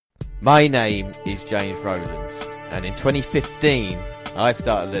My name is James Rowlands, and in 2015 I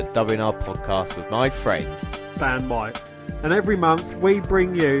started a WNR podcast with my friend Dan White. And every month we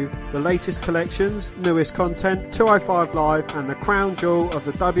bring you the latest collections, newest content, 205 Live and the crown jewel of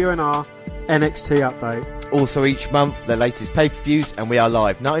the WNR NXT update. Also each month the latest pay-per-views, and we are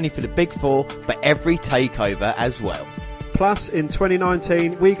live not only for the Big Four but every takeover as well. Plus, in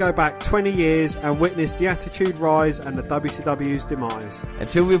 2019, we go back 20 years and witness the Attitude Rise and the WCW's demise.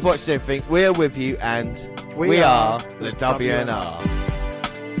 Until we've watched everything, we are with you, and we are the WNR.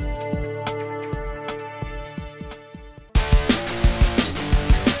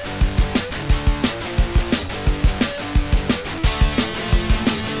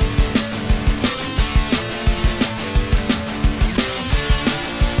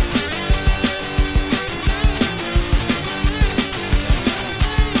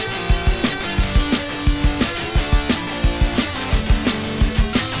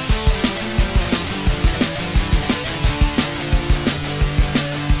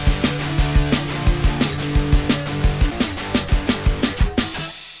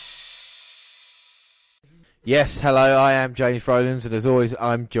 Yes, hello, I am James Rowlands, and as always,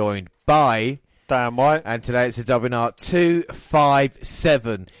 I'm joined by Dan White. And today it's a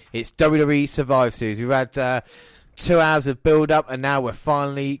WNR257. It's WWE Survivor Series. We've had 2 hours of build-up, and now we're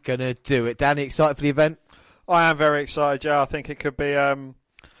finally going to do it. Danny, excited for the event? I am very excited, Joe. I think it could be a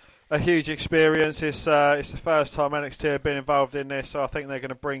huge experience. It's the first time NXT have been involved in this, so I think they're going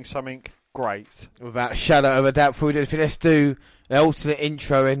to bring something great. Without a shadow of a doubt, before we do anything, let's do the alternate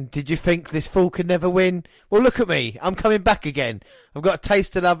intro. And did you think this fool could never win? Well, look at me. I'm coming back again. I've got a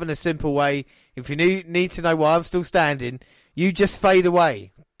taste of love in a simple way. If you need to know why I'm still standing, you just fade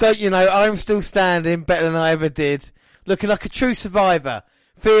away. Don't you know, I'm still standing better than I ever did. Looking like a true survivor.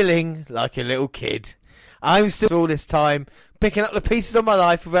 Feeling like a little kid. I'm still all this time picking up the pieces of my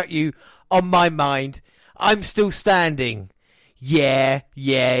life without you on my mind. I'm still standing. Yeah.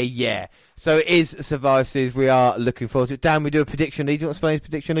 So it is a Survivor Series. We are looking forward to it. Dan, we do a prediction league. Do you want to explain this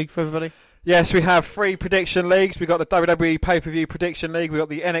prediction league for everybody? Yes, we have 3 prediction leagues. We've got the WWE Pay-Per-View Prediction League, we've got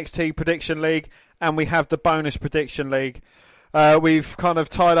the NXT Prediction League, and we have the Bonus Prediction League. We've kind of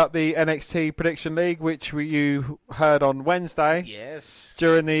tied up the NXT Prediction League, which you heard on Wednesday. Yes.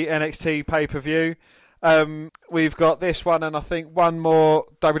 During the NXT Pay-Per-View. We've got this one and I think one more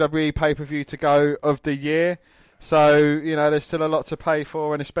WWE Pay-Per-View to go of the year. So, you know, there's still a lot to pay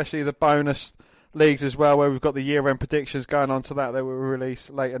for, and especially the bonus leagues as well, where we've got the year-end predictions going on to that will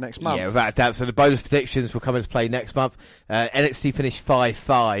release later next month. Yeah, without doubt. So the bonus predictions will come into play next month. NXT finished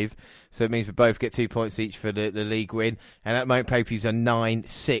 5-5, so it means we both get 2 points each for the league win. And at the moment, pay-per-views are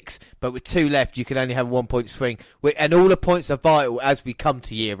 9-6. But with 2 left, you can only have a 1 point swing. And all the points are vital as we come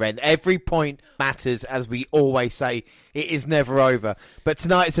to year-end. Every point matters, as we always say. It is never over. But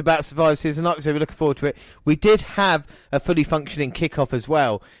tonight it's about Survivor Series, and like we said, we're looking forward to it. We did have a fully functioning kickoff as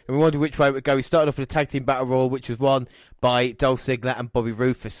well, and we wondered which way it would go. We started off with a tag team battle royal, which was won by Dolph Ziggler and Bobby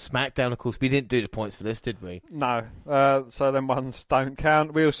Roode for SmackDown. Of course, we didn't do the points for this, did we? No. So them ones don't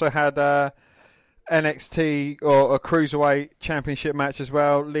count. We also had NXT or a Cruiserweight Championship match as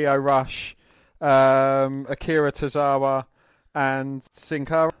well. Lio Rush, Akira Tozawa, and Sin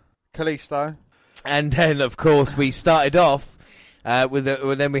Cara, Kalisto. And then, of course, we started off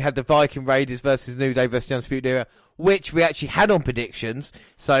then we had the Viking Raiders versus New Day versus the Undisputed Era, which we actually had on predictions.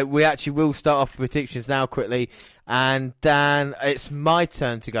 So we actually will start off with predictions now quickly. And Dan, it's my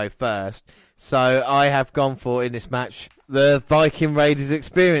turn to go first. So I have gone for, in this match, the Viking Raiders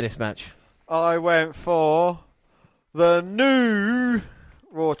experience this match. I went for the new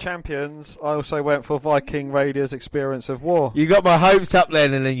Raw champions. I also went for Viking Raiders Experience of War. You got my hopes up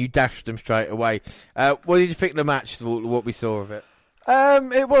then, and then you dashed them straight away. What did you think of the match, what we saw of it?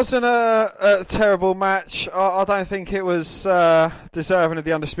 It wasn't a terrible match. I don't think it was deserving of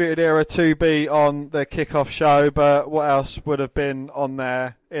the Undisputed Era to be on the kickoff show, but what else would have been on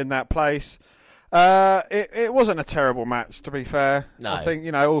there in that place? It wasn't a terrible match, to be fair. No. I think,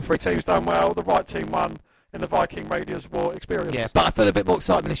 all 3 teams done well. The right team won in the Viking Raiders War experience. Yeah, but I feel a bit more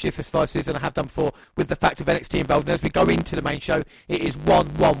excitement this year for Survivor Series than I have done before, with the fact of NXT involved. And as we go into the main show, it is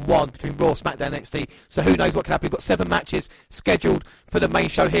 1-1-1 between Raw, SmackDown, NXT. So who knows what can happen. We've got 7 matches scheduled for the main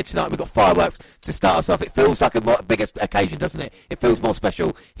show here tonight. We've got fireworks to start us off. It feels like a bigger occasion, doesn't it? It feels more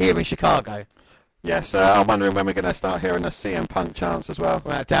special here in Chicago. Yes, I'm wondering when we're going to start hearing the CM Punk chants as well.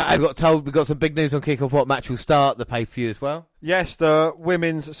 I got told we've got some big news on kickoff. What match will start the pay-per-view as well? Yes, the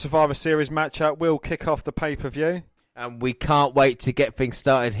Women's Survivor Series matchup will kick off the pay-per-view. And we can't wait to get things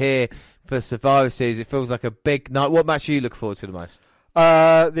started here for Survivor Series. It feels like a big night. What match are you looking forward to the most?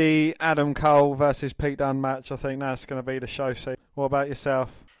 The Adam Cole versus Pete Dunne match. I think that's going to be the show scene. What about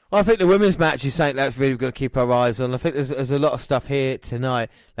yourself? I think the women's match is something that's really going to keep our eyes on. I think there's a lot of stuff here tonight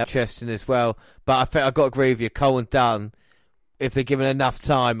that's interesting as well. But I think I've got to agree with you. Cole and Dunn, if they're given enough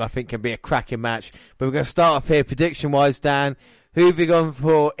time, I think can be a cracking match. But we're going to start off here prediction-wise, Dan. Who have you gone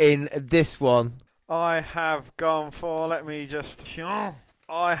for in this one? I have gone for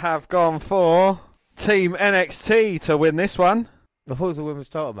Team NXT to win this one. I thought it was a women's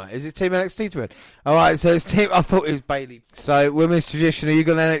title, mate. Is it Team NXT to win? All right, so it's Team... I thought it was Bayley. So, women's traditional, you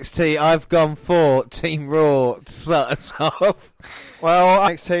gone NXT. I've gone for Team Raw to start us off. Well,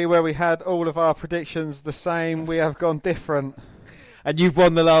 NXT, where we had all of our predictions the same, we have gone different. And you've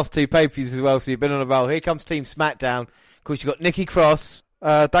won the last two pay-per-views as well, so you've been on a roll. Here comes Team SmackDown. Of course, you've got Nikki Cross,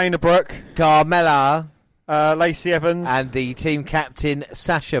 Dana Brooke, Carmella, Lacey Evans, and the team captain,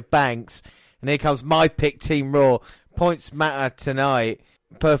 Sasha Banks. And here comes my pick, Team Raw. Points matter tonight.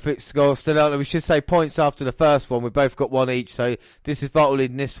 Perfect score still out. We should say points after the first one. We've both got one each, so this is vital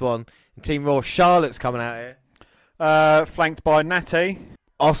in this one. And Team Raw, Charlotte's coming out here. Flanked by Natty,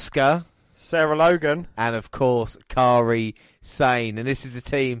 Oscar, Sarah Logan, and of course, Kairi Sane. And this is the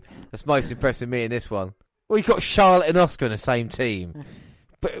team that's most impressing me in this one. Well, you've got Charlotte and Oscar in the same team.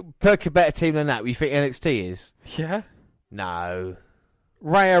 But pick a better team than that. What you think NXT is? Yeah. No.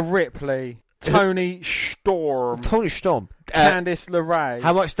 Rhea Ripley, Tony Storm, Candice LeRae.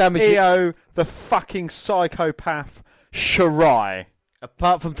 How much damage? Io, the fucking psychopath, Shirai.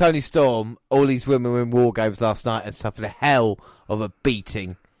 Apart from Tony Storm, all these women were in War Games last night and suffered a hell of a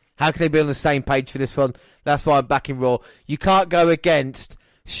beating. How can they be on the same page for this one? That's why I'm backing Raw. You can't go against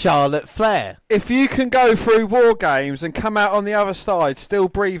Charlotte Flair. If you can go through War Games and come out on the other side still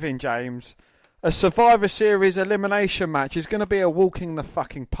breathing, James, a Survivor Series elimination match is going to be a walk in the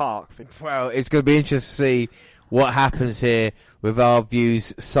fucking park. Well, it's going to be interesting to see what happens here with our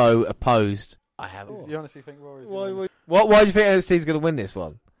views so opposed. I haven't. You honestly think Raw is Why do you think NXT is going to win this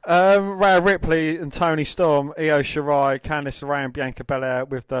one? Rhea Ripley and Tony Storm, Io Shirai, Candice LeRae and Bianca Belair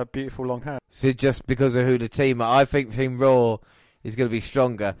with the beautiful long hair. So just because of who the team are, I think Team Raw is going to be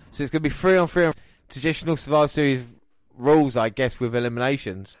stronger. So it's going to be 3-on-3 traditional Survivor Series rules, I guess, with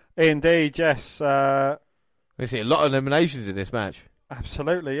eliminations. Indeed, yes. We see a lot of eliminations in this match.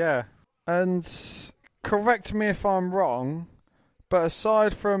 Absolutely, yeah. And correct me if I'm wrong, but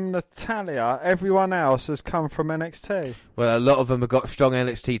aside from Natalia, everyone else has come from NXT. Well, a lot of them have got strong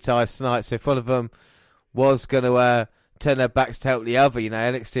NXT ties tonight, so if one of them was going to turn their backs to help the other,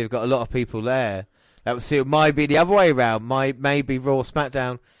 NXT have got a lot of people there. That would see it might be the other way around. Maybe Raw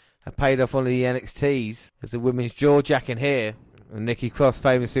SmackDown have paid off one of the NXTs as the women's jaw-jacking here. And Nikki Cross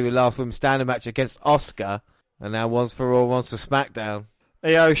famously with last women's standing match against Oscar. And now one's for Raw, one's for SmackDown.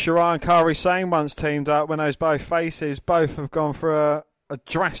 Io Shirai and Kairi Sane once teamed up when those both faces. Both have gone for a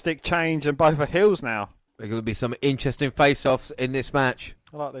drastic change and both are heels now. There are going to be some interesting face-offs in this match.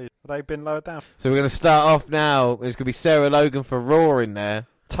 I like these. They've been lowered down. So we're going to start off now. There's going to be Sarah Logan for Raw in there.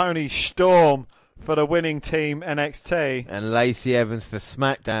 Tony Storm for the winning team NXT. And Lacey Evans for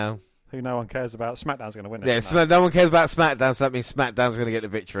SmackDown. Who no one cares about. SmackDown's going to win it. Yeah, no one cares about SmackDown, so that means SmackDown's going to get the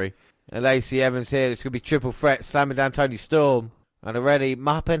victory. And Lacey Evans here, it's going to be triple threat, slamming down Tony Storm. And already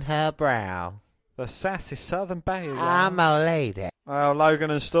mopping her brow. The sassy Southern Belle. I'm a lady. Well, Logan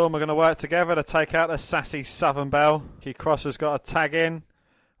and Storm are going to work together to take out the sassy Southern Belle. Nikki Cross has got a tag in.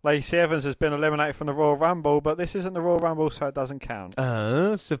 Lacey Evans has been eliminated from the Royal Rumble, but this isn't the Royal Rumble, so it doesn't count.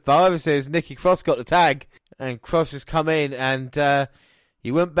 Survivor says Nikki Cross got the tag, and Cross has come in, and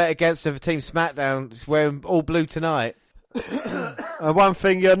you wouldn't bet against her for Team SmackDown. It's wearing all blue tonight. One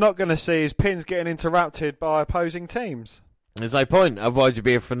thing you're not going to see is pins getting interrupted by opposing teams. There's no point, otherwise you'd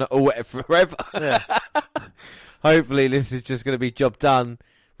be here forever. Yeah. Hopefully this is just going to be job done.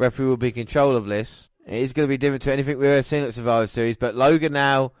 Referee will be in control of this. It is going to be different to anything we've ever seen at Survivor Series, but Logan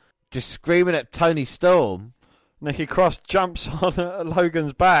now just screaming at Tony Storm. Nikki Cross jumps on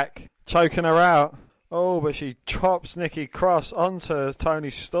Logan's back, choking her out. Oh, but she drops Nikki Cross onto Tony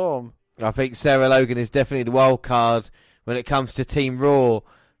Storm. I think Sarah Logan is definitely the wild card when it comes to Team Raw.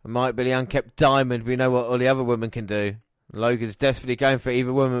 It might be the unkept diamond. We know what all the other women can do. Logan's desperately going for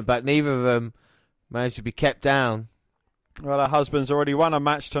either woman, but neither of them managed to be kept down. Well, her husband's already won a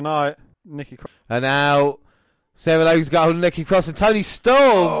match tonight. Nikki Cross. And now Sarah Logan's got hold of Nikki Cross and Tony Storm.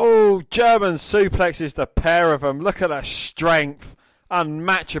 Oh, German suplexes the pair of them. Look at her strength.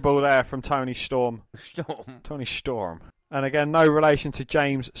 Unmatchable there from Tony Storm. Tony Storm. And again, no relation to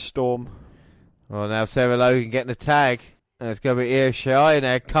James Storm. Well, now Sarah Logan getting a tag. And it's going to be Io Shirai in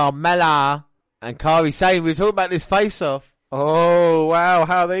there. Carmella and Kairi Sane. We were talking about this face-off. Oh, wow.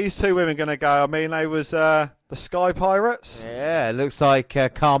 How are these two women going to go? I mean, they was the Sky Pirates. Yeah, it looks like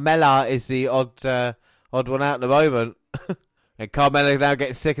Carmella is the odd one out at the moment. And Carmella now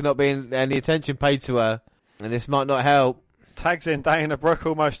getting sick of not being any attention paid to her. And this might not help. Tags in Dana Brooke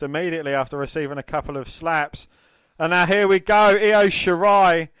almost immediately after receiving a couple of slaps. And now here we go. Io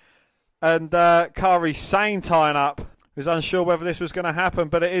Shirai and Kairi Sane tying up. Was unsure whether this was going to happen,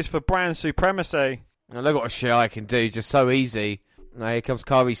 but it is for brand supremacy. And look what Shirai can do, just so easy. Now here comes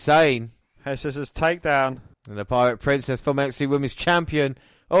Kairi Sane. Hair scissors takedown. And the Pirate Princess, former NXT Women's Champion.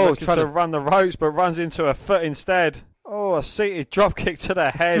 Oh, trying to run the ropes, but runs into a foot instead. Oh, a seated dropkick to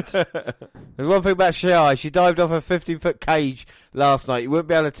the head. There's one thing about Shirai. She dived off a 15-foot cage last night. You wouldn't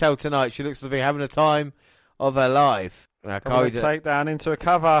be able to tell tonight. She looks to be having a time of her life. Takedown into a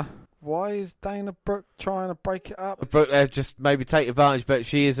cover. Why is Dana Brooke trying to break it up? Brooke just maybe take advantage, but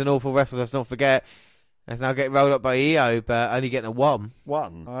she is an awful wrestler, let's not forget. It's now getting rolled up by Io, but only getting a 1.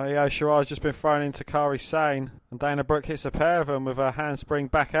 Io Shirai's just been thrown into Kairi Sane, and Dana Brooke hits a pair of them with her handspring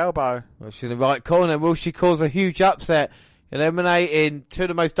back elbow. Well, she's in the right corner. Will she cause a huge upset, eliminating 2 of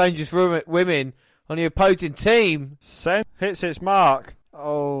the most dangerous women on the opposing team? Sen hits its mark.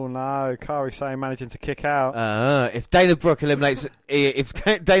 Oh no, Kairi Sane managing to kick out. If Dana Brooke eliminates Io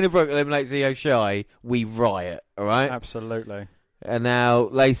Shirai, we riot, alright? Absolutely. And now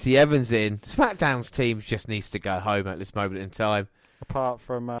Lacey Evans in. SmackDown's team just needs to go home at this moment in time. Apart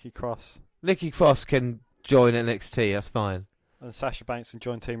from Nikki Cross. Nikki Cross can join NXT, that's fine. And Sasha Banks can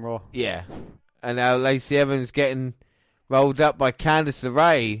join Team Raw. Yeah. And now Lacey Evans getting rolled up by Candice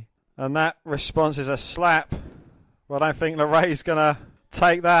LeRae. And that response is a slap. Well, I don't think LeRae's going to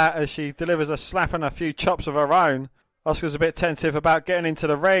take that as she delivers a slap and a few chops of her own. Asuka's a bit tentative about getting into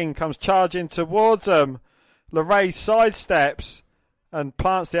the ring. Comes charging towards them. LeRae sidesteps and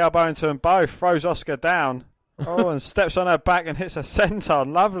plants the elbow into them both. Throws Asuka down. Oh, and steps on her back and hits a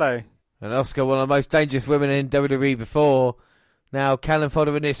senton. Lovely. And Asuka, one of the most dangerous women in WWE before. Now cannon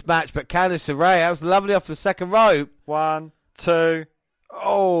fodder in this match. But Candice LeRae, that was lovely off the second rope. 1, 2.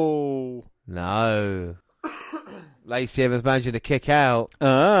 Oh. No. Lacey Evans managing to kick out.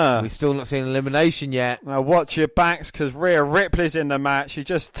 We've still not seen elimination yet. Now watch your backs because Rhea Ripley's in the match. She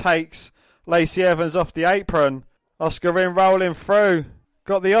just takes Lacey Evans off the apron. Asuka in rolling through.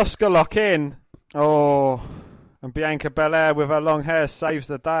 Got the Asuka lock in. Oh. And Bianca Belair with her long hair saves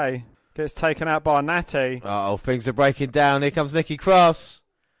the day. Gets taken out by Natty. Oh, things are breaking down. Here comes Nikki Cross.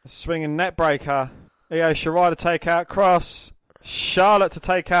 Swinging net breaker. Io Shirai to take out Cross. Charlotte to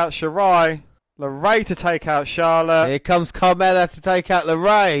take out Shirai. LeRae to take out Charlotte. Here comes Carmella to take out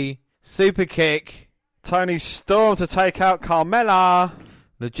LeRae. Super kick. Toni Storm to take out Carmella.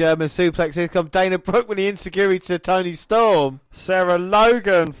 The German suplex. Here comes Dana Brooke with the insecurity to Toni Storm. Sarah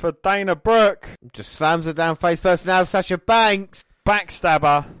Logan for Dana Brooke. Just slams her down face first. Now Sasha Banks.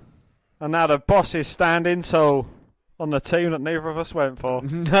 Backstabber. And now the bosses standing tall on the team that neither of us went for.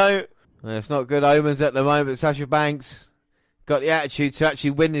 No. It's not good omens at the moment. Sasha Banks got the attitude to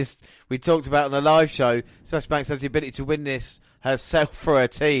actually win this. We talked about on the live show. Sasha Banks has the ability to win this herself for her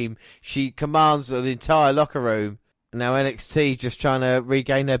team. She commands the entire locker room. Now NXT just trying to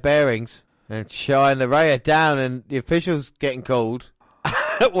regain their bearings. And Shine the Ray down and the officials getting called.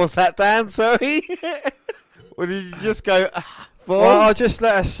 Was that down, sorry? Or did you just go... Well, I'll just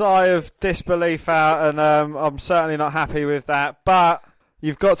let a sigh of disbelief out, and I'm certainly not happy with that. But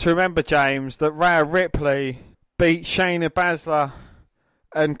you've got to remember, James, that Rhea Ripley beat Shayna Baszler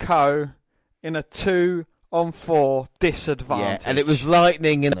and co. in a 2-on-4 disadvantage. Yeah, and it was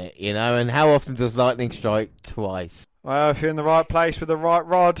lightning in it, you know, and how often does lightning strike twice? Well, if you're in the right place with the right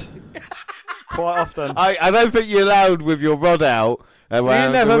rod, quite often. I don't think you're allowed with your rod out. You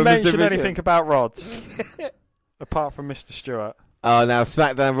never mentioned anything about rods. Apart from Mr. Stewart. Oh, now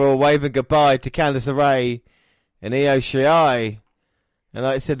SmackDown Raw waving goodbye to Candice LeRae and Io Shirai. And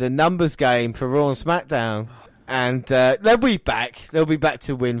like I said, the numbers game for Raw and SmackDown. And they'll be back. They'll be back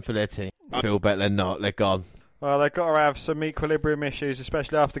to win for their team. I feel better than not. They're gone. Well, they've got to have some equilibrium issues,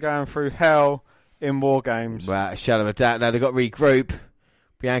 especially after going through hell in War Games. Well, a shadow of a doubt. Now they've got to regroup.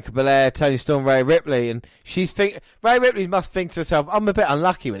 Bianca Belair, Toni Storm, Rhea Ripley. And Rhea Ripley must think to herself, I'm a bit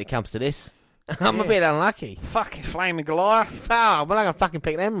unlucky when it comes to this. I'm a bit unlucky. Fucking Flaming Goliath. Oh, I'm not going to fucking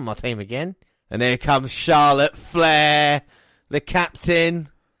pick them on my team again. And here comes Charlotte Flair, the captain.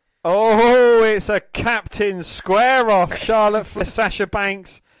 Oh, it's a captain square off. Charlotte Flair, Sasha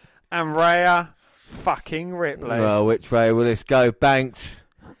Banks, and Rhea fucking Ripley. Well, which way will this go? Banks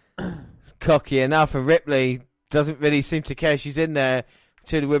is cocky enough, and Ripley doesn't really seem to care she's in there.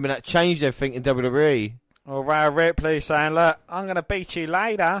 Two of the women that changed everything in WWE. Well, Rhea Ripley saying, look, I'm going to beat you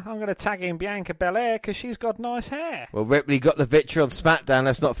later. I'm going to tag in Bianca Belair because she's got nice hair. Well, Ripley got the victory on SmackDown,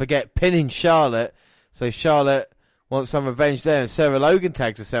 let's not forget, pinning Charlotte. So Charlotte wants some revenge there, and Sarah Logan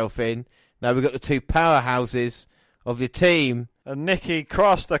tags herself in. Now we've got the two powerhouses of your team. And Nikki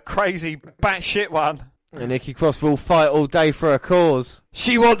Cross, the crazy batshit one. And Nikki Cross will fight all day for a cause.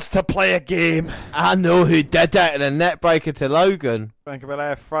 She wants to play a game. I know who did that, and a net breaker to Logan. Bianca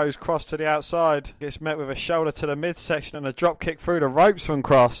Belair throws Cross to the outside. Gets met with a shoulder to the midsection and a drop kick through the ropes from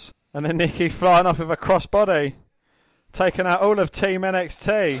Cross. And then Nikki flying off with a crossbody. Taking out all of Team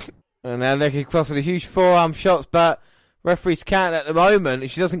NXT. And now Nikki Cross with a huge forearm shots, but referee's counting at the moment,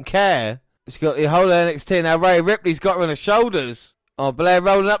 and she doesn't care. She's got the whole NXT, and now Rhea Ripley's got her on her shoulders. Oh, Belair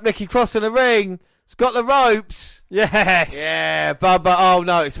rolling up Nikki Cross in the ring. It's got the ropes. Yes. Yeah, but oh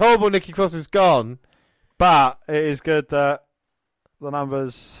no, it's horrible Nikki Cross is gone. But it is good that the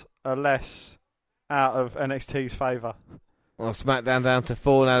numbers are less out of NXT's favour. Well, SmackDown down to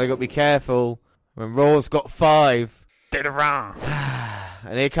 4 now, they've got to be careful. When Raw's got 5. Did it wrong.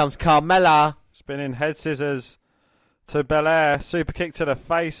 And here comes Carmella. Spinning head scissors to Belair. Super kick to the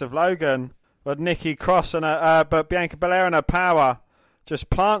face of Logan. But Nikki Cross but Bianca Belair and her power just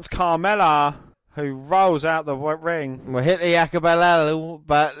plants Carmella, who rolls out the ring. We'll hit the Yakabella,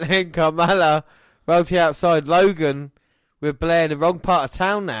 but then Carmella rolls to the outside. Logan with Blair in the wrong part of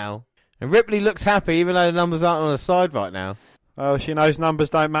town now. And Ripley looks happy, even though the numbers aren't on her side right now. Oh, she knows numbers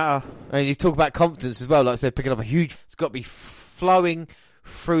don't matter. And you talk about confidence as well, like I said, picking up a huge... It's got to be flowing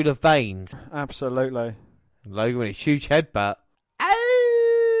through the veins. Absolutely. Logan with a huge headbutt.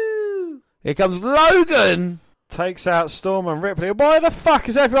 Oh! Here comes Logan! Takes out Storm and Ripley. Why the fuck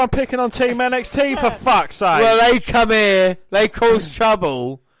is everyone picking on Team NXT, for fuck's sake? Well, they come here, they cause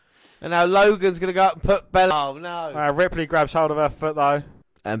trouble, and now Logan's going to go up and put Belair... Oh, no. Ripley grabs hold of her foot, though.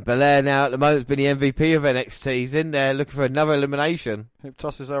 And Belair now, at the moment, has been the MVP of NXT. He's in there looking for another elimination. Hip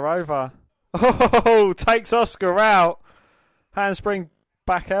tosses her over. Oh, takes Oscar out. Handspring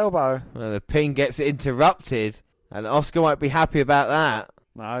back elbow. Well, the pin gets interrupted, and Oscar won't be happy about that.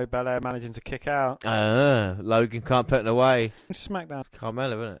 No, Belair managing to kick out. Logan can't put it away. SmackDown.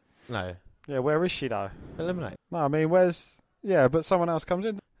 Carmella, isn't it? No. Yeah, where is she, though? Eliminate. No, I mean, where's... Yeah, but someone else comes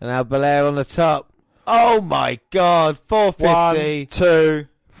in. And now Belair on the top. Oh, my God. 450. 1, 2,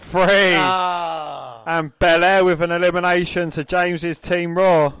 3. And Belair with an elimination to James's Team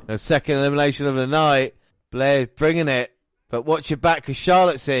Raw. The second elimination of the night. Blair's bringing it. But watch your back, because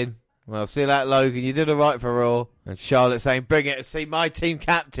Charlotte's in. Well, see that, Logan. You did all right for Raw. And Charlotte saying, bring it. See, my team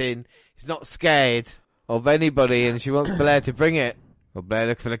captain is not scared of anybody, and she wants Belair to bring it. Well, Blair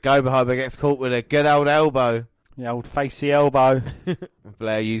looking for the go-behind, but gets caught with a good old elbow. The old facey elbow.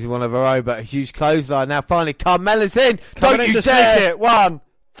 Blair using one of her own, but a huge clothesline. Now, finally, Carmella's in. Coming Don't in you to dare. sneak it. 1,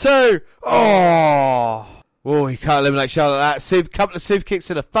 2. Oh. Oh, he can't eliminate Charlotte like that. Couple of super kicks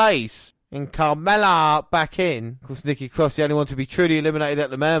to the face. And Carmella back in. Of course, Nikki Cross, the only one to be truly eliminated at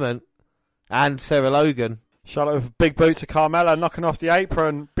the moment. And Sarah Logan. Charlotte with a big boot to Carmella, knocking off the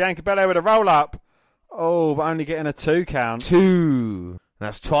apron. Bianca Belair with a roll-up. Oh, but only getting a 2 count. 2.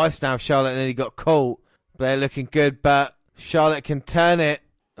 That's twice now Charlotte nearly got caught. Blair looking good, but Charlotte can turn it.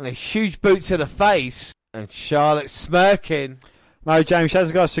 And a huge boot to the face. And Charlotte smirking. No, James, she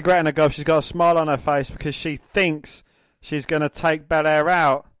hasn't got a cigarette in her gob. She's got a smile on her face because she thinks she's going to take Belair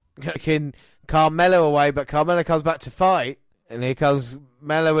out. Looking Carmella away, but Carmella comes back to fight. And here comes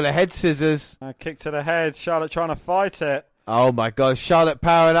Mella with a head scissors. A kick to the head. Charlotte trying to fight it. Oh, my God. Charlotte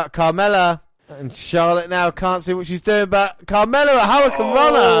powering up Carmella. And Charlotte now can't see what she's doing, but Carmella, a hurricane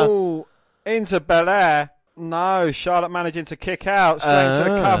runner. Into Belair. No, Charlotte managing to kick out. Straight into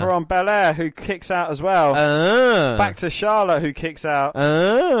the cover on Belair, who kicks out as well. Back to Charlotte, who kicks out.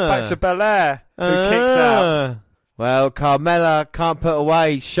 Back to Belair, who kicks out. Well, Carmella can't put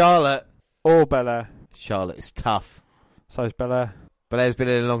away Charlotte. Or Belair. Charlotte is tough. So's Belair. Belair's been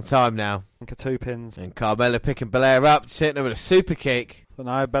in a long time now. And 2 pins. And Carmella picking Belair up, hitting her with a super kick. But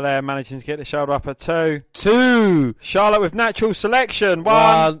no, Belair managing to get the shoulder up at 2. 2. Charlotte with natural selection.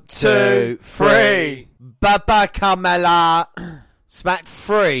 1, 2, 3. Bye-bye, Carmella. Smack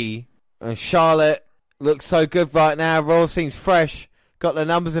 3. And Charlotte looks so good right now. Raw seems fresh. Got the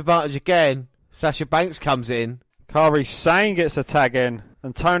numbers advantage again. Sasha Banks comes in. Kairi Sane gets the tag in.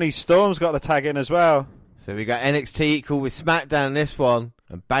 And Toni Storm's got the tag in as well. So we got NXT equal with SmackDown in this one.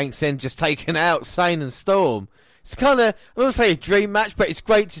 And Banks in just taking out Sane and Storm. It's kind of, I don't want to say a dream match, but it's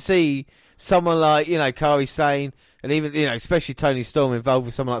great to see someone like, Kairi Sane and even, especially Toni Storm involved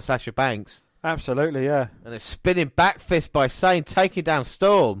with someone like Sasha Banks. Absolutely, yeah. And a spinning back fist by Sane taking down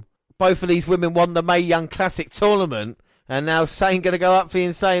Storm. Both of these women won the Mae Young Classic tournament. And now Sane going to go up for the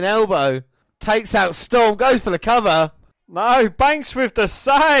insane elbow. Takes out Storm, goes for the cover. No, Banks with the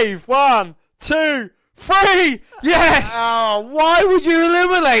save. 1, 2, 3. Yes! Oh, why would you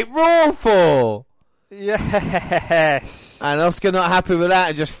eliminate Raw for? Yes. And Oscar not happy with that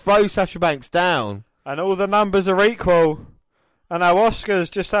and just throws Sasha Banks down. And all the numbers are equal. And now Oscar's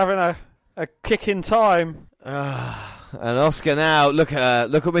just having a kick in time. And Oscar now, look at her.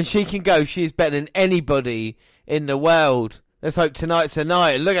 Look at when she can go. She's better than anybody in the world. Let's hope tonight's the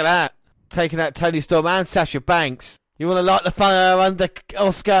night. Look at that. Taking out Toni Storm and Sasha Banks. You want to light the fire under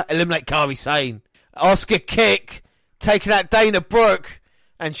Oscar? Eliminate Kairi Sane. Oscar kick. Taking out Dana Brooke.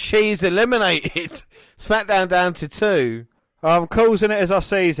 And she's eliminated. SmackDown down to 2. I'm causing it as I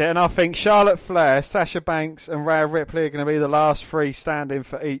sees it, and I think Charlotte Flair, Sasha Banks, and Rhea Ripley are going to be the last 3 standing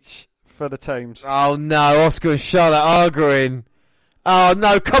for the teams. Oh no, Oscar and Charlotte arguing. Oh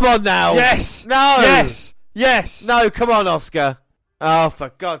no, come on now. Yes. No. Yes. Yes. No, come on, Oscar. Oh,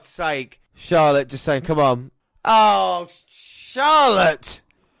 for God's sake. Charlotte just saying, come on. Oh, Charlotte.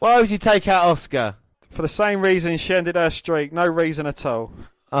 Why would you take out Oscar? For the same reason she ended her streak. No reason at all.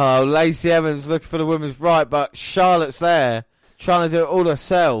 Oh, Lacey Evans looking for the women's right, but Charlotte's there, trying to do it all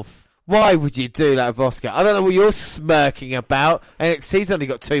herself. Why would you do that with Oscar? I don't know what you're smirking about. NXT's only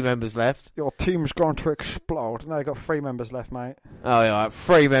got 2 members left. Your team's going to explode. No, they've got 3 members left, mate. Oh, yeah,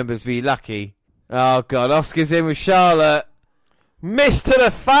 3 members, be lucky. Oh, God, Oscar's in with Charlotte. Miss to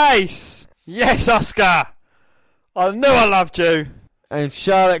the face. Yes, Oscar. I knew I loved you. And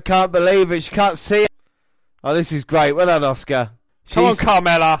Charlotte can't believe it. She can't see it. Oh, this is great. Well done, Oscar. Come on,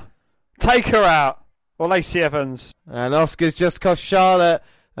 Carmella. Take her out. Or Lacey Evans. And Oscar's just cost Charlotte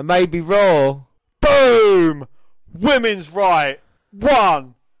and maybe Raw. Boom! Women's right.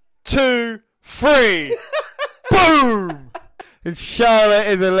 1, 2, 3. Boom! And Charlotte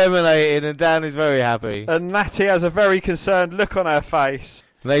is eliminated and Dan is very happy. And Natty has a very concerned look on her face.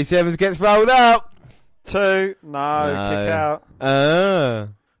 Lacey Evans gets rolled up. 2. No, kick out. Oh,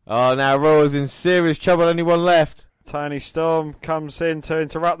 now Raw is in serious trouble. Only 1 left. Toni Storm comes in to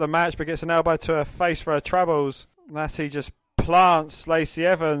interrupt the match but gets an elbow to her face for her troubles. Natty just plants Lacey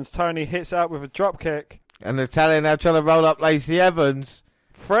Evans. Toni hits out with a dropkick. And Natalya now trying to roll up Lacey Evans.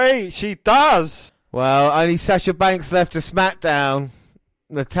 3. She does. Well, only Sasha Banks left to SmackDown.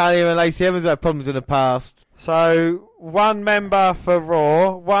 Natalya and Lacey Evans had problems in the past. So, 1 member for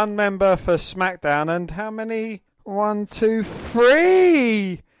Raw, 1 member for SmackDown, and how many? 1, 2,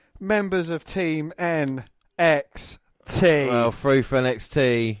 3 members of Team NXT. Well, 3 for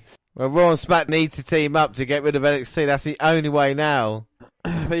NXT. Well, Raw and SmackDown need to team up to get rid of NXT. That's the only way now.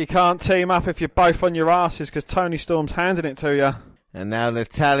 But you can't team up if you're both on your asses because Toni Storm's handing it to you. And now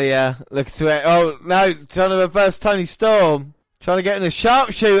Natalya looking to it. Oh, no, trying to reverse Toni Storm. Trying to get in a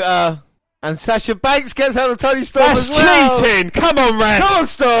sharpshooter. And Sasha Banks gets out of Toni Storm That's as well. cheating! Come on, Red! Come on,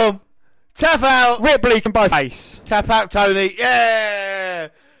 Storm! Tap out! Ripley can both face. Tap out, Toni. Yeah!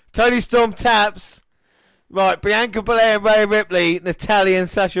 Toni Storm taps. Right, Bianca Belair, Rhea Ripley, Natalya and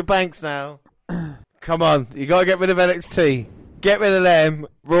Sasha Banks now. Come on, you got to get rid of NXT. Get rid of them.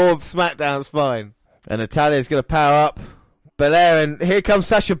 Raw, SmackDown's fine. And Natalya's going to power up Belair, and here comes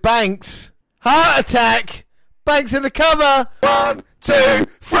Sasha Banks. Heart attack! Banks in the cover! 1, 2,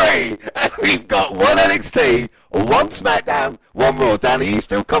 3, and we've got 1 NXT, 1 SmackDown, 1 Raw. Danny, are you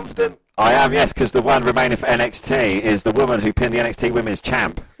still confident? I am, yes, because the one remaining for NXT is the woman who pinned the NXT Women's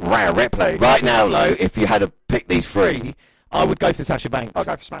Champ, Rhea Ripley. Right now, though, if you had to pick these 3, I would go for Sasha Banks. I'll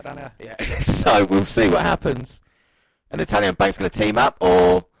go for SmackDown, yeah. So we'll see what happens. And Natalya and Banks going to team up,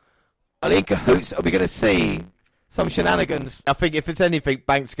 or are they in cahoots? Are we going to see some shenanigans? I think if it's anything,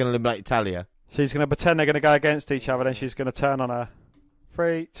 Banks is going to eliminate Natalya. She's going to pretend they're going to go against each other, then she's going to turn on her.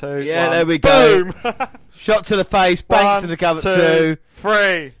 3, 2, yeah, 1. there we go. Boom! Shot to the face, Banks in the cover 2.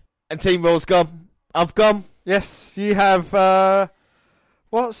 3. And Team Raw's gone. I've gone. Yes, you have,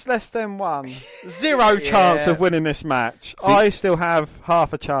 what's less than 1? 0 chance of winning this match. I still have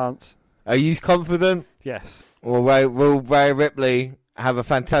half a chance. Are you confident? Yes. Will Rhea Ripley have a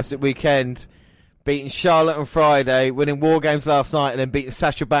fantastic weekend, beating Charlotte on Friday, winning War Games last night, and then beating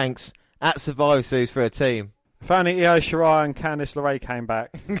Sasha Banks at Survivor Series for her team? If only Io Shirai and Candice LeRae came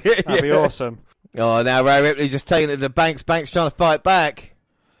back. That'd be awesome. Oh, now Rhea Ripley just taking it to Banks. Banks trying to fight back.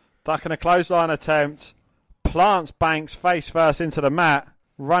 Ducking a clothesline attempt. Plants Banks face first into the mat.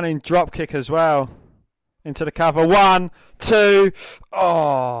 Running drop kick as well. Into the cover. 1, 2.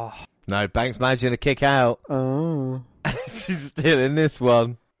 Oh. No, Banks managing to kick out. Oh. She's still in this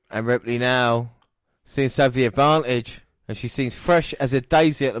one. And Ripley now seems to have the advantage. And she seems fresh as a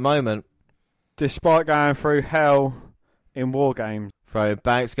daisy at the moment. Despite going through hell in War Games. Throwing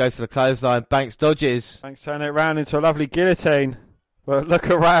Banks, goes for the clothesline. Banks dodges. Banks turning it round into a lovely guillotine. But look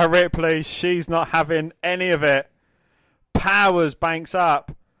at Rhea Ripley. She's not having any of it. Powers Banks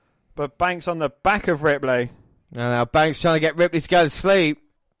up. But Banks on the back of Ripley. Now Banks trying to get Ripley to go to sleep.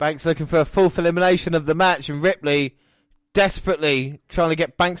 Banks looking for a full elimination of the match. And Ripley desperately trying to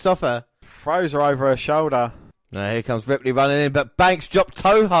get Banks off her. Throws her over her shoulder. Now here comes Ripley running in, but Banks dropped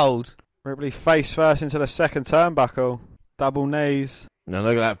toe hold. Ripley face first into the second turnbuckle. Double knees. Now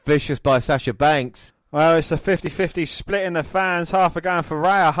look at that, vicious by Sasha Banks. Well, it's a 50-50 split in the fans. Half are going for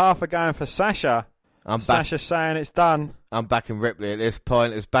Rhea, half are going for Sasha. Sasha's saying it's done. I'm backing Ripley at this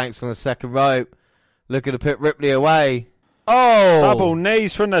point as Banks on the second rope. Looking to put Ripley away. Oh! Double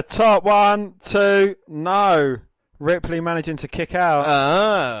knees from the top. 1, 2, no. Ripley managing to kick out.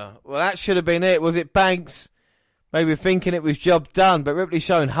 Well, that should have been it. Was it Banks? Maybe thinking it was job done, but Ripley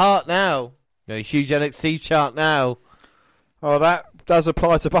showing heart now. Got a huge NXT chart now. Oh, that does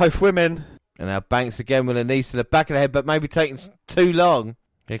apply to both women. And now Banks again with a knee to the back of the head, but maybe taking too long.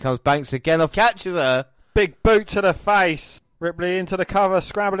 Here comes Banks again. Off catches her. Big boot to the face. Ripley into the cover,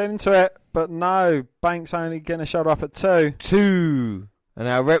 scrabbling into it. But no, Banks only getting a shoulder up at 2. 2. And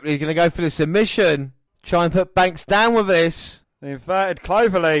now Ripley's going to go for the submission. Try and put Banks down with this. The inverted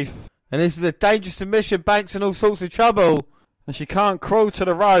cloverleaf. And this is a dangerous submission. Banks in all sorts of trouble. And she can't crawl to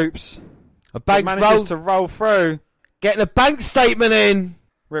the ropes. Banks manages to roll through. Getting a Banks statement in.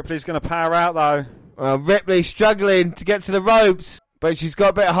 Ripley's going to power out though. Well, Ripley struggling to get to the ropes. But she's got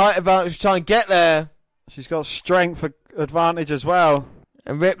a bit of height advantage to try and get there. She's got strength advantage as well.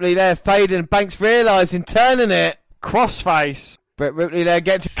 And Ripley there fading. Banks realising, turning it. Crossface. But Ripley there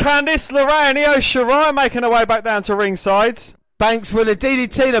gets to Candice LeRae and Io Shirai making her way back down to ringside. Banks with a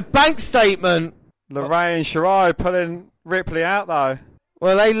DDT and a Banks statement. LeRae and Shirai pulling Ripley out though.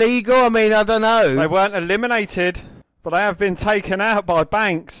 Well, are they legal? I mean, I don't know. They weren't eliminated, but they have been taken out by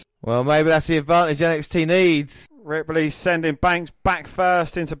Banks. Well, maybe that's the advantage NXT needs. Ripley sending Banks back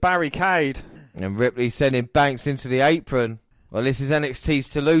first into barricade. And Ripley sending Banks into the apron. Well, this is NXT's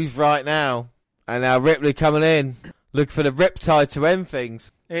to lose right now. And now Ripley coming in. Looking for the Riptide to end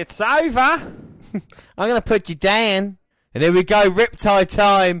things. It's over. I'm going to put you down. And here we go, Riptide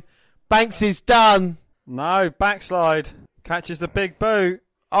time. Banks is done. No, backslide. Catches the big boot.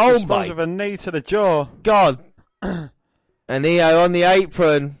 Oh, responds my with a knee to the jaw. God. And Io on the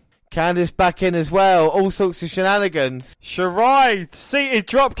apron. Candice back in as well. All sorts of shenanigans. Shirai, seated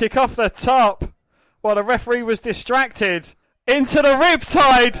dropkick off the top. While the referee was distracted. Into the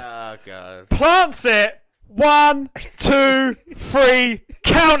Riptide. Oh, God. Plants it. 1, 2, 3.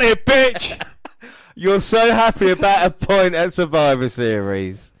 Count it, bitch. You're so happy about a point at Survivor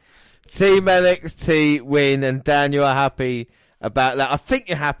Series. Team NXT win, and Dan, you are happy about that. I think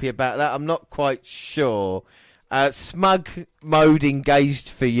you're happy about that. I'm not quite sure. Smug mode engaged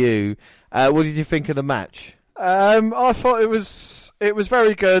for you. What did you think of the match? I thought it was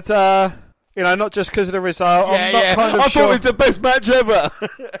very good. Not just because of the result. I thought it was the best match ever.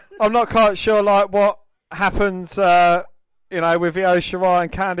 I'm not quite sure, like, what happened, with Io Shirai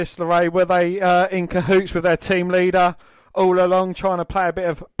and Candice LeRae. Were they in cahoots with their team leader all along, trying to play a bit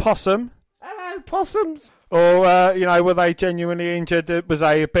of possum? Hello, possums. Or, were they genuinely injured? Was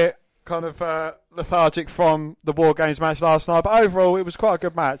they a bit kind of lethargic from the War Games match last night? But overall, it was quite a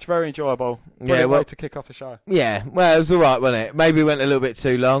good match. Very enjoyable. Brilliant way to kick off the show. Yeah, well, it was all right, wasn't it? Maybe it went a little bit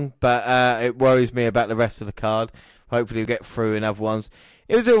too long, but it worries me about the rest of the card. Hopefully we'll get through in other ones.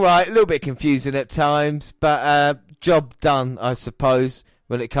 It was all right, a little bit confusing at times, but job done, I suppose,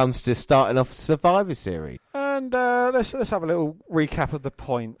 when it comes to starting off the Survivor Series. And let's have a little recap of the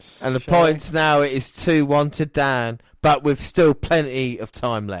points. And the points now, it is 2-1 to Dan, but with still plenty of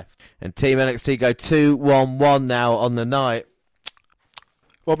time left. And Team NXT go 2-1-1 now on the night.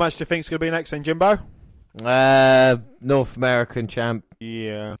 What match do you think is going to be next then, Jimbo? North American champ.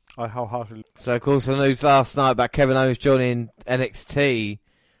 Yeah, I wholeheartedly. So, of course, the news last night about Kevin Owens joining NXT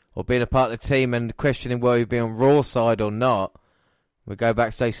or being a part of the team and questioning whether he'd be on Raw side or not. We go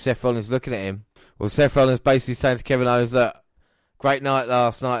backstage, Seth Rollins looking at him. Well, Seth Rollins basically saying to Kevin Owens, look, great night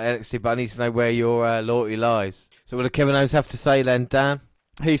last night at NXT, but I need to know where your loyalty lies. So what did Kevin Owens have to say then, Dan?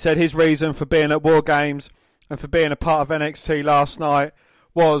 He said his reason for being at War Games and for being a part of NXT last night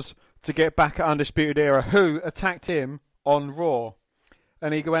was to get back at Undisputed Era, who attacked him on Raw.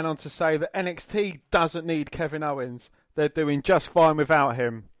 And he went on to say that NXT doesn't need Kevin Owens. They're doing just fine without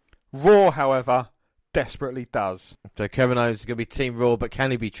him. Raw, however, desperately does. So Kevin Owens is going to be Team Raw, but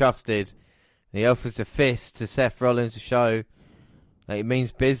can he be trusted? And he offers a fist to Seth Rollins to show that he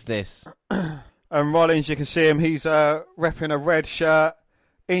means business. And Rollins, you can see him, he's repping a red shirt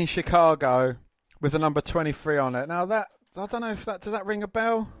in Chicago with the number 23 on it. Now that, I don't know if that, does that ring a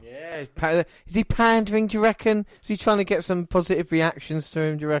bell? Yeah. Is he pandering, do you reckon? Is he trying to get some positive reactions to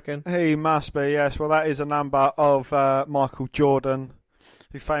him, do you reckon? He must be, yes. Well, that is a number of Michael Jordan,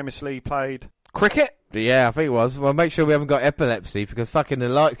 who famously played Cricket? Yeah, I think it was. Well, make sure we haven't got epilepsy because fucking the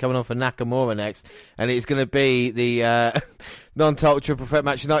light's coming on for Nakamura next, and it's going to be the non-title triple threat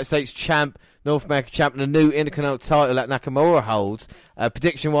match: United States champ, North America champ, and a new Intercontinental title that Nakamura holds.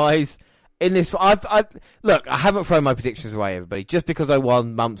 Prediction-wise, in this, look, I haven't thrown my predictions away, everybody. Just because I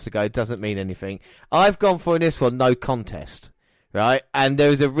won months ago doesn't mean anything. I've gone for in this one no contest, right? And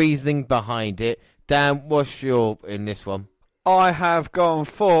there is a reasoning behind it. Dan, what's your in this one? I have gone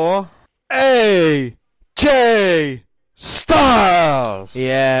for AJ Styles.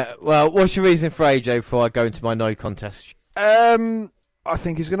 Yeah, well, what's your reason for AJ before I go into my no contest? I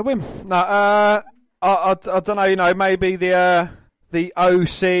think he's going to win. No, I don't know. You know, maybe the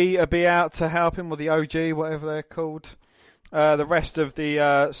OC will be out to help him, or the OG, whatever they're called. The rest of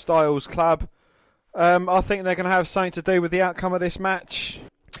the Styles Club. I think they're going to have something to do with the outcome of this match.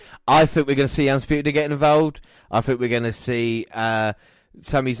 I think we're going to see Undisputed get involved. I think we're going to see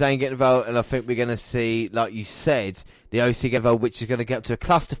Sami Zayn get involved, and I think we're going to see, like you said, the OC get involved, which is going to get to a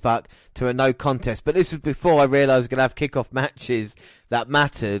clusterfuck to a no contest. But this was before I realised I was going to have kick-off matches that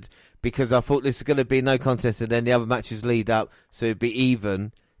mattered, because I thought this was going to be no contest, and then the other matches lead up, so it'd be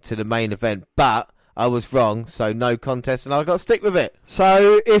even to the main event. But I was wrong, so no contest, and I've got to stick with it.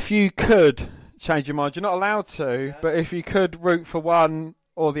 So if you could change your mind, you're not allowed to, but if you could root for one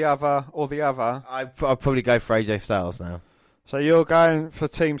or the other, I'd probably go for AJ Styles now. So you're going for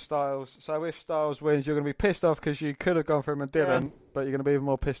Team Styles. So if Styles wins, you're going to be pissed off because you could have gone for him and didn't, but you're going to be even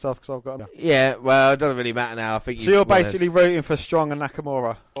more pissed off because I've got him. Yeah, well, it doesn't really matter now. I think. So you're basically rooting for Strong and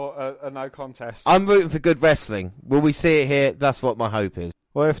Nakamura, or a no contest. I'm rooting for good wrestling. Will we see it here? That's what my hope is.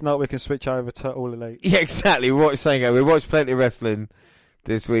 Well, if not, we can switch over to All Elite. Yeah, exactly. We watched plenty of wrestling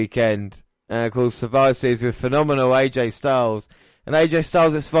this weekend. And of course, Survivor Series with phenomenal AJ Styles. And AJ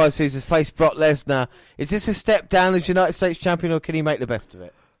Styles at Survivor Series has faced Brock Lesnar. Is this a step down as United States champion, or can he make the best of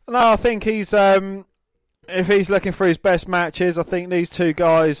it? No, I think he's if he's looking for his best matches, I think these two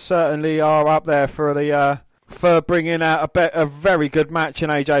guys certainly are up there for the for bringing out a very good match in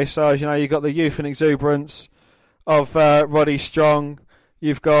AJ Styles. You know, you've got the youth and exuberance of Roddy Strong.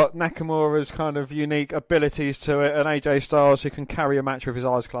 You've got Nakamura's kind of unique abilities to it, and AJ Styles who can carry a match with his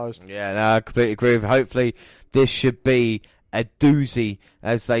eyes closed. Yeah, no, I completely agree with. Hopefully, this should be a doozy,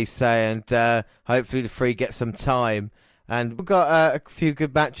 as they say, and hopefully the three get some time. And we've got a few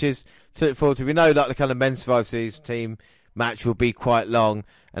good matches to look forward to. We know like the kind of men's Survivor Series team match will be quite long,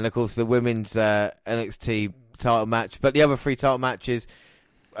 and of course the women's NXT title match. But the other three title matches,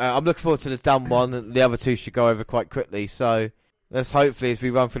 I'm looking forward to the dumb one, and the other two should go over quite quickly. So let's hopefully, as we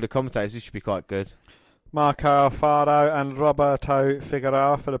run through the commentators, this should be quite good. Marco Alfaro and Roberto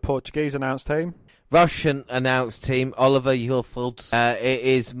Figueroa for the Portuguese announced team. Russian announced team, Oliver Yulfield. It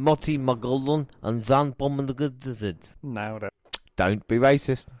is Moti Magolon and Zan Bomandagudazid. Nailed it. Don't be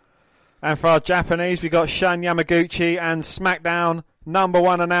racist. And for our Japanese, we got Shan Yamaguchi and SmackDown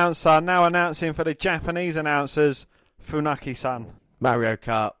 #1 announcer, now announcing for the Japanese announcers, Funaki-san. Mario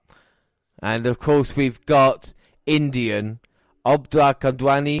Kart. And of course, we've got Indian, Abdul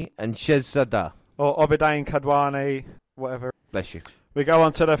Kadwani and Shehzada. Or Obidain Kadwani, whatever. Bless you. We go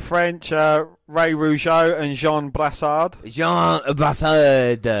on to the French, Ray Rougeau and Jean Brassard. Jean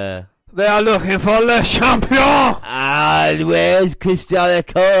Brassard. They are looking for Le Champion! Ah, where's Christian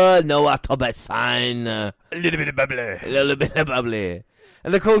Noah Thomason? A little bit of bubbly. A little bit of bubbly.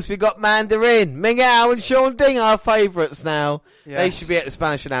 And of course, we got Mandarin, Ming Yao and Sean Ding, our favourites now. Yes. They should be at the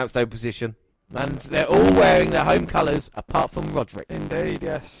Spanish announced position. And they're all wearing their home colours, apart from Roderick. Indeed,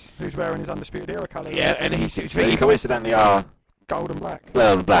 yes. Who's wearing his Undisputed Era colours. Yeah, and he's really coincidentally are gold and black.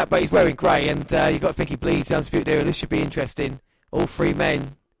 Well, and black, but he's wearing grey, and you've got to think he bleeds the Undisputed Era. This should be interesting. All three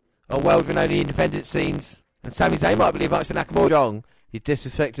men are well-renowned in the independent scenes. And Sami Zayn might believe much for Nakamura. Strong. He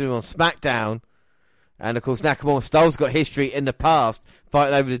disrespected him on SmackDown. And, of course, Nakamura Styles got history in the past,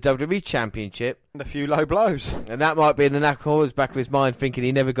 fighting over the WWE Championship. And a few low blows. And that might be in the Nakamura's back of his mind, thinking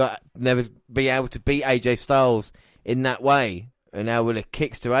he never be able to beat AJ Styles in that way. And now with the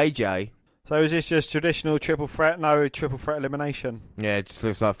kicks to AJ. So is this just traditional triple threat? No triple threat elimination? Yeah, it just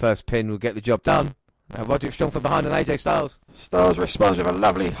looks like first pin will get the job done. Roderick Strong from behind and AJ Styles. Styles responds with a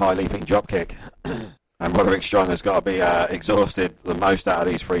lovely high-leaping dropkick. And Roderick Strong has got to be exhausted the most out of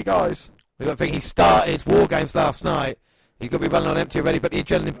these three guys. We've got to think he started War Games last night. He's got to be running on empty already, but the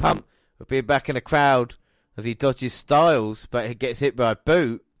adrenaline pump of being back in the crowd as he dodges Styles, but he gets hit by a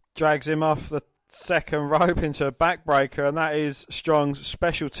boot. Drags him off the second rope into a backbreaker, and that is Strong's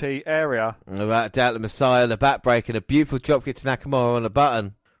specialty area. Without a doubt, the Messiah, the backbreaker, a beautiful dropkick to Nakamura on the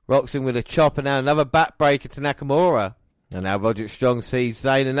button. Rocks him with a chop, and now another backbreaker to Nakamura. And now Roderick Strong sees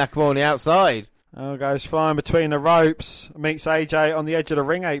Zayn and Nakamura on the outside. Oh, goes flying between the ropes, meets AJ on the edge of the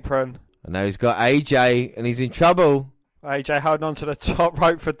ring apron. And now he's got AJ, and he's in trouble. AJ holding on to the top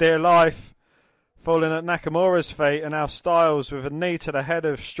rope for dear life. Falling at Nakamura's feet, and now Styles with a knee to the head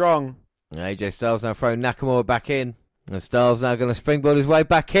of Strong. And AJ Styles now throwing Nakamura back in. And Styles now going to springboard his way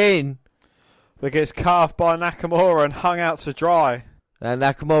back in. But gets carved by Nakamura and hung out to dry. And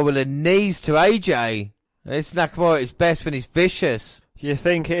Nakamura with the knees to AJ. And this Nakamura at his best when he's vicious. Do you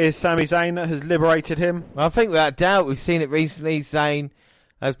think it is Sami Zayn that has liberated him? Well, I think without doubt, we've seen it recently. Zayn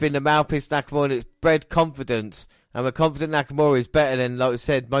has been the mouthpiece Nakamura, and it's bred confidence. And the confident Nakamura is better than, like I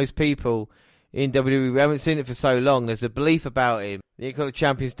said, most people in WWE. We haven't seen it for so long. There's a belief about him. The Intercontinental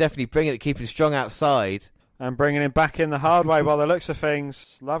Champion's definitely bringing it, keeping Strong outside. And bringing him back in the hard way by the looks of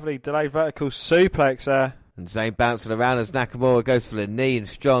things. Lovely delayed vertical suplex there. And Zayn bouncing around as Nakamura goes for the knee, and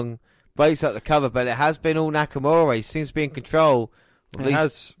Strong breaks up the cover, but it has been all Nakamura. He seems to be in control.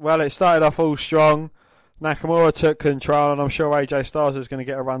 It started off all Strong. Nakamura took control, and I'm sure AJ Styles is going to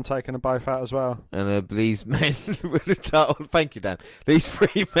get a run taking them both out as well. And these men with the title, thank you, Dan. These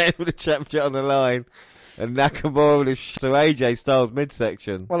three men with the championship on the line, and Nakamura with to AJ Styles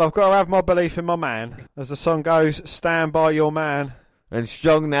midsection. Well, I've got to have my belief in my man. As the song goes, stand by your man. And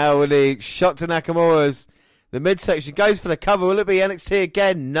Strong now with the shot to Nakamura's. The midsection goes for the cover. Will it be NXT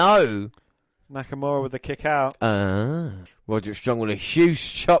again? No. Nakamura with the kick out. Roderick Strong with a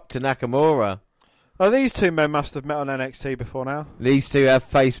huge chop to Nakamura. Oh, these two men must have met on NXT before now. These two have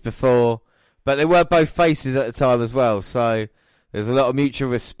faced before, but they were both faces at the time as well, so there's a lot of mutual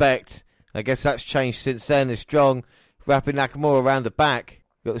respect. I guess that's changed since then. As Strong wrapping Nakamura around the back.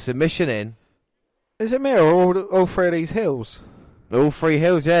 Got the submission in. Is it me or all three of these heels? All three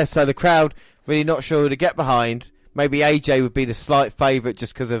heels, yeah. So the crowd really not sure who to get behind. Maybe AJ would be the slight favourite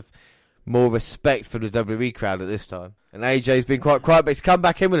just because of more respect for the WWE crowd at this time. And AJ's been quite quiet, but he's come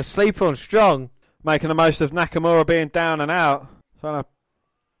back in with a sleeper on Strong. Making the most of Nakamura being down and out. Trying to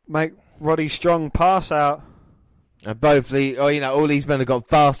make Roddy Strong pass out. And both all these men have got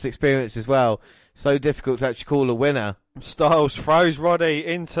vast experience as well. So difficult to actually call a winner. Styles throws Roddy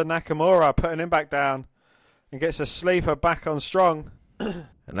into Nakamura, putting him back down. And gets a sleeper back on Strong. And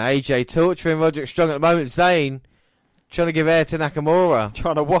AJ torturing Roderick Strong at the moment. Zayn trying to give air to Nakamura.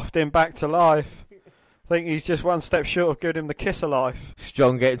 Trying to waft him back to life. I think he's just one step short of giving him the kiss of life.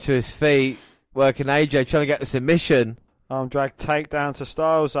 Strong getting to his feet. Working AJ, trying to get the submission. Arm drag takedown to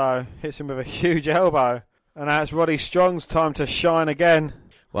Styles though. Hits him with a huge elbow. And now it's Roddy Strong's time to shine again.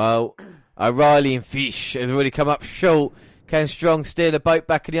 Well, O'Reilly and Fish has already come up short. Can Strong steer the boat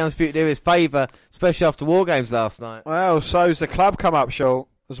back in the Undisputed Era's favour, especially after War Games last night? Well, so's the club come up short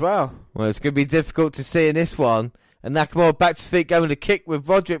as well. Well, it's going to be difficult to see in this one. And Nakamura back to his feet going to kick with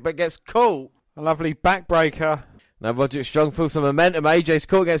Roderick, but gets caught. A lovely backbreaker. Now Roderick Strong feels some momentum. AJ's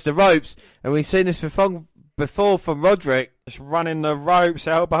caught against the ropes, and we've seen this before from Roderick. Just running the ropes,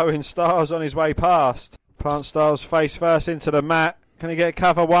 elbowing Styles on his way past. Plant Styles face first into the mat. Can he get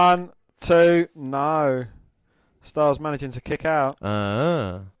cover? 1, 2, no. Styles managing to kick out.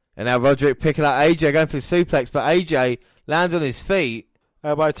 And now Roderick picking up AJ, going for the suplex, but AJ lands on his feet.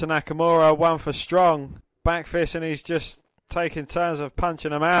 Elbow to Nakamura, 1 for Strong. Back fist, and he's just taking turns of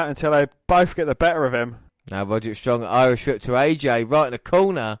punching him out until they both get the better of him. Now Roderick Strong, Irish whip to AJ, right in the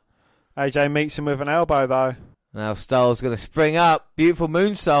corner. AJ meets him with an elbow though. Now Styles going to spring up. Beautiful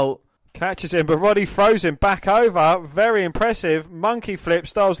moonsault. Catches him, but Roddy throws him back over. Very impressive. Monkey flip.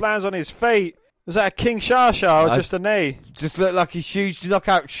 Styles lands on his feet. Was that a King Shasha or just a knee? Just looked like a huge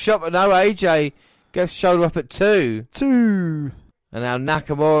knockout shot, but no, AJ gets shoulder up at 2. 2. And now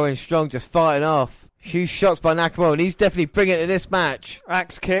Nakamura and Strong just fighting off. Huge shots by Nakamura, and he's definitely bringing it in this match.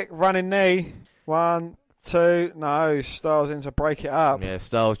 Axe kick, running knee. 1, 2, no. Styles in to break it up. Yeah,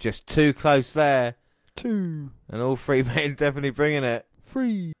 Styles just too close there. 2. And all three men definitely bringing it.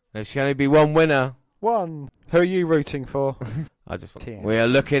 3. There should only be one winner. 1. Who are you rooting for? We are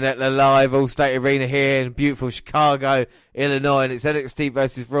looking at the live All-State Arena here in beautiful Chicago, Illinois, and it's NXT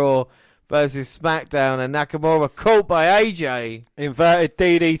versus Raw versus SmackDown, and Nakamura caught by AJ. Inverted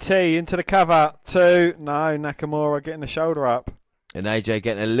DDT into the cover. 2. No, Nakamura getting the shoulder up. And AJ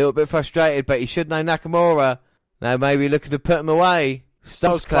getting a little bit frustrated, but he should know Nakamura. Now maybe looking to put him away.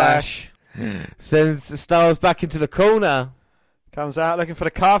 Styles clash. Sends the Styles back into the corner. Comes out looking for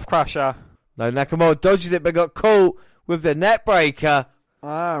the calf crusher. No, Nakamura dodges it, but got caught with the net breaker.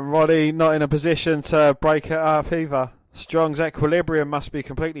 And Roddy not in a position to break it up either. Strong's equilibrium must be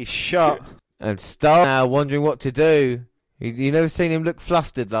completely shot. And Styles now wondering what to do. You never seen him look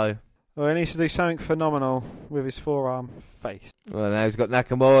flustered though. Well, he needs to do something phenomenal with his forearm face. Well, now he's got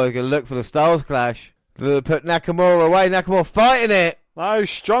Nakamura. He's going to look for the Styles clash. Put Nakamura away. Nakamura fighting it. No,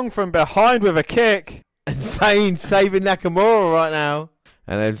 Strong from behind with a kick. And Zayn saving Nakamura right now.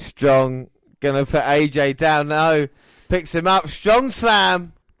 And then Strong gonna put AJ down. No, picks him up. Strong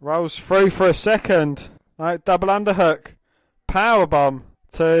slam. Rolls through for a second. Right, double underhook. Powerbomb.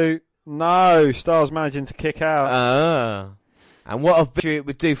 2. No. Styles managing to kick out. And what a victory it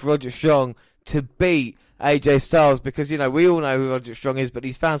would do for Roderick Strong to beat AJ Styles, because, you know, we all know who Roderick Strong is, but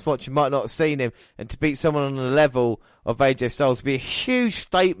these fans watching might not have seen him, and to beat someone on the level of AJ Styles would be a huge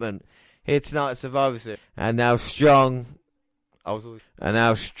statement here tonight at Survivor Series. And now Strong's got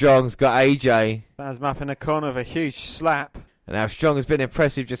AJ. Fans mapping the corner with a huge slap. And now Strong has been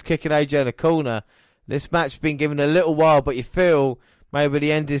impressive, just kicking AJ in the corner. This match has been given a little while, but you feel maybe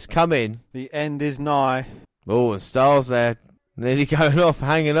the end is coming. The end is nigh. Oh, and Styles there, nearly going off,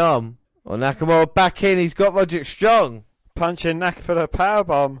 hanging on. Well, Nakamura back in, he's got Roderick Strong. Punching Nak for the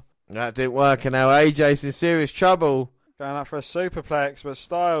powerbomb. That didn't work, and now AJ's in serious trouble. Going up for a superplex, but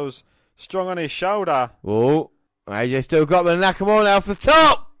Styles strong on his shoulder. Oh, AJ still got him, and Nakamura now off the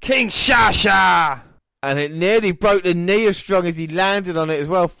top. King Shasha! And it nearly broke the knee of Strong as he landed on it as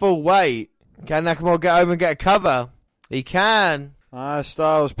well, full weight. Can Nakamura get over and get a cover? He can.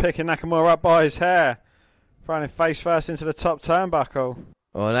 Styles picking Nakamura up by his hair. Throwing him face first into the top turnbuckle.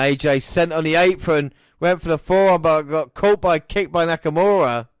 Oh, and AJ sent on the apron, went for the forearm, but got caught by a kick by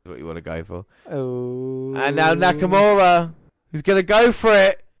Nakamura. That's what you want to go for. Oh. And now Nakamura is going to go for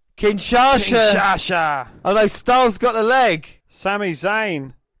it. Kinshasa. Oh no, Styles got the leg. Sami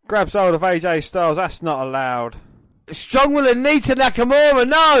Zayn grabs hold of AJ Styles. That's not allowed. Strong with a knee to Nakamura.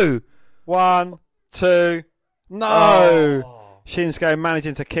 No. 1, 2. No. Shinsuke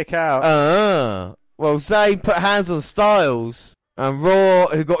managing to kick out. Well, Zayn put hands on Styles. And Raw,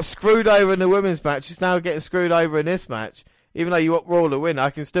 who got screwed over in the women's match, is now getting screwed over in this match. Even though you want Raw to win, I'll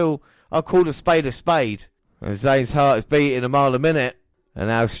call a spade a spade. And Zayn's heart is beating a mile a minute. And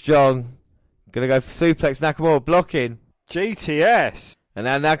now Strong going to go for suplex. Nakamura blocking. GTS. And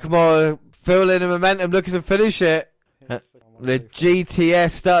now Nakamura feeling the momentum, looking to finish it. The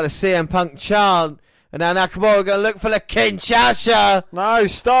GTS start the CM Punk chant. And now Nakamura going to look for the Kinshasa. No,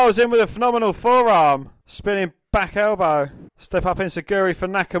 Styles in with a phenomenal forearm. Spinning back elbow. Step up enziguri for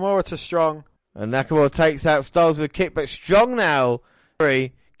Nakamura to Strong. And Nakamura takes out Styles with a kick, but Strong now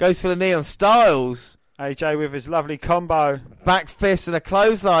goes for the knee on Styles. AJ with his lovely combo. Back fist and a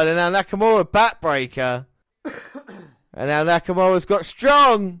clothesline, and now Nakamura backbreaker. And now Nakamura's got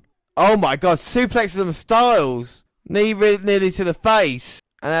Strong. Oh my god, suplexes him Styles. Knee nearly to the face.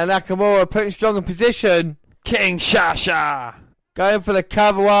 And now Nakamura putting Strong in position. King Shasha. Going for the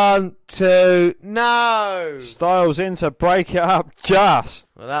cover. 1, 2, no! Styles in to break it up just.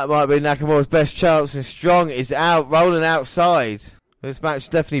 Well, that might be Nakamura's best chance, and Strong is out, rolling outside. This match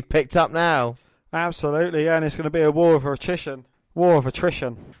definitely picked up now. Absolutely, yeah, and it's going to be a war of attrition.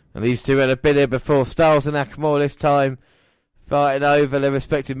 And these two had been here before. Styles and Nakamura this time fighting over their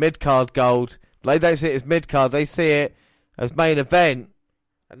respective mid-card gold. They don't see it as mid-card, they see it as main event.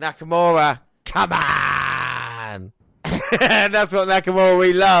 And Nakamura, come on! That's what Nakamura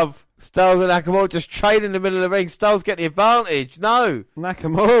we love. Styles and Nakamura just trade in the middle of the ring. Styles get the advantage. No.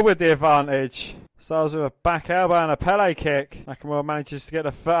 Nakamura with the advantage. Styles with a back elbow and a Pele kick. Nakamura manages to get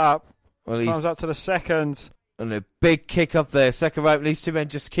the foot up. Well, comes up to the second. And a big kick off there. Second rope. These two men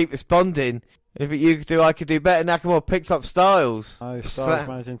just keep responding. If you could do, I could do better. Nakamura picks up Styles. Oh, Styles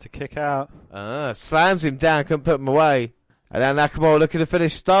managing to kick out. Slams him down. Couldn't put him away. And now Nakamura looking to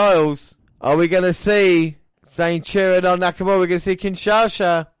finish Styles. Are we going to see Zayn cheering on Nakamura? We're going to see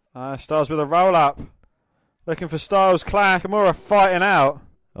Kinshasa. Styles with a roll-up. Looking for Styles clash. Nakamura fighting out.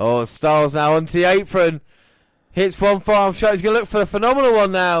 Oh, Styles now onto the apron. Hits one forearm shot. He's going to look for the phenomenal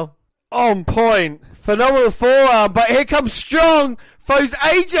one now. On point. Phenomenal forearm. But here comes Strong. Throws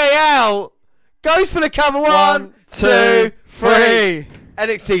AJ out. Goes for the cover. 1, 2, 3.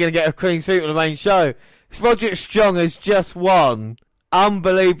 NXT going to get a clean sweep on the main show. Roderick Strong has just won.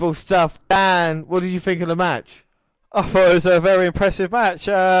 Unbelievable stuff. Dan, what did you think of the match? I thought it was a very impressive match.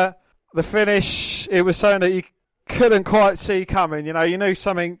 The finish, it was something that you couldn't quite see coming. You know, you knew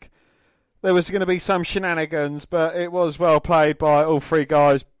something, there was going to be some shenanigans, but it was well played by all three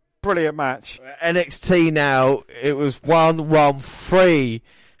guys. Brilliant match. NXT now, it was 1-1-3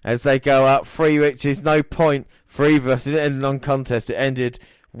 as they go up. 3 riches, no point for either of us. It didn't end non-contest. It ended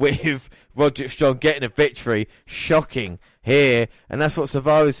with Roderick Strong getting a victory. Shocking here. And that's what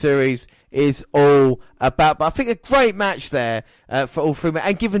Survivor Series is all about. But I think a great match there for all three men.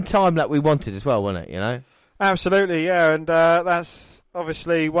 And given time that we wanted as well, wasn't it? You know? Absolutely, yeah. And that's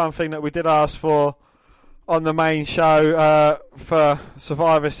obviously one thing that we did ask for on the main show for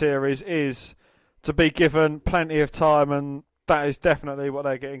Survivor Series is to be given plenty of time. And that is definitely what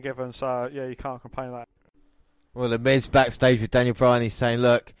they're getting given. So, yeah, you can't complain about that. Well, the Miz backstage with Daniel Bryan, he's saying,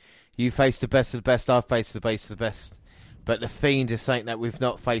 look, you face the best of the best, I've faced the best of the best. But the Fiend is something that we've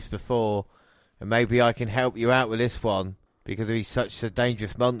not faced before, and maybe I can help you out with this one, because he's such a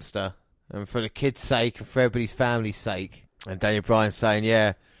dangerous monster. And for the kids' sake, and for everybody's family's sake. And Daniel Bryan's saying,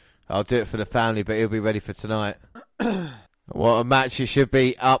 yeah, I'll do it for the family, but he'll be ready for tonight. What a match it should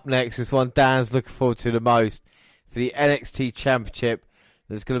be. Up next is one Dan's looking forward to the most. For the NXT Championship,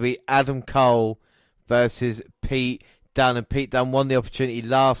 there's going to be Adam Cole versus Pete Dunne. And Pete Dunne won the opportunity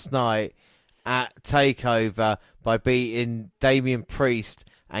last night at TakeOver by beating Damian Priest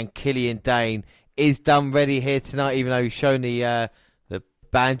and Killian Dane. Is Dunne ready here tonight, even though he's shown the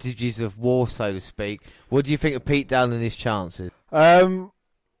bandages of war, so to speak? What do you think of Pete Dunne and his chances?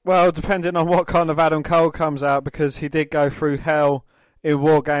 Well, depending on what kind of Adam Cole comes out, because he did go through hell in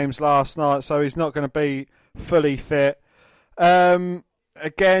War Games last night, so he's not going to be fully fit. Again,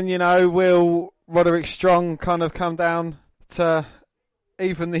 will Roderick Strong kind of come down to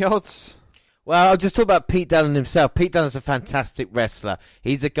even the odds? Well, I'll just talk about Pete Dunne himself. Pete Dunne is a fantastic wrestler.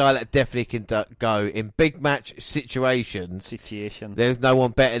 He's a guy that definitely can go in big match situations. There's no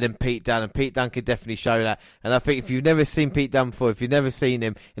one better than Pete Dunne, and Pete Dunne can definitely show that. And I think if you've never seen Pete Dunne before, if you've never seen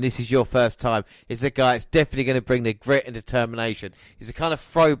him, and this is your first time, it's a guy that's definitely going to bring the grit and determination. He's a kind of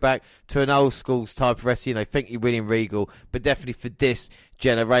throwback to an old school's type of wrestler. Think you're winning Regal, but definitely for this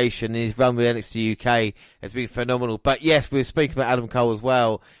generation, and his run with NXT UK has been phenomenal. But yes, we were speaking about Adam Cole as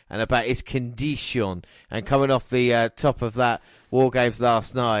well, and about his condition, and coming off the top of that War Games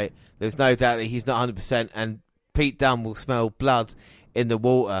last night, there's no doubt that he's not 100%, and Pete Dunne will smell blood in the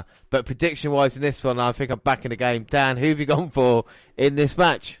water. But prediction wise in this one, I think I'm back in the game. Dan, who have you gone for in this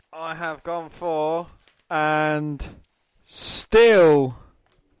match? I have gone for, and still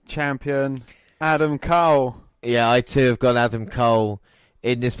champion, Adam Cole. Yeah, I too have gone Adam Cole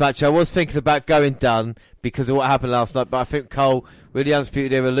in this match. I was thinking about going Dunne because of what happened last night, but I think Cole, with the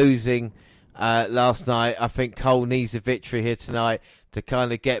Undisputed Era losing last night, I think Cole needs a victory here tonight to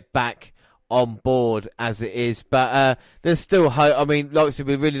kind of get back on board as it is. But there's still hope. I mean, like I said,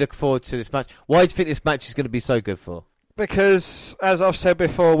 we're really looking forward to this match. Why do you think this match is going to be so good for? Because, as I've said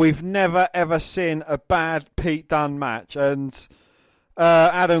before, we've never ever seen a bad Pete Dunne match, and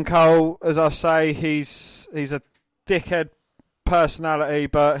Adam Cole, as I say, he's a dickhead personality,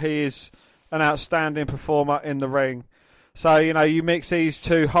 but he is an outstanding performer in the ring. So, you mix these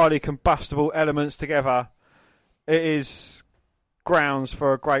two highly combustible elements together, it is grounds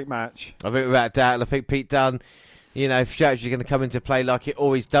for a great match. I think without doubt, and I think Pete Dunne, if strategy is going to come into play like it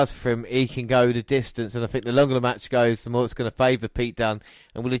always does for him, he can go the distance, and I think the longer the match goes, the more it's going to favour Pete Dunne.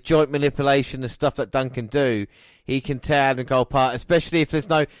 And with the joint manipulation, the stuff that Dunne can do, he can tear Adam Cole apart, especially if there's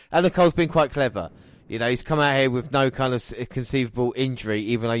no... Adam Cole's been quite clever. He's come out here with no kind of conceivable injury,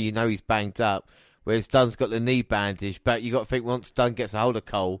 even though he's banged up, whereas Dunne's got the knee bandage. But you got to think once Dunne gets a hold of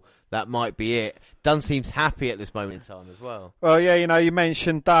Cole, that might be it. Dunne seems happy at this moment in time as well. Well, yeah, you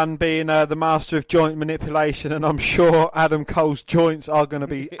mentioned Dunne being the master of joint manipulation, and I'm sure Adam Cole's joints are going to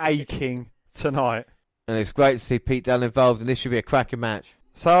be aching tonight. And it's great to see Pete Dunne involved, and this should be a cracking match.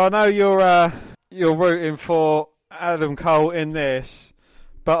 So I know you're rooting for Adam Cole in this,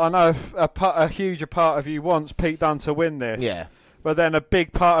 but I know a huge part of you wants Pete Dunne to win this. Yeah. But then a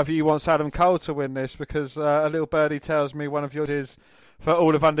big part of you wants Adam Cole to win this, because a little birdie tells me one of yours is for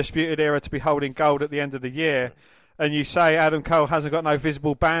all of Undisputed Era to be holding gold at the end of the year. And you say Adam Cole hasn't got no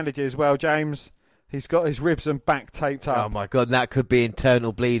visible bandages. Well, James, he's got his ribs and back taped up. Oh, my God, that could be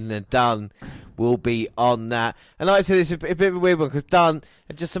internal bleeding, and Dunne will be on that. And like I said, it's a bit of a weird one, because Dunne,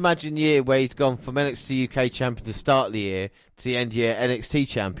 just imagine a year where he's gone from NXT UK champion to start of the year to the end of the year NXT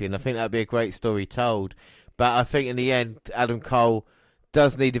champion. I think that would be a great story told. But I think in the end, Adam Cole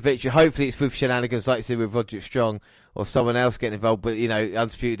does need a victory. Hopefully it's with shenanigans, like I said, with Roderick Strong or someone else getting involved. But,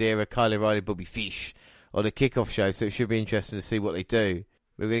 Undisputed Era, Kyle O'Reilly, Bobby Fish on the kickoff show, so it should be interesting to see what they do.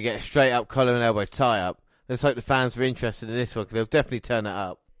 We're going to get a straight-up collar and elbow tie-up. Let's hope the fans are interested in this one, because they'll definitely turn it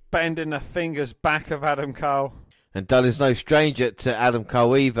up. Bending the fingers back of Adam Cole. And Dunne is no stranger to Adam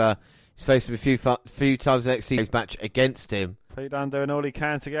Cole either. He's faced him a few times in NXT's match against him. Pete Dunne doing all he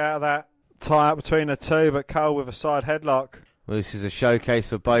can to get out of that tie-up between the two, but Cole with a side headlock. Well, this is a showcase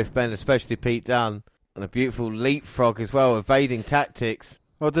for both men, especially Pete Dunne. And a beautiful leapfrog as well, evading tactics.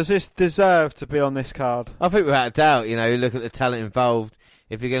 Well, does this deserve to be on this card? I think without a doubt, look at the talent involved.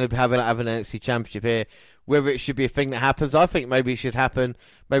 If you're going to have an NXT Championship here, whether it should be a thing that happens, I think maybe it should happen,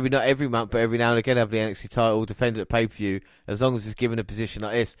 maybe not every month, but every now and again have the NXT title defended at pay-per-view, as long as it's given a position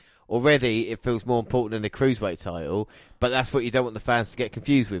like this. Already, it feels more important than the Cruiserweight title, but that's what you don't want the fans to get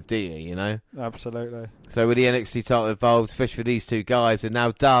confused with, do you, Absolutely. So with the NXT title involved, especially for these two guys, and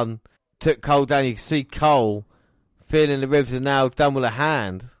now Dunne took Cole down, you can see Cole feeling the ribs are now done with a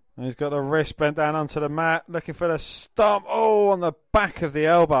hand. And he's got the wrist bent down onto the mat, looking for the stomp. Oh, on the back of the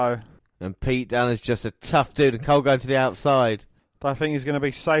elbow. And Pete Dunne is just a tough dude, and Cole going to the outside. Don't think he's going to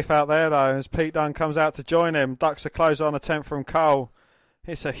be safe out there, though, as Pete Dunne comes out to join him. Ducks a close-on attempt from Cole.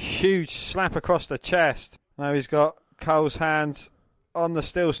 It's a huge slap across the chest. Now he's got Cole's hands on the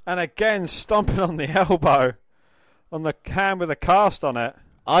steel, and again stomping on the elbow, on the hand with a cast on it.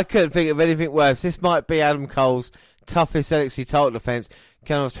 I couldn't think of anything worse. This might be Adam Cole's toughest NXT title defence.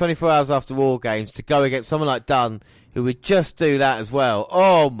 Kind of 24 hours after War Games to go against someone like Dunne, who would just do that as well.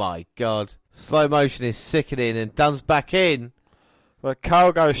 Oh my God. Slow motion is sickening, and Dunne's back in. But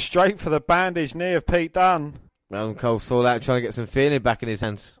Cole goes straight for the bandaged knee of Pete Dunne. Adam Cole saw that, trying to get some feeling back in his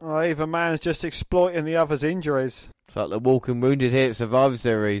hands. Oh, either man's just exploiting the other's injuries. It's like the Walking Wounded here at Survivor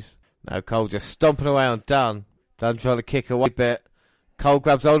Series. Now Cole just stomping away on Dunne. Dunne trying to kick away a bit. Cole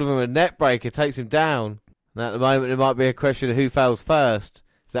grabs hold of him with a net breaker, takes him down. And at the moment, it might be a question of who fails first.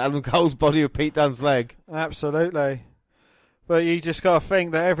 Is that Adam Cole's body or Pete Dunne's leg? Absolutely. But you just got to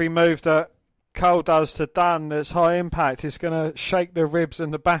think that every move that Cole does to Dunne that's high impact is going to shake the ribs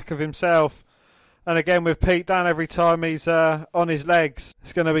and the back of himself. And again, with Pete Dunne, every time he's on his legs,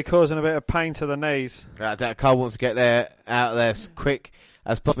 it's going to be causing a bit of pain to the knees. That Cole wants to get out of there as quick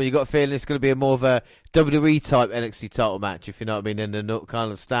as possible. You've got a feeling it's going to be more of a WWE type NXT title match, if you know what I mean, in the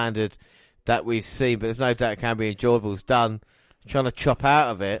kind of standard that we've seen. But there's no doubt it can be enjoyable. It's Dunne trying to chop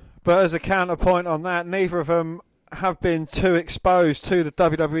out of it. But as a counterpoint on that, neither of them have been too exposed to the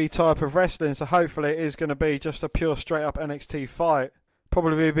WWE type of wrestling, so hopefully it is going to be just a pure straight up NXT fight.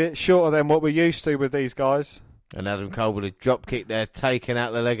 Probably be a bit shorter than what we're used to with these guys. And Adam Cole with a drop kick there, taking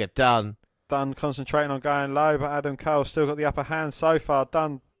out the leg of Dunne. Dunne concentrating on going low, but Adam Cole still got the upper hand so far.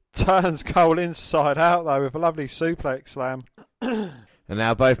 Dunne turns Cole inside out though with a lovely suplex slam. And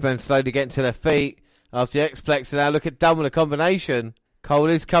now both men slowly getting to their feet after the X-Plex, and now look at Dunne with a combination. Cole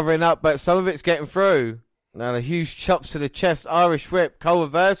is covering up, but some of it's getting through. Now the huge chops to the chest, Irish whip, Cole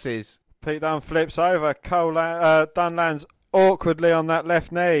reverses. Pete Dunne flips over, Dunne lands awkwardly on that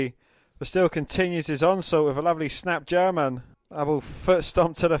left knee, but still continues his onslaught with a lovely snap German. Double foot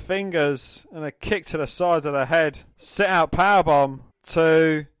stomp to the fingers and a kick to the side of the head. Sit out powerbomb.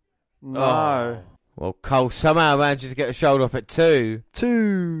 2. No. Oh. Well, Cole somehow manages to get the shoulder up at 2.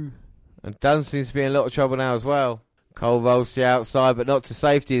 2. And Dunne seems to be in a lot of trouble now as well. Cole rolls to the outside, but not to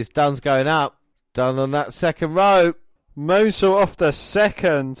safety as Dunne's going up. Dunne on that second rope. Moonsault off the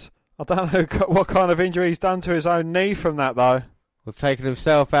second. I don't know what kind of injury he's done to his own knee from that, though. Well, taking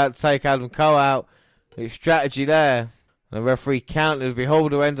himself out to take Adam Cole out. His strategy there. And the referee counted the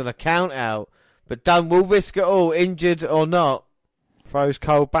beholder end on a count out. But Dunne will risk it all, injured or not. Throws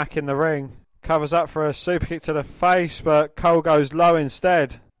Cole back in the ring. Covers up for a super kick to the face, but Cole goes low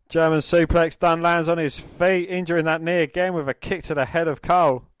instead. German suplex, Dunne lands on his feet, injuring that knee again with a kick to the head of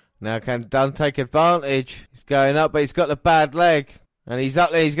Cole. Now can Dunne take advantage? He's going up, but he's got the bad leg. And he's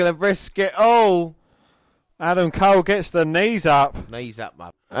up there, he's going to risk it all. Adam Cole gets the knees up. Knees up,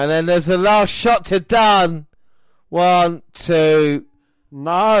 man. And then there's the last shot to Dunne. 1, 2.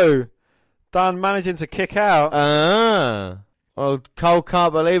 No. Dunne managing to kick out. Well, Cole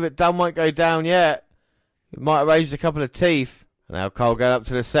can't believe it. Dunne won't go down yet. He might have raised a couple of teeth. Now Cole going up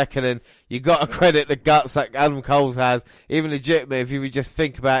to the second, and you got to credit the guts that Adam Cole has. Even legitimate, if you would just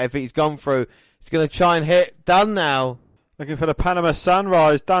think about it, if he's gone through, he's going to try and hit Dunne now. Looking for the Panama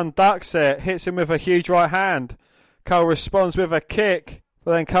Sunrise. Dunne ducks it, hits him with a huge right hand. Cole responds with a kick,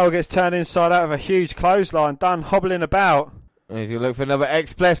 but then Cole gets turned inside out of a huge clothesline. Dunne hobbling about. And he's going to look for another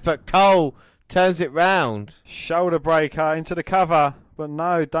X-Bless, but Cole turns it round. Shoulder breaker into the cover, but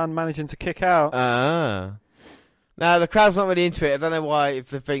no, Dunne managing to kick out. Now, the crowd's not really into it. I don't know why, if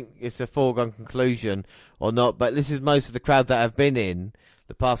they think it's a foregone conclusion or not, but this is most of the crowd that have been in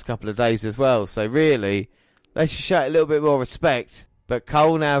the past couple of days as well. So really, they should show it a little bit more respect. But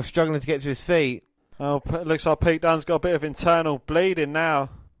Cole now struggling to get to his feet. Oh, it looks like Pete Dunne's got a bit of internal bleeding now.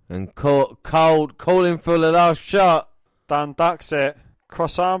 And Cole calling for the last shot. Dunne ducks it.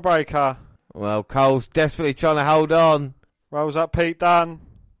 Cross arm breaker. Well, Cole's desperately trying to hold on. Rolls up Pete Dunne.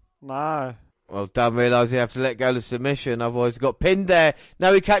 No. Well, Dunne realised he'd have to let go of the submission, otherwise he got pinned there.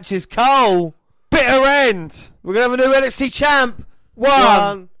 Now he catches Cole. Bitter end. We're going to have a new NXT champ.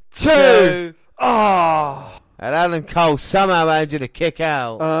 1, 2. Oh. And Adam Cole somehow managed to kick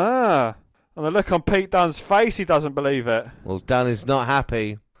out. And the look on Pete Dunne's face, he doesn't believe it. Well, Dunne is not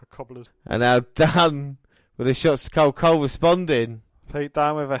happy. And now Dunne with the shots to Cole. Cole responding. Pete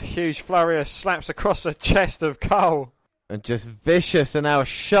Dunne with a huge flurry of slaps across the chest of Cole. And just vicious, and now a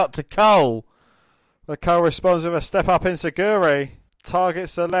shot to Cole. But Cole responds with a step up enziguri.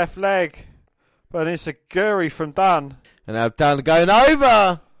 Targets the left leg. But it's a guri from Dunn. And now Dunn going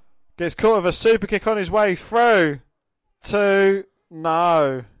over. Gets caught with a super kick on his way through. 2.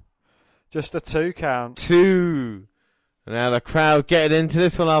 No. Just a 2 count. 2. And now the crowd getting into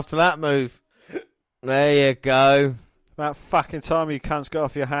this one after that move. There you go. About fucking time you cunts got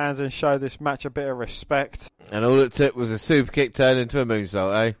off your hands and show this match a bit of respect. And all it took was a super kick turned into a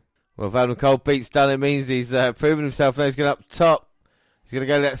moonsault, eh? Well, if Adam Cole beats Dunn, it means he's proven himself. Now he's going up top. He's going to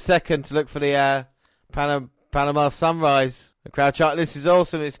go that second to look for the Panama Sunrise. The crowd chart list is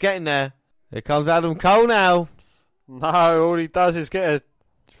awesome. It's getting there. Here comes Adam Cole now. No, all he does is get a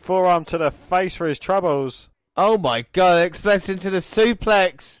forearm to the face for his troubles. Oh my God, express into the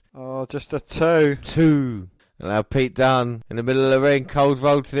suplex. Oh, just a 2. 2. And now Pete Dunne in the middle of the ring. Cole's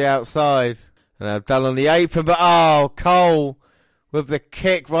rolled to the outside. And now Dunne on the apron, but Cole with the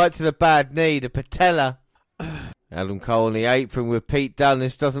kick right to the bad knee, the patella. Adam Cole on the apron with Pete Dunne.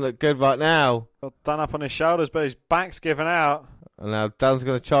 This doesn't look good right now. Got Dunne up on his shoulders, but his back's given out. And now Dunne's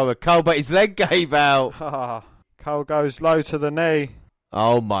going to try with Cole, but his leg gave out. Cole goes low to the knee.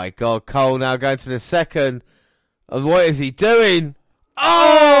 Oh my God, Cole now going to the second. And what is he doing?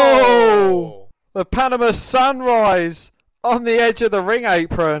 Oh! The Panama Sunrise on the edge of the ring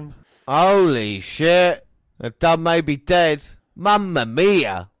apron. Holy shit. The Dunne may be dead. Mamma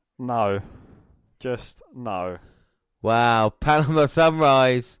mia. No. Just no. Wow, Panama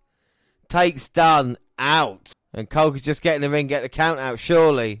Sunrise takes Dunne out. And Cole could just get in the ring, get the count out,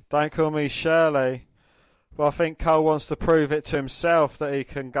 surely. Don't call me Shirley. But I think Cole wants to prove it to himself that he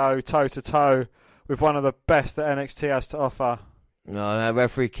can go toe-to-toe with one of the best that NXT has to offer. No,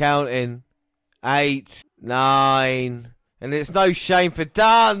 referee counting. 8, 9. And it's no shame for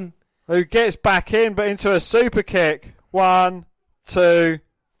Dunne. Who gets back in, but into a super kick. 1, 2,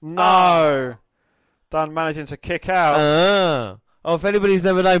 no. Dunne managing to kick out. If anybody's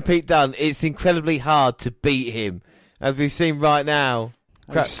never known Pete Dunne, it's incredibly hard to beat him, as we've seen right now.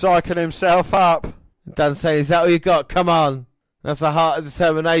 He's psyching himself up. Dunne saying, is that all you got? Come on. That's the heart and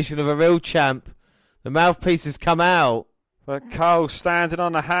determination of a real champ. The mouthpiece has come out. But Cole standing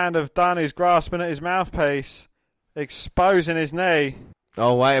on the hand of Dunne, who's grasping at his mouthpiece, exposing his knee.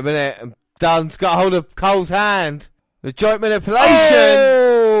 Oh, wait a minute. Dunne's got hold of Cole's hand. The joint manipulation.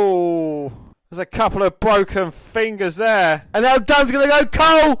 Oh! There's a couple of broken fingers there. And now Dunne's going to go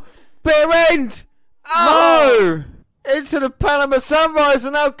Cole. Bitter end. No! Into the Panama Sunrise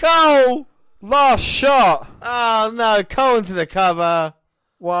and now Cole. Last shot. Oh, no. Cole into the cover.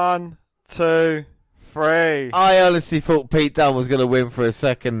 1, 2, 3. I honestly thought Pete Dunne was going to win for a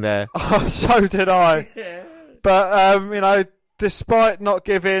second there. Oh, so did I. But, despite not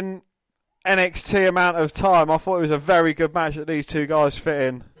giving NXT amount of time, I thought it was a very good match that these two guys fit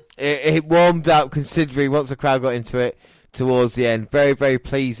in. It warmed up considerably once the crowd got into it towards the end. Very, very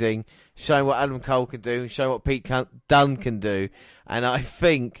pleasing. Showing what Adam Cole can do and showing what Pete Dunne can do. And I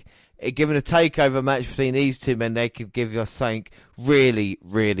think, given a takeover match between these two men, they could give us something really,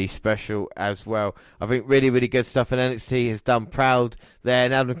 really special as well. I think really, really good stuff. And NXT has done proud there.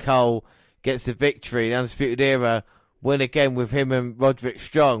 And Adam Cole gets the victory. The Undisputed Era win again with him and Roderick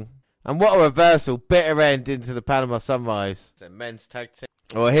Strong. And what a reversal. Bitter end into the Panama Sunrise. It's a men's tag team.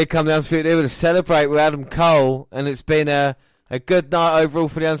 Well, here come the Undisputed Era to celebrate with Adam Cole. And it's been a good night overall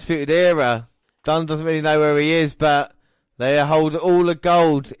for the Undisputed Era. Dunne doesn't really know where he is, but they hold all the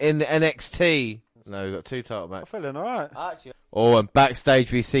gold in the NXT. No, we've got 2 title matches. I'm feeling alright. And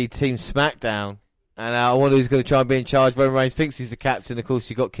backstage we see Team Smackdown. And I wonder who's going to try and be in charge. Roman Reigns thinks he's the captain. Of course,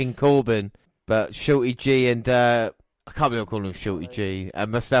 you've got King Corbin. But Shorty G and... I can't believe I'm calling him Shorty G.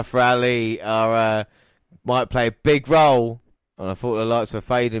 And Mustafa Ali might play a big role. And I thought the lights were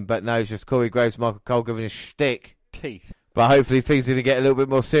fading, but no, it's just Corey Graves, Michael Cole giving a shtick. Teeth. But hopefully things are going to get a little bit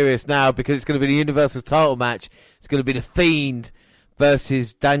more serious now because it's going to be the Universal title match. It's going to be The Fiend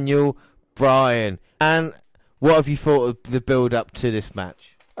versus Daniel Bryan. And what have you thought of the build-up to this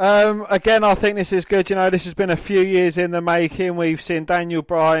match? Again, I think this is good. This has been a few years in the making. We've seen Daniel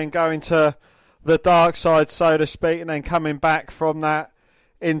Bryan going to the dark side, so to speak, and then coming back from that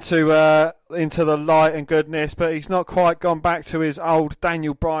into the light and goodness. But he's not quite gone back to his old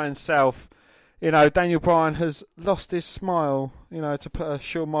Daniel Bryan self. Daniel Bryan has lost his smile, to put a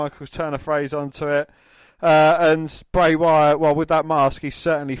Shawn Michaels Turner phrase onto it. And Bray Wyatt, well, with that mask, he's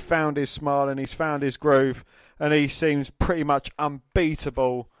certainly found his smile and he's found his groove. And he seems pretty much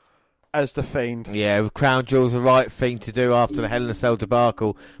unbeatable as The Fiend. Yeah, Crown Jewel's the right thing to do after the Hell in a Cell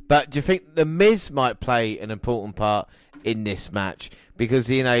debacle. But do you think The Miz might play an important part in this match?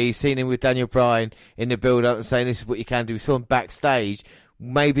 Because, you've seen him with Daniel Bryan in the build-up and saying this is what you can do. We saw him backstage.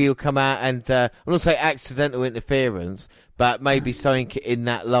 Maybe he'll come out and, I'm not saying accidental interference, but maybe something in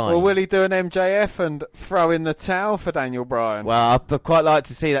that line. Well, will he do an MJF and throw in the towel for Daniel Bryan? Well, I'd quite like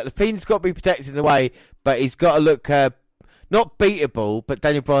to see that. The Fiend's got to be protected in the way, but he's got to look not beatable, but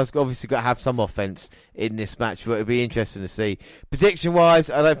Daniel Bryan's obviously got to have some offense in this match, but it'll be interesting to see.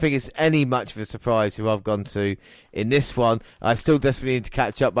 Prediction-wise, I don't think it's any much of a surprise who I've gone to in this one. I still desperately need to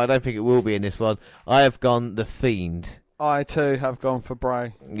catch up, but I don't think it will be in this one. I have gone The Fiend. I too have gone for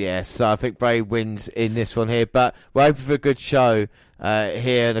Bray. Yes, so I think Bray wins in this one here, but we're hoping for a good show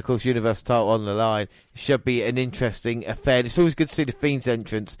here, and of course Universal title on the line. It should be an interesting affair. It's always good to see the Fiend's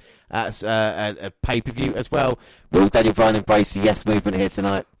entrance at a pay-per-view as well. Will Daniel Bryan embrace the yes movement here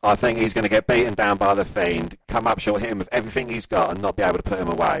tonight? I think he's going to get beaten down by the Fiend, come up short, hit him with everything he's got and not be able to put him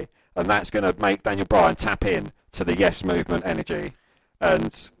away, and that's going to make Daniel Bryan tap in to the yes movement energy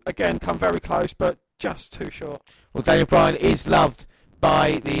and again come very close, but just too short. Well, Daniel Bryan is loved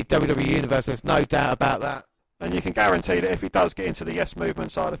by the WWE Universe, there's no doubt about that. And you can guarantee that if he does get into the yes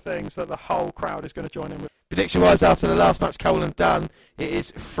movement side of things, that the whole crowd is going to join in with. Prediction-wise, after the last match, Cole and Dunn, it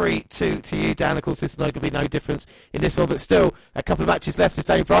is 3-2 to you, Dan. Of course, there's not going to be no difference in this one, but still, a couple of matches left as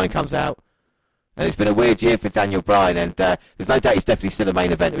Daniel Bryan comes out. And it's been a weird year for Daniel Bryan, and there's no doubt he's definitely still a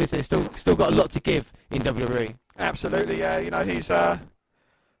main eventer, isn't he? Still got a lot to give in WWE. Absolutely, yeah. You know, he's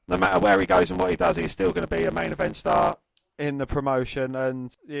no matter where he goes and what he does, he's still going to be a main event star in the promotion,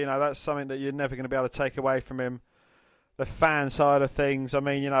 and you know that's something that you're never going to be able to take away from him. The fan side of things, I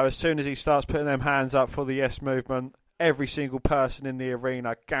mean, you know, as soon as he starts putting them hands up for the yes movement, every single person in the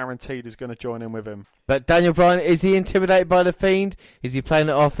arena guaranteed is going to join in with him. But Daniel Bryan, is he intimidated by the Fiend? Is he playing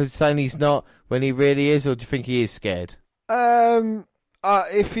it off as saying he's not when he really is, or do you think he is scared?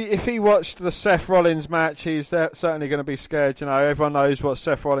 If he watched the Seth Rollins match, he's certainly going to be scared. You know, everyone knows what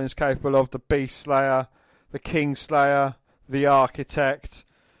Seth Rollins is capable of: the Beast Slayer, the King Slayer, the Architect.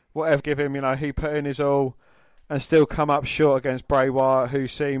 Whatever give him, you know, he put in his all and still come up short against Bray Wyatt, who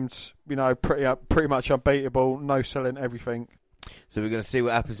seemed, you know, pretty much unbeatable, no selling everything. So we're going to see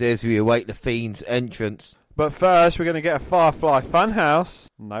what happens here as we await the Fiend's entrance. But first, we're going to get a Firefly Funhouse.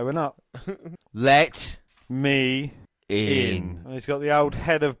 No, we're not. Let me in. And he's got the old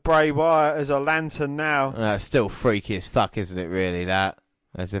head of Bray Wyatt as a lantern now. Still freaky as fuck, isn't it, really, that?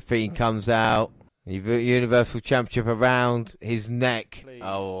 As the Fiend comes out, Universal Championship around his neck. Please.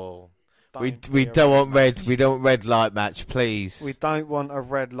 Oh, we don't want red. We don't want red light match, please. We don't want a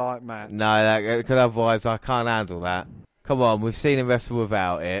red light match. No, because otherwise I can't handle that. Come on, we've seen him wrestle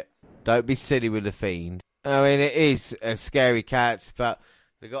without it. Don't be silly with the Fiend. I mean, it is a scary cat, but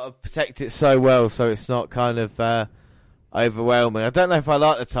they've got to protect it so well so it's not kind of overwhelming. I don't know if I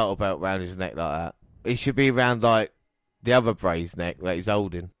like the title belt around his neck like that. He should be around like the other Bray's neck that he's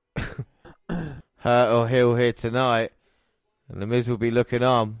holding. Hurt or heel here tonight, and the Miz will be looking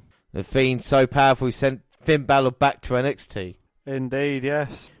on. The Fiend so powerful he sent Finn Balor back to NXT. Indeed,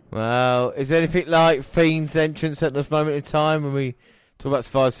 yes. Well, is there anything like Fiend's entrance at this moment in time when we talk about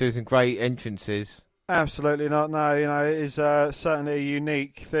Survivor Series and great entrances? Absolutely not, no. You know, it is certainly a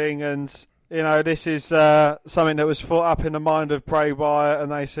unique thing, and you know, this is something that was thought up in the mind of Bray Wyatt, and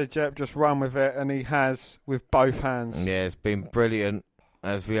they said, "Yep, just run with it," and he has with both hands. Yeah, it's been brilliant,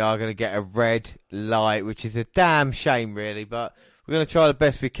 as we are going to get a red light, which is a damn shame, really, but we're going to try the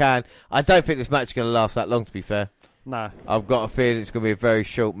best we can. I don't think this match is going to last that long, to be fair. No. I've got a feeling it's going to be a very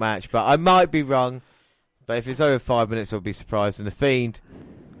short match, but I might be wrong. But if it's over 5 minutes, I'll be surprised. And the Fiend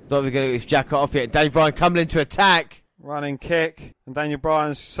is not even going to get his jacket off yet. Daniel Bryan coming into attack. Running kick. And Daniel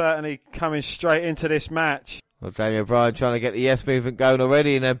Bryan's certainly coming straight into this match. Well, Daniel Bryan trying to get the yes movement going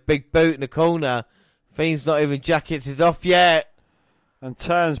already, and a big boot in the corner. Fiend's not even jacketed off yet. And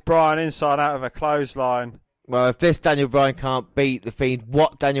turns Bryan inside out of a clothesline. Well, if this Daniel Bryan can't beat the Fiend,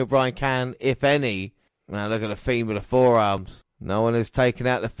 what Daniel Bryan can, if any? Now look at the Fiend with the forearms. No one has taken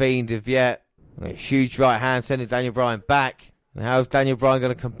out the Fiend as yet. A huge right hand sending Daniel Bryan back. And how's Daniel Bryan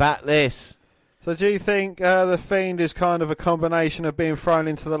going to combat this? So do you think the Fiend is kind of a combination of being thrown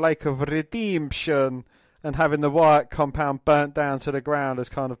into the lake of redemption and having the Wyatt compound burnt down to the ground has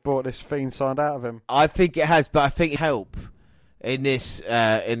kind of brought this Fiend side out of him? I think it has, but I think it help in this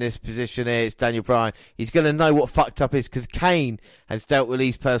position here. It's Daniel Bryan. He's going to know what fucked up is, because Kane has dealt with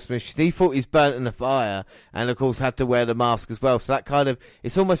these personal issues. He thought he's burnt in the fire, and of course had to wear the mask as well. So that kind of,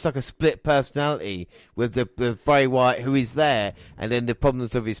 it's almost like a split personality with the Bray Wyatt who is there, and then the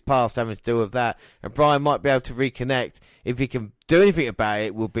problems of his past having to deal with that. And Bryan might be able to reconnect. If he can do anything about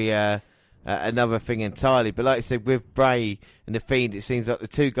it, will be another thing entirely. But like I said, with Bray and the Fiend, it seems like the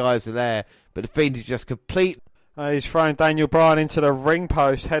two guys are there, but the Fiend is just complete. He's throwing Daniel Bryan into the ring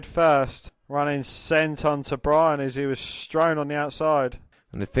post head first, running sent onto Bryan as he was strewn on the outside.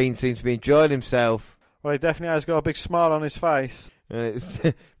 And the Fiend seems to be enjoying himself. Well, he definitely has got a big smile on his face. And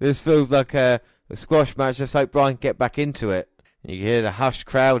this feels like a squash match. Just hope Brian can get back into it. You can hear the hushed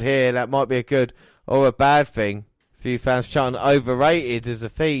crowd here. That might be a good or a bad thing. A few fans chanting overrated as a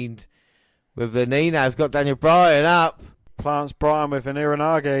Fiend. With the Nina's got Daniel Bryan up. Plants Bryan with an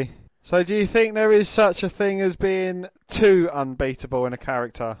Iranagi. So do you think there is such a thing as being too unbeatable in a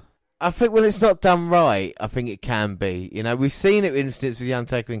character? I think when it's not done right, I think it can be. You know, we've seen it, for instance, with The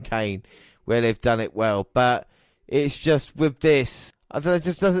Undertaker and Kane, where they've done it well. But it's just with this, I don't know, it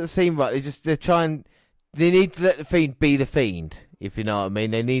just doesn't seem right. They need to let the Fiend be the Fiend, if you know what I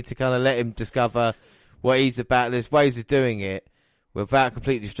mean. They need to kind of let him discover what he's about. There's ways of doing it without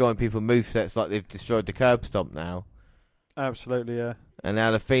completely destroying people's movesets like they've destroyed the curb stomp now. Absolutely, yeah. And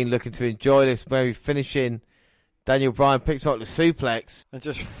now the Fiend looking to enjoy this, maybe finishing. Daniel Bryan picks up the suplex. And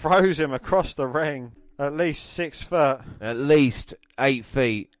just throws him across the ring. At least 6 foot. At least 8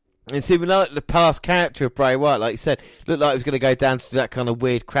 feet. And see, we know the past character of Bray Wyatt, like you said, looked like he was going to go down to that kind of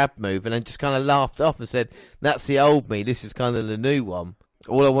weird crab move and then just kind of laughed off and said, that's the old me, this is kind of the new one.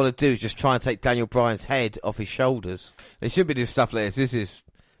 All I want to do is just try and take Daniel Bryan's head off his shoulders. They shouldn't be doing stuff like this. This is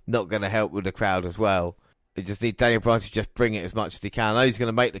not going to help with the crowd as well. They just need Daniel Bryan to just bring it as much as he can. I know he's going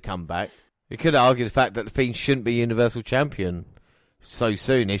to make the comeback. You could argue the fact that the Fiend shouldn't be Universal Champion so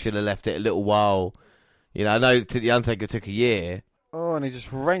soon. He should have left it a little while. You know, I know The Undertaker took a year. Oh, and he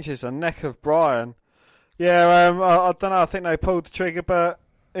just wrenches the neck of Bryan. Yeah, I don't know. I think they pulled the trigger, but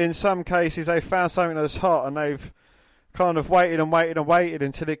in some cases they found something that's hot and they've kind of waited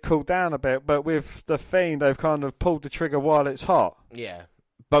until it cooled down a bit. But with the Fiend, they've kind of pulled the trigger while it's hot. Yeah,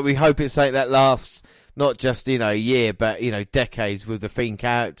 but we hope it's like that lasts not just, you know, a year, but, you know, decades with the Fiend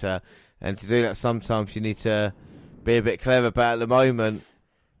character. And to do that, sometimes you need to be a bit clever. But at the moment,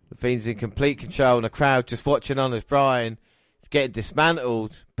 the Fiend's in complete control, and the crowd just watching on as Bryan is getting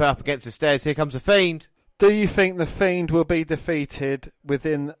dismantled, put up against the stairs. Here comes the Fiend. Do you think the Fiend will be defeated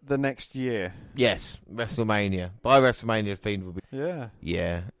within the next year? Yes, WrestleMania. By WrestleMania, the Fiend will be. Yeah.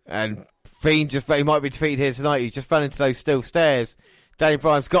 Yeah, and Fiend he might be defeated here tonight. He just ran into those steel stairs. Daniel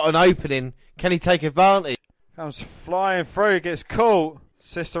Bryan's got an opening. Can he take advantage? Comes flying through, gets caught.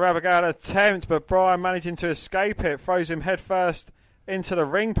 Sister Abigail attempt, but Bryan managing to escape it, throws him headfirst into the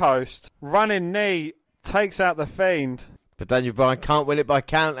ring post. Running knee, takes out the Fiend. But Daniel Bryan can't win it by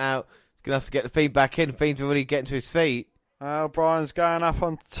count out. He's going to have to get the Fiend back in. The Fiend's already getting to his feet. Oh, Bryan's going up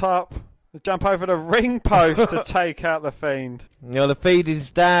on top. Jump over the ring post to take out the Fiend. You know, the Fiend is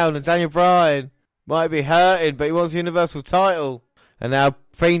down, and Daniel Bryan might be hurting, but he wants the Universal title. And now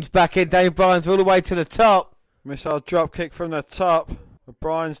Fiend's back in. Daniel Bryan's all the way to the top. Missile drop kick from the top. But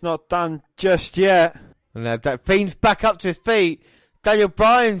Bryan's not done just yet. And now that Fiend's back up to his feet. Daniel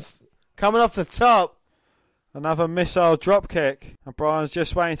Bryan's coming off the top. Another missile drop kick. And Bryan's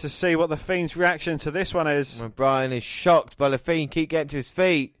just waiting to see what the Fiend's reaction to this one is. And Bryan is shocked by the Fiend. Keep getting to his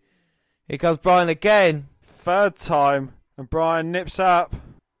feet. Here comes Bryan again. Third time. And Bryan nips up.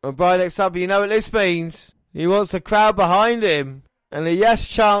 And Bryan next up, you know what this means? He wants the crowd behind him. And the yes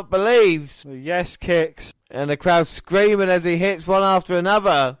chant believes. The yes kicks. And the crowd screaming as he hits one after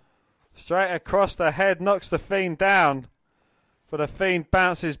another. Straight across the head, knocks the Fiend down. But the Fiend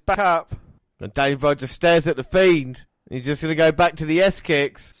bounces back up. And Daniel Bryan just stares at the Fiend. He's just going to go back to the yes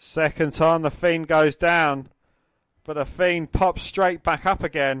kicks. Second time the Fiend goes down. But the Fiend pops straight back up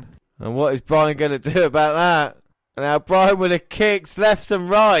again. And what is Bryan going to do about that? And now Bryan with the kicks, lefts and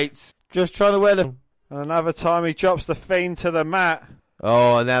rights. Just trying to win them. And another time he drops the Fiend to the mat.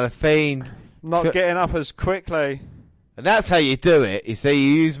 Oh, and now the Fiend. Not getting up as quickly. And that's how you do it. You see,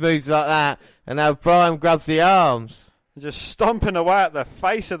 you use moves like that. And now Bryan grabs the arms. Just stomping away at the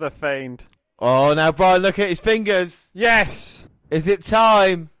face of the Fiend. Oh, now Bryan, look at his fingers. Yes! Is it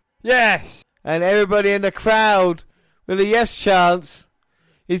time? Yes! And everybody in the crowd with a yes chance.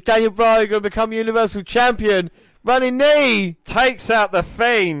 Is Daniel Bryan going to become Universal Champion? Running knee. Takes out the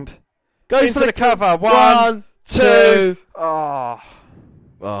Fiend. Goes into for the cover. One, two. Oh.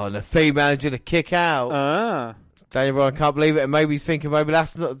 Oh, and the Fiend managing to kick out. Daniel Bryan can't believe it. And maybe he's thinking, maybe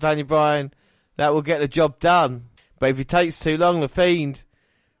that's not Daniel Bryan. That will get the job done. But if he takes too long, the Fiend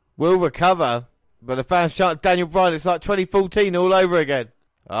will recover. But the fans chant Daniel Bryan. It's like 2014 all over again.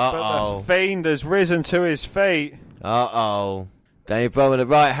 Uh-oh. But the Fiend has risen to his feet. Uh-oh. Daniel Bryan with the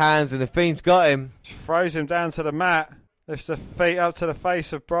right hands, and the Fiend's got him. Throws him down to the mat. Lifts the feet up to the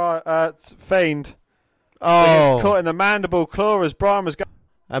face of Fiend. Oh. He's caught in the mandible claw as Bryan was going.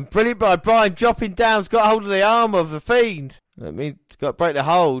 And brilliant by Bryan dropping down. He's got hold of the arm of the Fiend. That means he's got to break the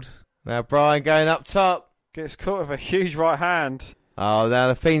hold. Now Bryan going up top. Gets caught with a huge right hand. Oh, now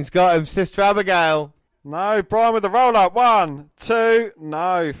the Fiend's got him. Sister Abigail. No, Bryan with the roll-up. 1, 2.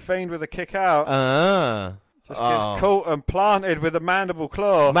 No, Fiend with a kick out. Just gets caught and planted with a mandible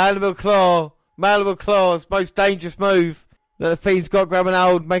claw. Mandible claws, most dangerous move that the Fiend's got grabbing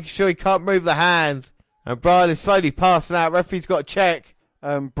hold, making sure he can't move the hand. And Bryan is slowly passing out. Referee's got to check.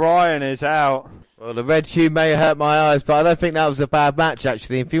 And Bryan is out. Well, the red hue may hurt my eyes, but I don't think that was a bad match,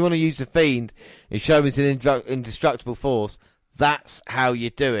 actually. If you want to use the Fiend and show him he's an indestructible force, that's how you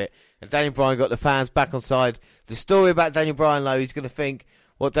do it. And Daniel Bryan got the fans back on side. The story about Daniel Bryan, though, he's going to think,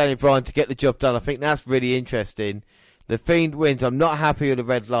 what Daniel Bryan to get the job done. I think that's really interesting. The Fiend wins. I'm not happy with the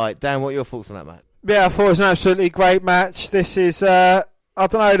red light. Dan, what are your thoughts on that match? Yeah, I thought it was an absolutely great match. This is, I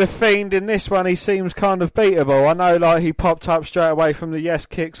don't know, the Fiend in this one, he seems kind of beatable. I know, like, he popped up straight away from the yes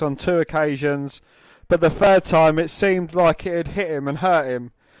kicks on 2 occasions, but the third time it seemed like it had hit him and hurt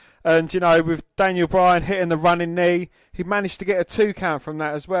him. And, you know, with Daniel Bryan hitting the running knee, he managed to get a 2 count from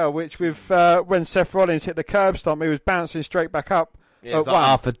that as well, which with when Seth Rollins hit the curb stomp, he was bouncing straight back up. Yeah, it's like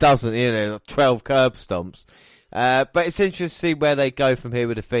half a dozen, you know, 12 curb stomps. But it's interesting to see where they go from here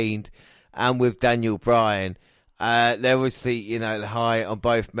with the Fiend and with Daniel Bryan. There was the, you know, high on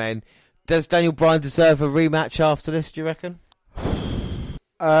both men. Does Daniel Bryan deserve a rematch after this, do you reckon?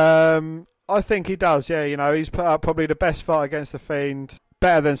 I think he does, yeah. You know, he's put up probably the best fight against the Fiend.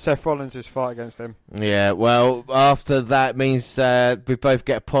 Better than Seth Rollins' fight against him. Yeah, well, after that means we both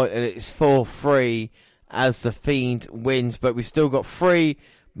get a point, and it's 4-3 as the Fiend wins. But we've still got 3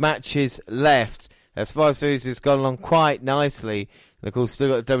 matches left. As Survivor Series has gone along quite nicely. And, of course, still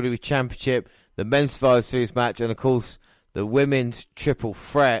got the WWE Championship, the Men's Survivor Series match, and, of course, the Women's Triple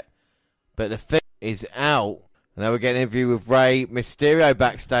Threat. But the Fiend is out. And now we're getting an interview with Rey Mysterio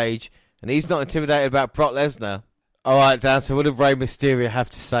backstage. And he's not intimidated about Brock Lesnar. All right, Dan, so what did Rey Mysterio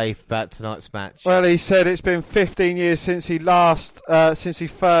have to say about tonight's match? Well, he said it's been 15 years since he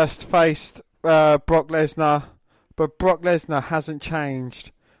first faced Brock Lesnar, but Brock Lesnar hasn't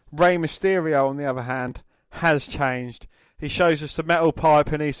changed. Rey Mysterio, on the other hand, has changed. He shows us the metal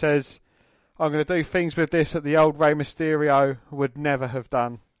pipe and he says, I'm going to do things with this that the old Rey Mysterio would never have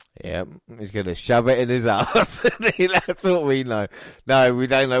done. Yeah, he's going to shove it in his ass. That's what we know. No, we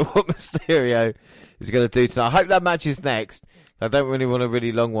don't know what Mysterio is going to do tonight. I hope that match is next. I don't really want a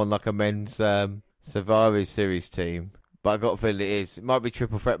really long one like a men's Survivor Series team, but I got a feeling it is. It might be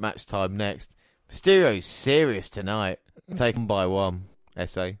triple threat match time next. Mysterio's serious tonight. Taken by 1,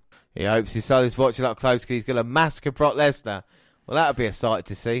 SA. He hopes his son is watching up close because he's going to massacre Brock Lesnar. Well, that'll be a sight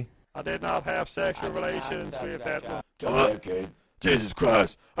to see. I did not have sexual relations with that one. Come on, kid. Jesus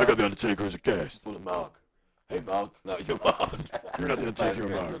Christ, I got the Undertaker as a guest. Well, Mark. Hey, Mark. No, you're Mark. You're not the Undertaker,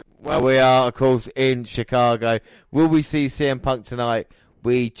 you're Mark. Well, we are, of course, in Chicago. Will we see CM Punk tonight?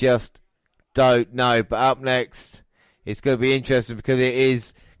 We just don't know. But up next, it's going to be interesting because it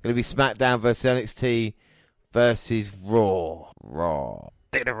is going to be SmackDown versus NXT versus Raw.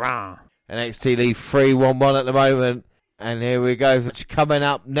 NXT lead 3-1-1 at the moment. And here we go. Coming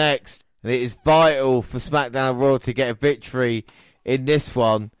up next. And it is vital for SmackDown and Raw to get a victory in this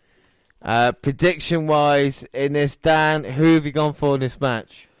one. Prediction-wise, in this, Dan, who have you gone for in this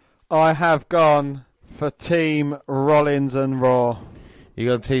match? I have gone for Team Rollins and Raw. You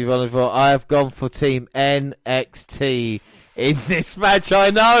got Team Rollins and Raw. I have gone for Team NXT in this match. I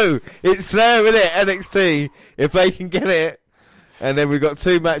know it's there, isn't it? NXT, if they can get it. And then we've got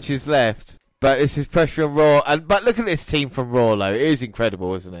 2 matches left. But this is pressure on Raw. But look at this team from Raw, though. It is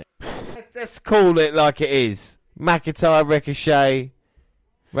incredible, isn't it? Let's call it like it is. McIntyre, Ricochet,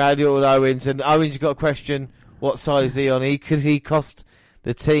 Randy Orton, Owens. And Owens, you've got a question. What side is he on? Could he cost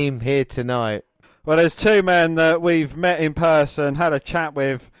the team here tonight? Well, there's 2 men that we've met in person, had a chat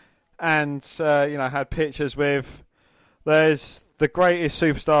with, and had pictures with. There's the greatest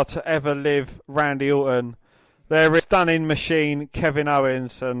superstar to ever live, Randy Orton. There is stunning machine, Kevin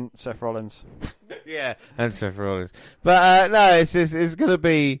Owens, and Seth Rollins. Yeah, and Seth Rollins. But no, it's going to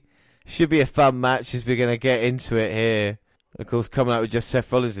be, should be a fun match as we're going to get into it here. Of course, coming out with just Seth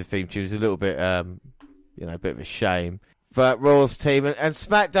Rollins' theme tune is a little bit, a bit of a shame. But Raw's team and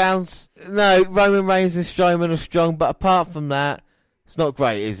SmackDown's, no, Roman Reigns and Strowman are strong, but apart from that, it's not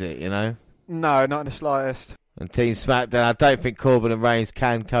great, is it, you know? No, not in the slightest. And Team SmackDown, I don't think Corbin and Reigns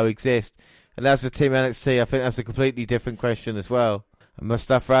can coexist. And as for Team NXT, I think that's a completely different question as well. And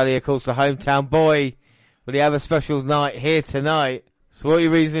Mustafa Ali, of course, the hometown boy. Will he have a special night here tonight? So what are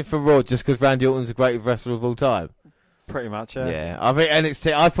you reasoning for Raw? Just because Randy Orton's the greatest wrestler of all time? Pretty much, yeah. Yeah, I think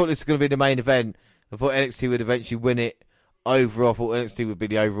NXT, I thought this was going to be the main event. I thought NXT would eventually win it overall. I thought NXT would be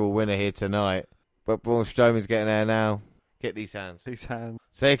the overall winner here tonight. But Braun Strowman's getting there now. Get these hands.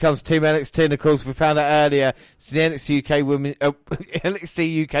 So here comes Team NXT, and of course we found out earlier, it's the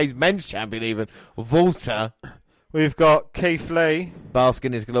NXT UK's men's champion even, Walter. We've got Keith Lee. Bask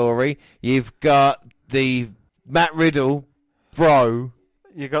in his glory. You've got the Matt Riddle, bro.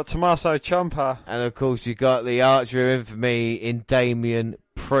 You've got Tommaso Ciampa. And of course you've got the Archer of Infamy in Damian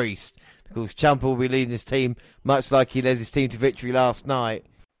Priest. Of course Ciampa will be leading his team, much like he led his team to victory last night.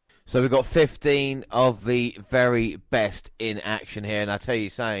 So we've got 15 of the very best in action here. And I tell you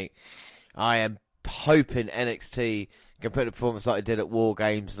something, I am hoping NXT can put a performance like they did at War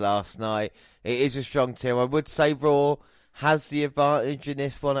Games last night. It is a strong team. I would say Raw has the advantage in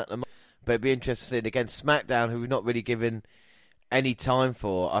this one at the moment. But it'd be interesting against SmackDown, who we've not really given any time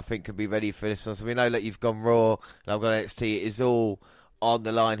for, I think could be ready for this one. So we know that you've gone Raw and I've got NXT. It is all on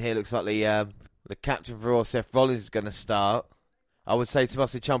the line here. Looks like the captain for Raw, Seth Rollins, is going to start. I would say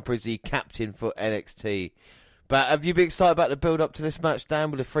Tommaso Ciampa is the captain for NXT. But have you been excited about the build-up to this match, Dan,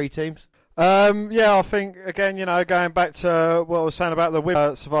 with the three teams? Yeah, I think, again, going back to what I was saying about the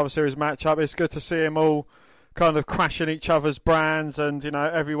Women's Survivor Series matchup, it's good to see them all kind of crashing each other's brands and,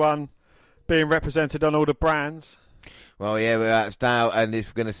 everyone being represented on all the brands. Well, yeah, without doubt, and this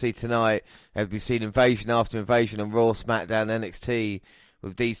we're going to see tonight, as we've seen invasion after invasion on Raw, SmackDown, NXT,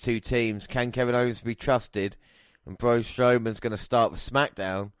 with these two teams. Can Kevin Owens be trusted? And Braun Strowman's going to start with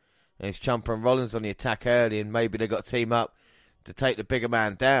SmackDown. And it's Ciampa and Rollins on the attack early, and maybe they've got a team up to take the bigger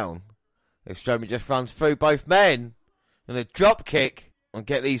man down. If Strowman just runs through both men, and a drop kick, and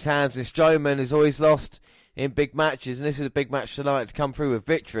get these hands. And Strowman has always lost in big matches, and this is a big match tonight to come through with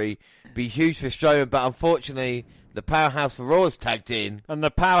victory. Be huge for Strowman, but unfortunately, the powerhouse for Raw's tagged in. And the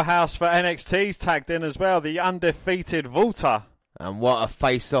powerhouse for NXT's tagged in as well, the undefeated Walter. And what a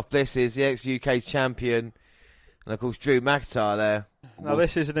face-off this is, the ex-UK champion. And, of course, Drew McIntyre there. Now,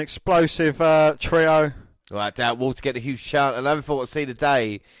 this is an explosive trio. Right, doubt Walter get a huge chant. I never thought I'd see the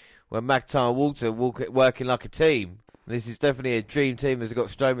day when McIntyre and Walter working like a team. This is definitely a dream team as they've got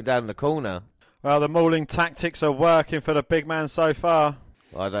Strowman down in the corner. Well, the mauling tactics are working for the big man so far.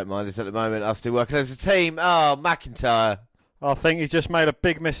 Well, I don't mind this at the moment. I'll still working as a team. Oh, McIntyre. I think he's just made a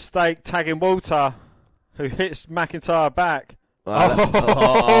big mistake tagging Walter, who hits McIntyre back.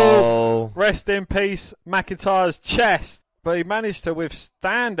 Oh. Rest in peace, McIntyre's chest. But he managed to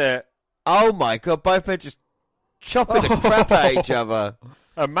withstand it. Oh my God, both men just chopping the crap out of each other.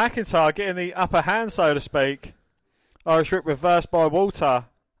 And McIntyre getting the upper hand, so to speak. Irish Rip reversed by Walter.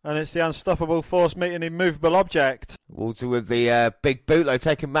 And it's the unstoppable force meeting immovable object. Walter with the big bootload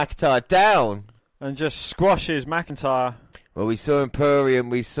taking McIntyre down. And just squashes McIntyre. Well, we saw Imperium,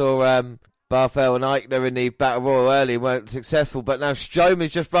 we saw Barthel and Eichner in the Battle Royal early, weren't successful. But now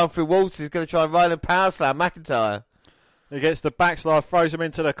Strowman's just run through Walter. He's going to try and ride and power slam McIntyre. He gets the backslide, throws him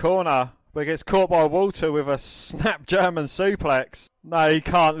into the corner. But gets caught by Walter with a snap German suplex. No, he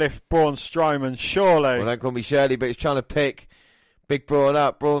can't lift Braun Strowman, surely. Well, don't call me Shirley, but he's trying to pick Big Braun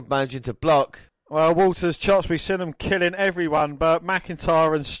up. Braun's managing to block. Well, Walter's chops, we've seen him killing everyone, but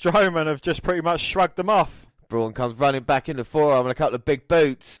McIntyre and Strowman have just pretty much shrugged them off. Braun comes running back in the forearm and a couple of big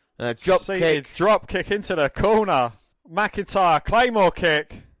boots. And a drop kick into the corner. McIntyre, Claymore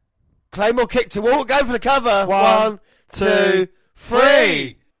kick. Claymore kick to Walter, go for the cover. 1, 2,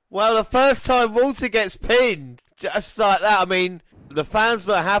 3. Well, the first time Walter gets pinned, just like that, I mean, the fans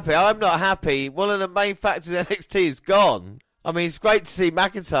not happy, I'm not happy. One of the main factors in NXT is gone. I mean, it's great to see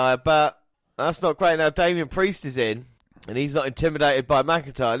McIntyre, but that's not great now. Damian Priest is in, and he's not intimidated by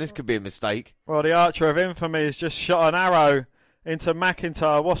McIntyre. This could be a mistake. Well, the Archer of Infamy has just shot an arrow into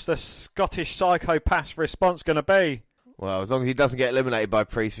McIntyre. What's the Scottish psychopath's response going to be? Well, as long as he doesn't get eliminated by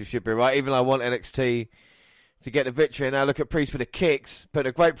Priest, we should be right. Even though I want NXT to get the victory. And now look at Priest for the kicks. Put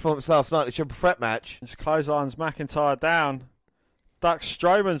a great performance last night in the Triple Threat match. Just clotheslines McIntyre down. Ducks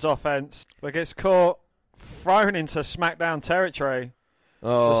Strowman's offense, but gets caught, thrown into SmackDown territory.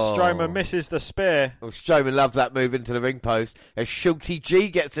 Oh. Strowman misses the spear. Well, Strowman loves that move into the ring post. As Shorty G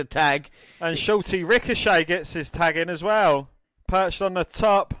gets a tag. And Shorty Ricochet gets his tag in as well. Perched on the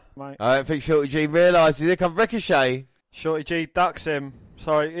top. Mate. I don't think Shorty G realises. Here comes Ricochet. Shorty G ducks him.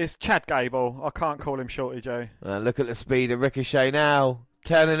 Sorry, it's Chad Gable. I can't call him Shorty G. Look at the speed of Ricochet now.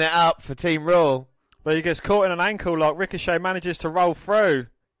 Turning it up for Team Raw. But he gets caught in an ankle lock. Ricochet manages to roll through.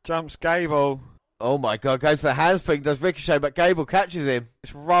 Jumps Gable. Oh my God, goes for the handspring, does Ricochet, but Gable catches him.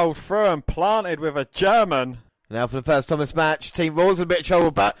 It's rolled through and planted with a German. Now for the first time in this match, Team Raw's in a bit of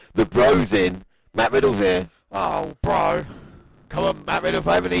trouble, but the bro's in. Matt Riddle's here. Oh, bro. Come on, Matt Riddle, if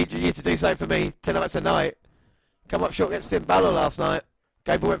I ever need you to do something for me, tonight's the night. Come up short against Finn Balor last night.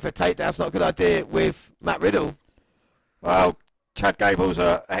 Gable went for a takedown, it's not a good idea with Matt Riddle. Well, Chad Gable's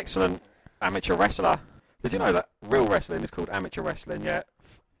an excellent amateur wrestler. Did you know that real wrestling is called amateur wrestling, yet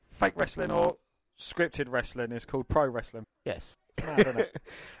fake wrestling or Scripted wrestling is called pro wrestling. Yes. Mad, isn't it?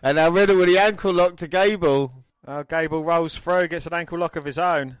 And now Riddle with the ankle lock to Gable. Gable rolls through, gets an ankle lock of his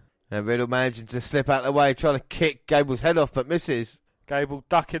own. And Riddle managing to slip out of the way, trying to kick Gable's head off, but misses. Gable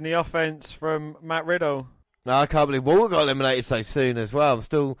ducking the offense from Matt Riddle. No, I can't believe Walter got eliminated so soon as well. I'm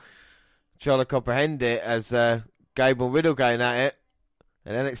still trying to comprehend it as Gable and Riddle going at it.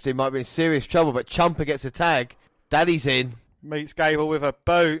 And NXT might be in serious trouble, but Ciampa gets a tag. Daddy's in. Meets Gable with a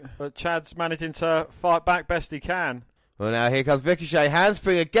boot, but Chad's managing to fight back best he can. Well, now here comes Ricochet.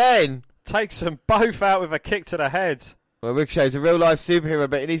 Handspring again. Takes them both out with a kick to the head. Well, Ricochet's a real-life superhero,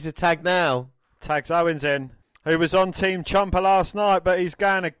 but he needs a tag now. Tags Owens in, who was on Team Ciampa last night, but he's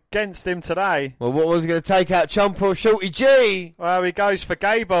going against him today. Well, what was he going to take out, Ciampa or Shorty G? Well, he goes for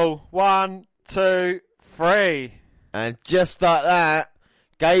Gable. 1, 2, 3. And just like that,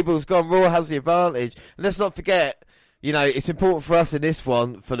 Gable's gone. Raw has the advantage. And let's not forget, you know, it's important for us in this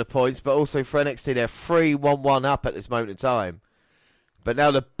one for the points, but also for NXT. They're 3-1-1 up at this moment in time. But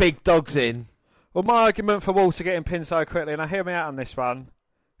now the big dog's in. Well, my argument for Walter getting pinned so quickly, and I hear me out on this one,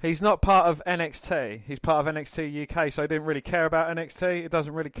 he's not part of NXT. He's part of NXT UK, so he didn't really care about NXT. It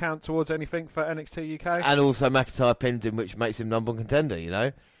doesn't really count towards anything for NXT UK. And also McIntyre pinned him, which makes him number one contender, you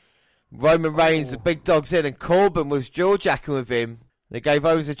know. Roman Reigns, the big dog's in, and Corbin was jaw-jacking with him. They gave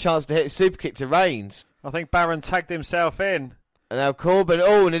Owens a chance to hit a super kick to Reigns. I think Baron tagged himself in. And now Corbin,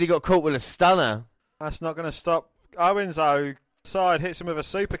 and then he got caught with a stunner. That's not going to stop Owens, though. Side hits him with a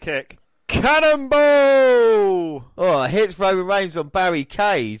super kick. Cannonball! Oh, hits Roman Reigns on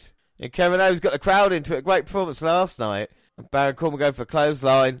barricade. And Kevin Owens got the crowd into it. A great performance last night. And Baron Corbin going for a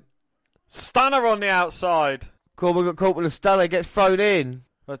clothesline. Stunner on the outside. Corbin got caught with a stunner, gets thrown in.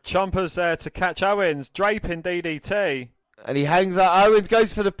 But Ciampa's there to catch Owens, draping DDT. And he hangs out. Owens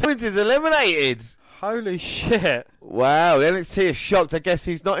goes for the pin. Is eliminated. Holy shit. Wow, the NXT is shocked. I guess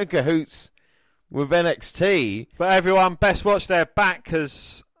he's not in cahoots with NXT. But everyone best watch their back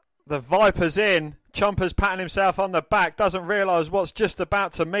because the Viper's in. Ciampa's patting himself on the back. Doesn't realise what's just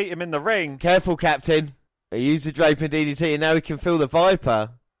about to meet him in the ring. Careful, Captain. He used the draping DDT and now he can feel the Viper.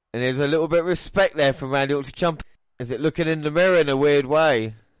 And there's a little bit of respect there from Randy Orton to Ciampa. Is it looking in the mirror in a weird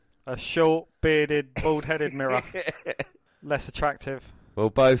way? A short, bearded, bald-headed mirror. Less attractive. Well,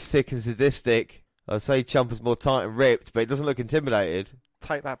 both sick and sadistic. I'd say Ciampa's more tight and ripped, but he doesn't look intimidated.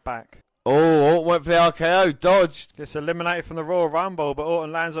 Take that back. Oh, Orton went for the RKO, dodged. Gets eliminated from the Royal Rumble, but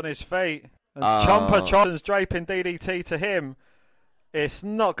Orton lands on his feet. And Ciampa tries draping DDT to him. It's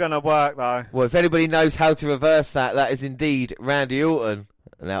not going to work, though. Well, if anybody knows how to reverse that, that is indeed Randy Orton.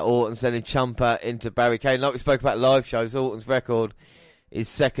 And now Orton sending Ciampa into barricade. Like we spoke about live shows, Orton's record is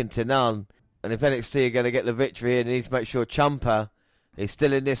second to none. And if NXT are going to get the victory here, they need to make sure Ciampa is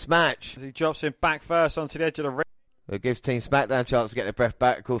still in this match. As he drops him back first onto the edge of the ring. It gives Team SmackDown a chance to get their breath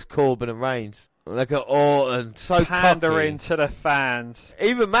back. Of course, Corbin and Reigns. Look at Orton, so pandering cocky. to the fans.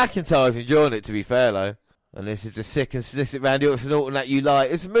 Even McIntyre's enjoying it, to be fair, though. And this is the sick and sadistic Randy Orton that you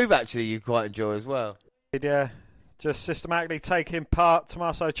like. It's a move, actually, you quite enjoy as well. Yeah, just systematically taking part,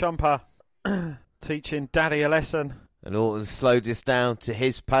 Tommaso Ciampa, teaching Daddy a lesson. And Orton slowed this down to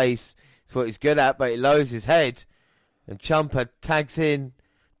his pace. It's what he's good at, but he lowers his head. And Ciampa tags in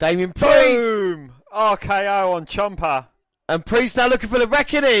Damien Priest. Boom! RKO on Ciampa. And Priest now looking for the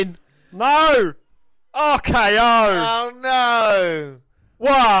reckoning. No! RKO! Oh, no!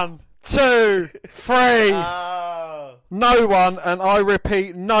 1, 2, 3. Oh. No one, and I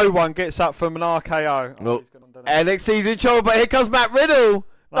repeat, no one gets up from an RKO. Look, NXT's in trouble, but here comes Matt Riddle.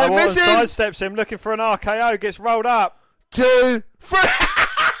 No, miss him. Sidesteps him, looking for an RKO, gets rolled up. 2, 3.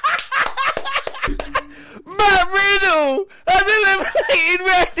 Matt Riddle has eliminated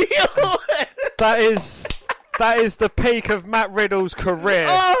Randy Orton. That is the peak of Matt Riddle's career.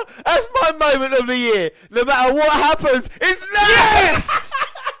 Oh, that's my moment of the year. No matter what happens, it's yes.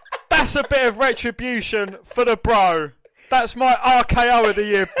 That's a bit of retribution for the bro. That's my RKO of the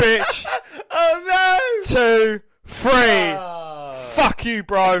year, bitch. Oh no! 2, 3. Fuck you,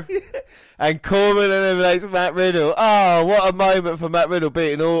 bro. And Corbin eliminates Matt Riddle. Oh, what a moment for Matt Riddle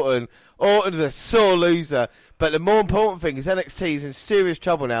beating Orton. Orton's a sore loser. But the more important thing is NXT is in serious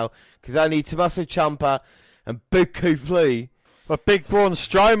trouble now because I need Tommaso Ciampa and Big Keith Lee. But Big Braun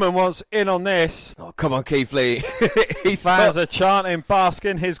Strowman wants in on this. Oh, come on, Keith Lee. Fans are chanting, bask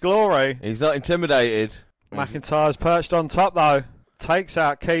in his glory. He's not intimidated. McIntyre's perched on top, though. Takes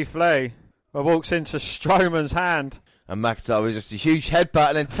out Keith Lee. But walks into Strowman's hand. And McIntyre was just a huge headbutt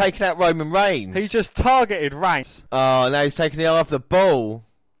and then taking out Roman Reigns. He just targeted Reigns. Oh, now he's taking the eye off the ball.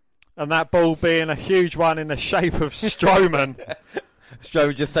 And that ball being a huge one in the shape of Strowman.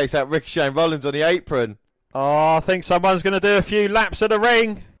 Strowman just takes out Ricochet and Rollins on the apron. Oh, I think someone's going to do a few laps of the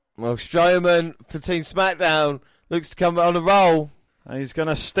ring. Well, Strowman for Team SmackDown looks to come on a roll. And he's going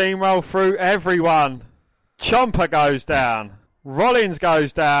to steamroll through everyone. Ciampa goes down. Rollins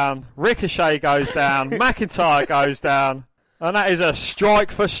goes down. Ricochet goes down. McIntyre goes down. And that is a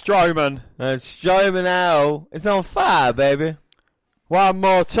strike for Strowman. And Strowman now is on fire, baby. One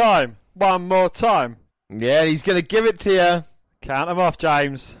more time. One more time. Yeah, he's going to give it to you. Count them off,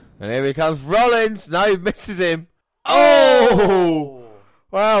 James. And here he comes, Rollins. No, he misses him. Oh!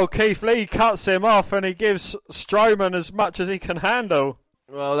 Well, Keith Lee cuts him off and he gives Strowman as much as he can handle.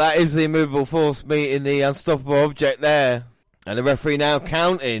 Well, that is the immovable force meeting the unstoppable object there. And the referee now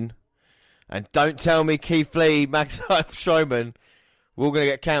counting. And don't tell me Keith Lee, McIntyre, Strowman, we're all going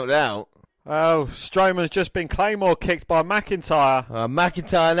to get counted out. Oh, Strowman's just been Claymore kicked by McIntyre.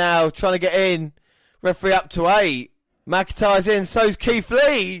 McIntyre now trying to get in. Referee up to 8. McIntyre's in, so's Keith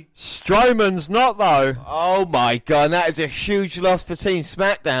Lee. Strowman's not, though. Oh, my God. That is a huge loss for Team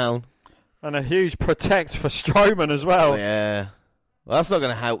SmackDown. And a huge protect for Strowman as well. Yeah. Well, that's not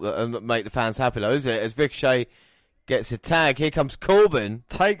going to help make the fans happy, though, is it? As Ricochet gets a tag. Here comes Corbin.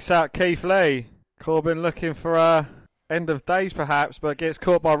 Takes out Keith Lee. Corbin looking for a end of days, perhaps, but gets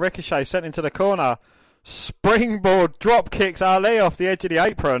caught by Ricochet, sent into the corner. Springboard drop kicks Ali off the edge of the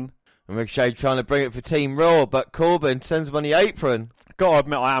apron. And Ricochet trying to bring it for Team Raw, but Corbin sends him on the apron. Got to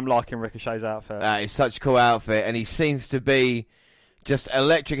admit, I am liking Ricochet's outfit. That is such a cool outfit, and he seems to be just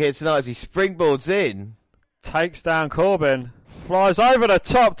electric here tonight as he springboards in. Takes down Corbin. Flies over the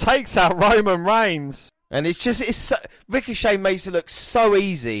top, takes out Roman Reigns. And Ricochet makes it look so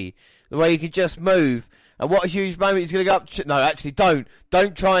easy, the way he could just move. And what a huge moment he's going to go up. No, actually, don't.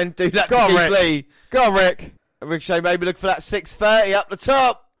 Don't try and do that to Keith Lee. Go on, Rick. Ricochet maybe look for that 630 up the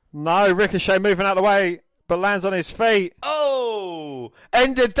top. No, Ricochet moving out of the way, but lands on his feet. Oh!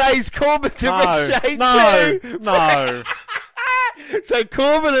 End of days, Corbin to Ricochet too. No. So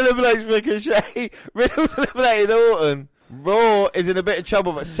Corbin eliminates Ricochet. Riddle's eliminated Orton. Raw is in a bit of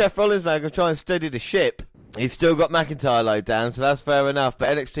trouble, but Seth Rollins now going to try and steady the ship. He's still got McIntyre low down, so that's fair enough.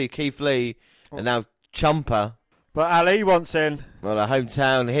 But NXT, Keith Lee, and now Ciampa. But Ali wants in. Well, a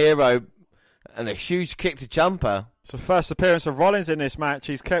hometown hero, and a huge kick to Ciampa. It's the first appearance of Rollins in this match.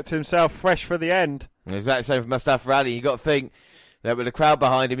 He's kept himself fresh for the end. Exactly the same for Mustafa Ali. You've got to think that with the crowd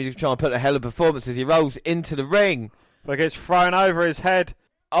behind him, he's trying to put a hell of a performance as he rolls into the ring. But gets thrown over his head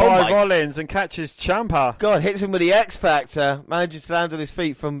by Rollins and catches Ciampa. God, hits him with the X Factor. Manages to land on his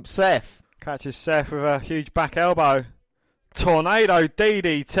feet from Seth. Catches Seth with a huge back elbow. Tornado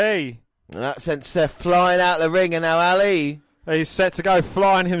DDT. And that sent Seth flying out the ring, and now Ali. He's set to go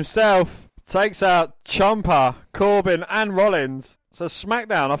flying himself. Takes out Ciampa, Corbin and Rollins. So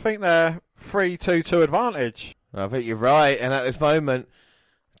SmackDown, I think they're 3-2-2 advantage. I think you're right, and at this moment,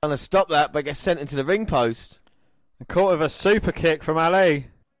 trying to stop that, but gets sent into the ring post. And caught with a super kick from Ali.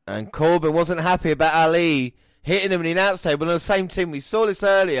 And Corbin wasn't happy about Ali hitting him in the announce table on the same team. We saw this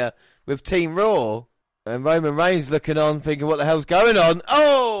earlier with Team Raw. And Roman Reigns looking on, thinking, what the hell's going on?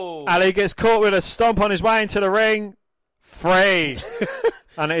 Oh! Ali gets caught with a stomp on his way into the ring. 3.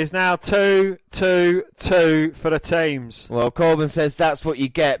 And it is now 2-2-2 for the teams. Well, Corbin says that's what you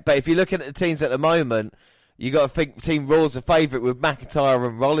get. But if you're looking at the teams at the moment, you got to think Team Raw's a favourite with McIntyre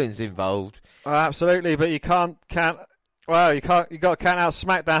and Rollins involved. Oh, absolutely, but you can't count. Well, you got to count out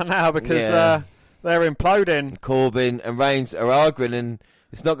SmackDown now because they're imploding. Corbin and Reigns are arguing, and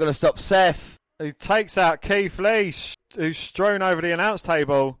it's not going to stop Seth, who takes out Keith Lee, who's strewn over the announce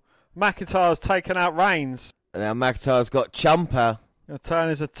table. McIntyre's taken out Reigns. And now McIntyre's got Ciampa. He'll turn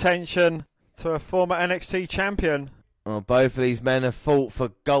his attention to a former NXT champion. Well, both of these men have fought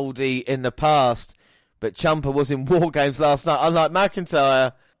for Goldie in the past, but Ciampa was in War Games last night, unlike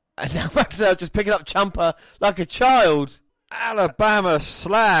McIntyre. And now McIntyre just picking up Ciampa like a child. Alabama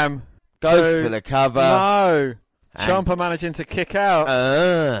slam. Goes for the cover. No. Ciampa managing to kick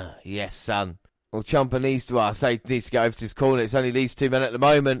out. Yes, son. Well, Ciampa needs to go over to his corner. It's only these two men at the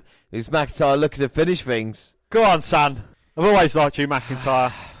moment. Is McIntyre looking to finish things? Go on, son. I've always liked you,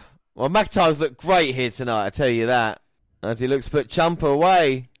 McIntyre. Well, McIntyre's looked great here tonight, I tell you that. As he looks to put Ciampa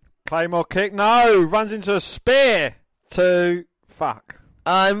away. Claymore kick. No. Runs into a spear. Fuck.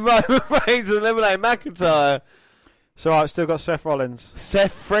 And Roman Reigns eliminate McIntyre. So I've still got Seth Rollins.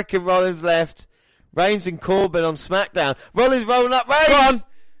 Seth frickin' Rollins left. Reigns and Corbin on SmackDown. Rollins rolling up Reigns. One,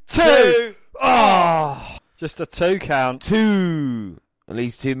 two. Oh, just a 2 count. 2. And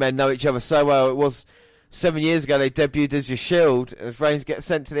these two men know each other so well. It was 7 years ago they debuted as your Shield. As Reigns gets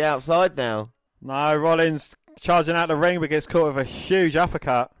sent to the outside now. No, Rollins charging out the ring but gets caught with a huge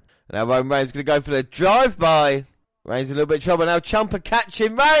uppercut. Now Roman Reigns going to go for the drive-by. Reigns in a little bit of trouble now. Ciampa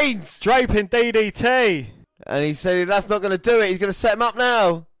catching Reigns. Draping DDT. And he said that's not going to do it. He's going to set him up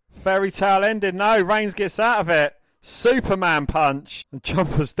now. Fairy tale ending. No, Reigns gets out of it. Superman punch. And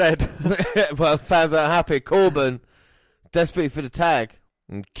Ciampa's dead. Well, fans aren't happy. Corbin, desperately for the tag.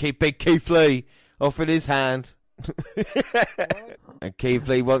 And big Keith Lee offering his hand. And Keith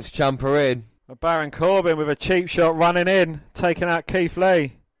Lee wants Ciampa in. Baron Corbin with a cheap shot running in, taking out Keith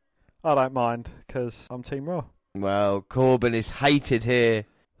Lee. I don't mind, because I'm Team Raw. Well, Corbin is hated here.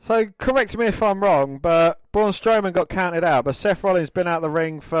 So, correct me if I'm wrong, but Braun Strowman got counted out, but Seth Rollins been out the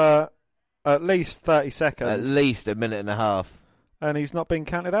ring for at least 30 seconds. At least a minute and a half. And he's not been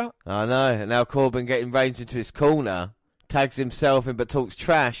counted out? I know. And now Corbin getting Reigns into his corner. Tags himself in but talks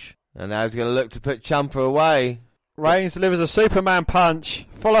trash. And now he's going to look to put Ciampa away. Reigns delivers a Superman punch,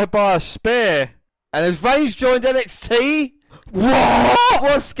 followed by a spear. And has Reigns joined NXT? What?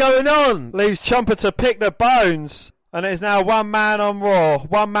 What's going on? Leaves Ciampa to pick the bones. And it is now one man on Raw,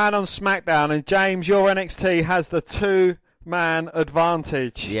 one man on SmackDown. And James, your NXT has the two-man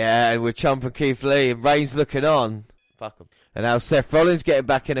advantage. Yeah, and with Ciampa and Keith Lee and Reigns looking on. Fuck them. And now Seth Rollins getting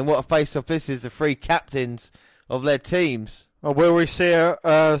back in. And what a face-off this is. The three captains of their teams. Well, will we see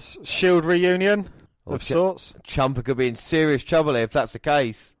a Shield reunion of sorts? Ciampa could be in serious trouble here if that's the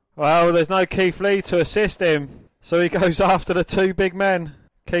case. Well, there's no Keith Lee to assist him. So he goes after the two big men.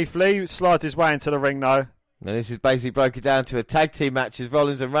 Keith Lee slides his way into the ring, though. And this is basically broken down to a tag team match as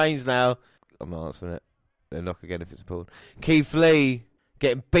Rollins and Reigns now. I'm not answering it. They'll knock again if it's important. Keith Lee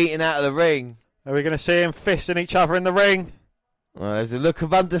getting beaten out of the ring. Are we going to see him fisting each other in the ring? Well, there's a look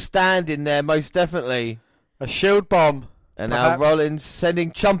of understanding there, most definitely. A shield bomb. And perhaps. now Rollins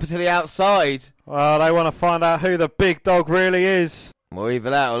sending Ciampa to the outside. Well, they want to find out who the big dog really is. Or either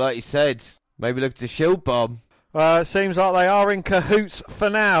that, or like you said, maybe look at the shield bomb. It seems like they are in cahoots for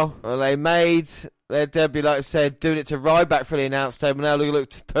now. Well, they made their debut, like I said, doing it to Ryback for the announce table. Now look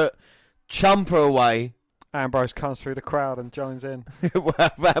to put Ciampa away. Ambrose comes through the crowd and joins in.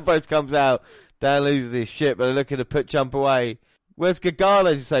 Well, Ambrose comes out. Dan loses his shit, but they're looking to put Ciampa away. Where's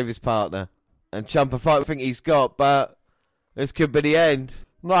Gargano to save his partner? And Ciampa fight, I think he's got, but this could be the end.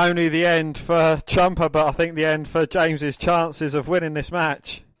 Not only the end for Ciampa, but I think the end for James's chances of winning this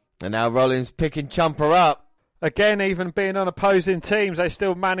match. And now Rollins picking Ciampa up. Again, even being on opposing teams, they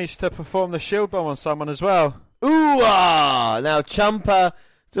still managed to perform the shield bomb on someone as well. Ooh-ah! Now Ciampa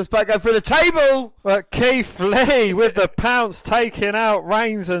just about to go through the table. But Keith Lee with the pounce taking out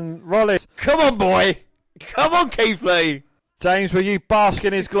Reigns and Rollins. Come on, boy. Come on, Keith Lee. James, will you bask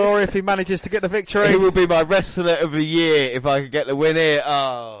in his glory if he manages to get the victory? He will be my wrestler of the year if I could get the win here.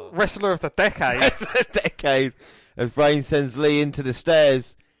 Oh. Wrestler of the decade. Wrestler of the decade. As Reigns sends Lee into the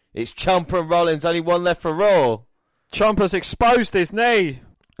stairs. It's Ciampa and Rollins, only one left for Raw. Ciampa's exposed his knee.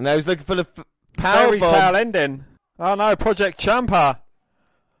 And now he's looking for the power Fairy bomb. tale ending. Oh no, Project Ciampa.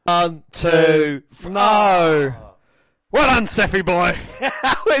 1, 2, no. Well done, Seffy boy.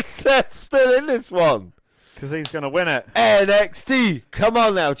 How is Seth still in this one? Because he's going to win it. NXT. Come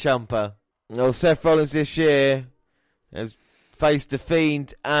on now, Ciampa. Well, Seth Rollins this year has faced The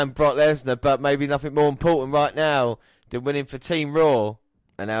Fiend and Brock Lesnar, but maybe nothing more important right now than winning for Team Raw.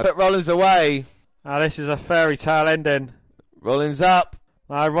 And now put Rollins away. Now this is a fairy tale ending. Rollins up.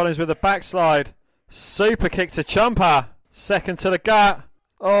 Now Rollins with a backslide. Super kick to Ciampa. Second to the gut.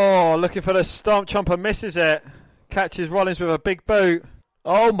 Oh, looking for the stomp. Ciampa misses it. Catches Rollins with a big boot.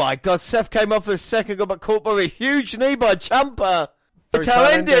 Oh my God, Seth came off for a second, got caught by a huge knee by Ciampa. Fairy tale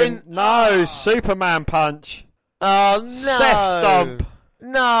ending. No, Superman punch. Oh no. Seth stomp.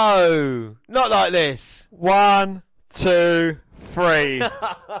 No, not like this. 1, 2, 3.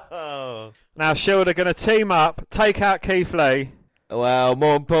 Now Shield are going to team up, take out Keith Lee. Well,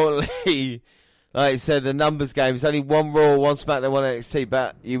 more importantly, like I said, the numbers game. It's only one Raw, one SmackDown, one NXT,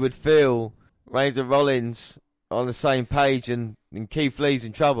 but you would feel Reigns and Rollins on the same page and Keith Lee's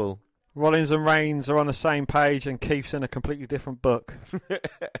in trouble. Rollins and Reigns are on the same page and Keith's in a completely different book.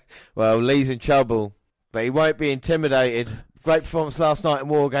 Well, Lee's in trouble, but he won't be intimidated. Great performance last night in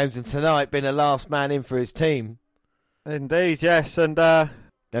War Games and tonight being the last man in for his team. Indeed, yes, and the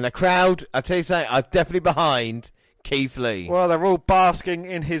crowd, I tell you something, I'm definitely behind Keith Lee. Well, they're all basking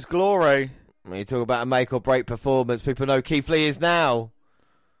in his glory. When you talk about a make or break performance, people know Keith Lee is now.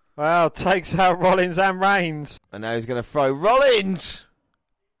 Well, takes out Rollins and Reigns. And now he's going to throw Rollins.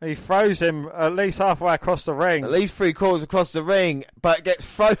 He throws him at least halfway across the ring. At least 3/4 across the ring, but gets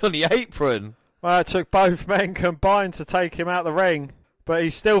thrown on the apron. Well, it took both men combined to take him out the ring. But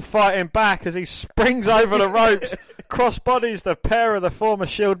he's still fighting back as he springs over the ropes, cross-bodies the pair of the former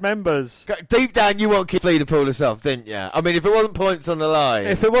Shield members. Deep down, you want Keith Lee to pull this off, didn't you? I mean, if it wasn't points on the line.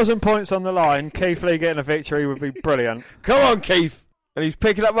 If it wasn't points on the line, Keith Lee getting a victory would be brilliant. Come on, Keith. And he's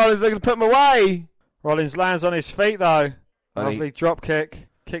picking up Rollins, looking to put him away. Rollins lands on his feet, though. Lovely drop kick.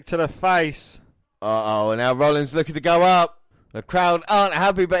 Kick to the face. Uh-oh, and now Rollins looking to go up. The crowd aren't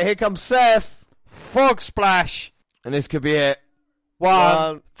happy, but here comes Seth. Frog splash. And this could be it.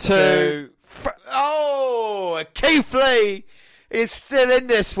 One, two. Oh, Keith Lee is still in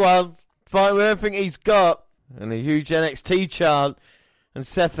this one. Fighting with everything he's got. And a huge NXT chant. And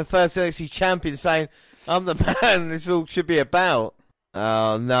Seth, the first NXT champion, saying, I'm the man this all should be about.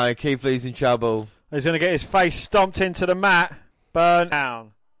 Oh, no, Keith Lee's in trouble. He's going to get his face stomped into the mat. Burn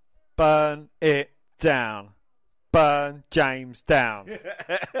down. Burn it down. Burn James down.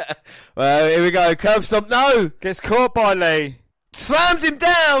 Well, here we go. Curve stomp. No. Gets caught by Lee. Slams him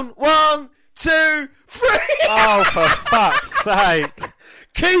down. 1, 2, 3. Oh, for fuck's sake.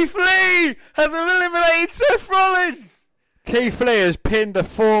 Keith Lee has eliminated Seth Rollins. Keith Lee has pinned a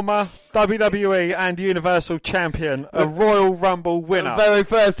former WWE and Universal Champion, a Royal Rumble winner. The very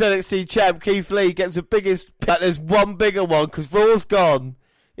first NXT champ, Keith Lee, gets the biggest. But there's one bigger one because Raw's gone.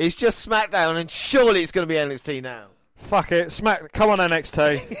 It's just SmackDown, and surely it's going to be NXT now. Fuck it, come on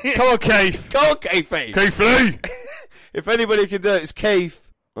NXT. Come on, Keith. Come on, Keith Lee. Keith Lee. If anybody can do it, it's Keith.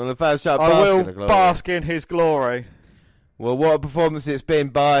 On the first shot, I will bask in his glory. Well, what a performance it's been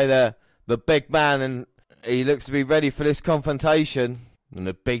by the big man, and he looks to be ready for this confrontation. And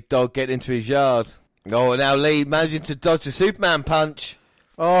the big dog getting into his yard. Oh, now Lee managing to dodge the Superman punch.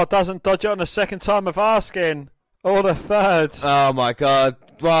 Oh, doesn't dodge it on the second time of asking. Or the third. Oh, my God.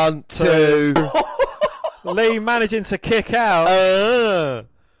 1, 2. Lee managing to kick out.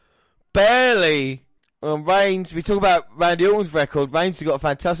 Barely. Well, Reigns, we talk about Randy Orton's record. Reigns has got a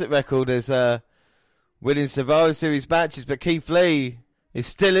fantastic record as winning Survivor Series matches, but Keith Lee is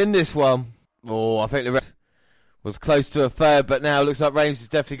still in this one. Oh, I think the rest was close to a third, but now it looks like Reigns is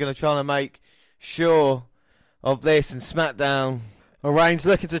definitely going to try and make sure of this and SmackDown. Well, Reigns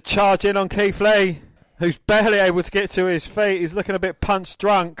looking to charge in on Keith Lee, who's barely able to get to his feet. He's looking a bit punch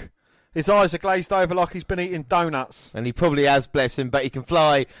drunk. His eyes are glazed over like he's been eating donuts. And he probably has, bless him, but he can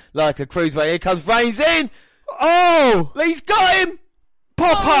fly like a cruiserweight. Here comes Reigns in. Oh! Lee's got him.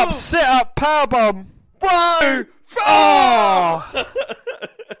 Pop up, sit up, powerbomb. 1, 2, 3.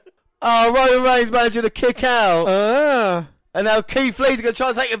 Oh, Roman Reigns managing to kick out. And now Keith Lee's going to try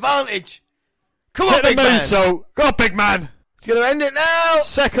and take advantage. Come on, big man. Moonsault. Go on, big man. He's going to end it now.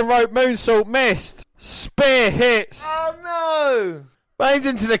 Second rope moonsault missed. Spear hits. Oh, no. Reigns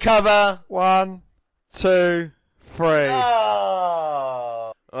into the cover. 1, 2, 3.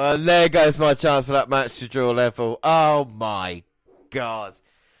 Oh. And there goes my chance for that match to draw level. Oh, my God.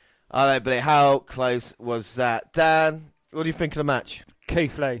 I don't believe how close was that. Dan, what do you think of the match?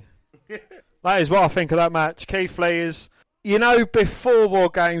 Keith Lee. That is what I think of that match. Keith Lee is, before War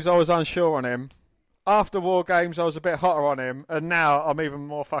Games I was unsure on him. After War Games I was a bit hotter on him. And now I'm even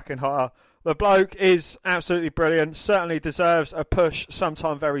more fucking hotter. The bloke is absolutely brilliant. Certainly deserves a push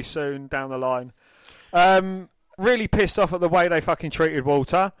sometime very soon down the line. Really pissed off at the way they fucking treated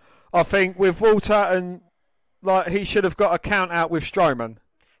Walter. I think with Walter and he should have got a count out with Strowman.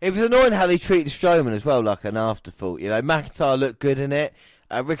 It was annoying how they treated Strowman as well, like an afterthought. McIntyre looked good in it.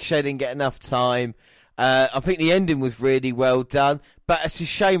 Ricochet didn't get enough time. I think the ending was really well done. But it's a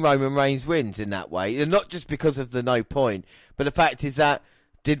shame Roman Reigns wins in that way. And not just because of the no point. But the fact is that,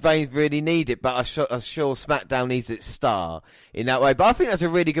 did Reigns really need it? But I'm sure SmackDown needs its star in that way. But I think that's a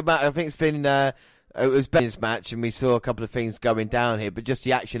really good match. I think it's been... it was Ben's match, and we saw a couple of things going down here, but just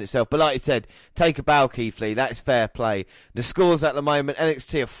the action itself. But like I said, take a bow, Keith Lee. That's fair play. The scores at the moment,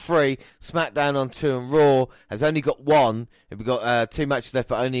 NXT are 3, SmackDown on 2, and Raw has only got 1. We've got 2 matches left,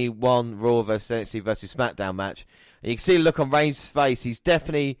 but only 1 Raw versus NXT versus SmackDown match. And you can see the look on Reigns' face. He's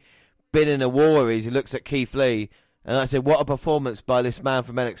definitely been in a war as he looks at Keith Lee. And like I said, what a performance by this man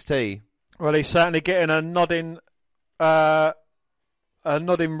from NXT. Well, he's certainly getting a nodding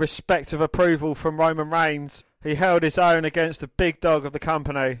respect of approval from Roman Reigns. He held his own against the big dog of the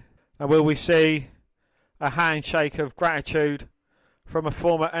company. And will we see a handshake of gratitude from a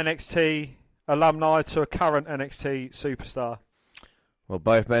former NXT alumni to a current NXT superstar? Well,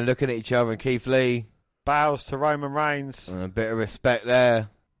 both men looking at each other, and Keith Lee bows to Roman Reigns. And a bit of respect there.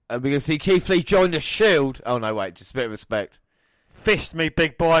 And we can see Keith Lee join the Shield. Oh, no, wait, just a bit of respect. Fist me,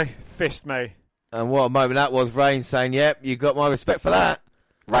 big boy. Fist me. And what a moment that was. Reigns saying, yep, you got my respect for that.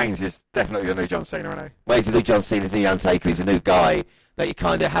 Reigns is definitely the new John Cena, isn't he? Well, he's the new John Cena, he's the Undertaker, he's a new guy that you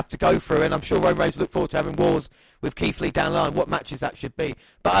kind of have to go through. And I'm sure Roman Reigns look forward to having wars with Keith Lee down the line, what matches that should be.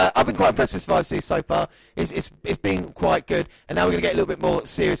 But I've been quite impressed with Survivor Series so far. It's been quite good. And now we're going to get a little bit more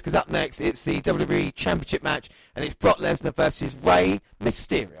serious, because up next it's the WWE Championship match, and it's Brock Lesnar versus Rey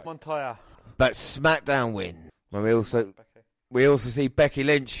Mysterio. Montoya. But SmackDown win. And we also see Becky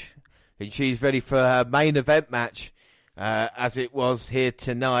Lynch, and she's ready for her main event match, as it was here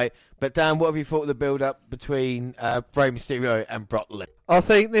tonight. But Dan, what have you thought of the build-up between Rey Mysterio and Brock Lesnar? I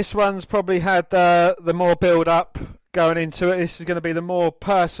think this one's probably had the more build-up going into it. This is going to be the more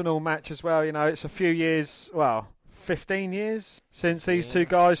personal match as well. You know, it's a few years, 15 years since these two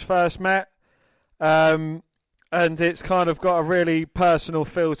guys first met. And it's kind of got a really personal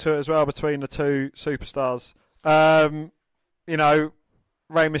feel to it as well between the two superstars. You know,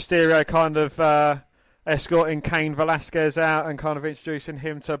 Rey Mysterio kind of escorting Cain Velasquez out and kind of introducing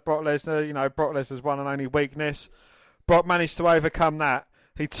him to Brock Lesnar. You know, Brock Lesnar's one and only weakness. Brock managed to overcome that.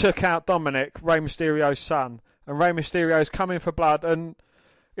 He took out Dominic, Rey Mysterio's son, and Rey Mysterio's coming for blood. And,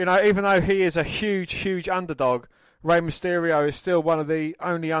 you know, even though he is a huge, huge underdog, Rey Mysterio is still one of the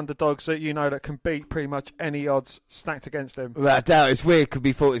only underdogs that you know that can beat pretty much any odds stacked against him. Without doubt, it's weird because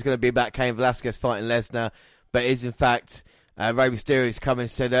we thought it was going to be about Cain Velasquez fighting Lesnar, but it is in fact Rey Mysterio's come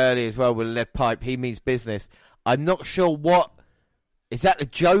and said earlier as well with a lead pipe. He means business. I'm not sure what is that. The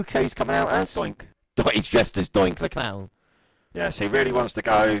Joker he's coming out as? Doink. He's dressed as Doink the Clown. Yes, he really wants to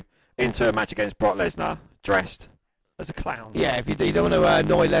go into a match against Brock Lesnar dressed as a clown. Yeah, if you don't want to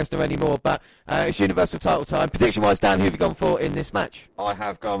annoy Lesnar anymore, but it's Universal title time. Prediction-wise, Dan, who have you gone for in this match? I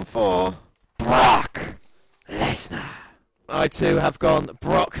have gone for Brock Lesnar. I too have gone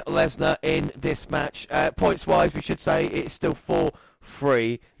Brock Lesnar in this match. Points-wise, we should say it's still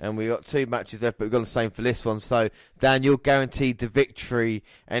 4-3, and we've got 2 matches left, but we've got the same for this one. So, Dan, you're guaranteed the victory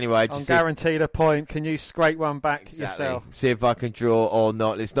anyway. I'm guaranteed a point. Can you scrape one back yourself? See if I can draw or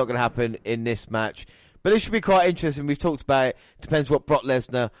not. It's not going to happen in this match. But it should be quite interesting. We've talked about it. Depends what Brock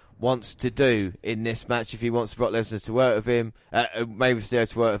Lesnar wants to do in this match. If he wants Brock Lesnar to work with him, maybe Mysterio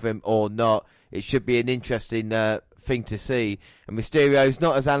to work with him or not. It should be an interesting thing to see. And Mysterio's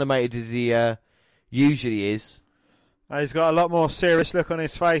not as animated as he usually is. He's got a lot more serious look on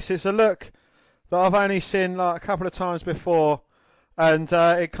his face. It's a look that I've only seen like a couple of times before. And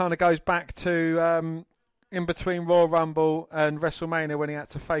it kind of goes back to in between Royal Rumble and WrestleMania when he had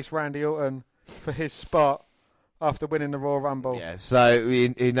to face Randy Orton for his spot after winning the Royal Rumble. Yeah, so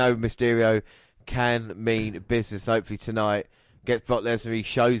you know Mysterio can mean business. Hopefully tonight gets Brock Lesnar, he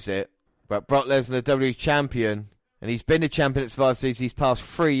shows it. But Brock Lesnar, WWE champion, and he's been the champion at Survivor Series. He's past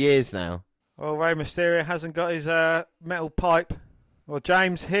 3 years now. Well, Rey Mysterio hasn't got his metal pipe. Well,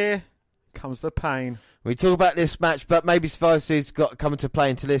 James, here comes the pain. We talk about this match, but maybe Survivor Series got come into play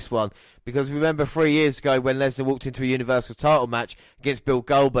into this one. Because remember 3 years ago when Lesnar walked into a Universal title match against Bill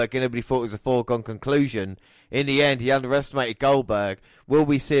Goldberg and everybody thought it was a foregone conclusion. In the end, he underestimated Goldberg. Will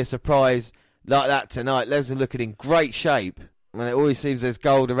we see a surprise like that tonight? Lesnar looking in great shape. And it always seems there's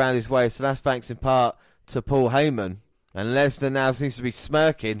gold around his waist, so that's thanks in part to Paul Heyman. And Lesnar now seems to be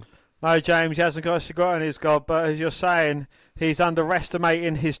smirking. No, James, he hasn't got a cigar in his gob, but as you're saying, he's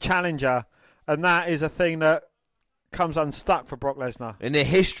underestimating his challenger. And that is a thing that comes unstuck for Brock Lesnar. In the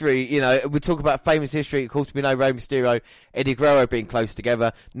history, you know, we talk about famous history. Of course, we know Rey Mysterio, Eddie Guerrero being close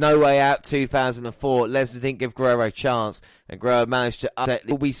together. No Way Out 2004. Lesnar didn't give Guerrero a chance, and Guerrero managed to upset.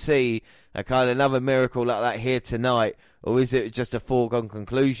 Will we see a kind of another miracle like that here tonight, or is it just a foregone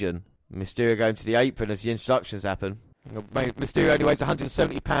conclusion? Mysterio going to the apron as the instructions happen. Mysterio only weighs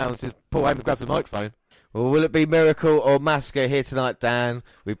 170 pounds as Paul Heyman grabs the microphone. Well, will it be miracle or massacre here tonight, Dan?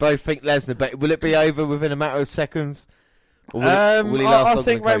 We both think Lesnar, but will it be over within a matter of seconds? Or will he last I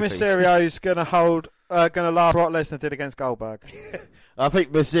think Rey Mysterio is going to last what Lesnar did against Goldberg. I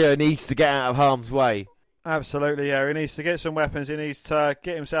think Mysterio needs to get out of harm's way. Absolutely, yeah. He needs to get some weapons. He needs to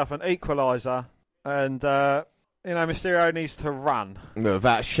get himself an equaliser. And, Mysterio needs to run. Well,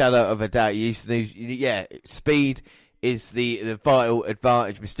 without a shadow of a doubt. Speed is the vital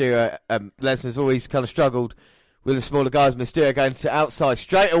advantage. Mysterio, Lesnar's always kind of struggled with the smaller guys. Mysterio going to outside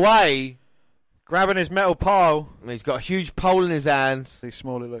straight away. Grabbing his metal pole. He's got a huge pole in his hands. He's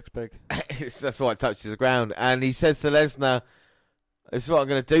small, it looks big. That's why it touches the ground. And he says to Lesnar, this is what I'm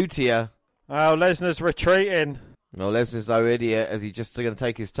going to do to you. Oh, Lesnar's retreating. Well, Lesnar's no idiot, as he's just going to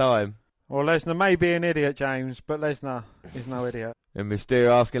take his time. Well, Lesnar may be an idiot, James, but Lesnar is no idiot. And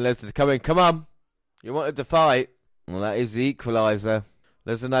Mysterio asking Lesnar to come in. Come on. You wanted to fight. Well, that is the equaliser.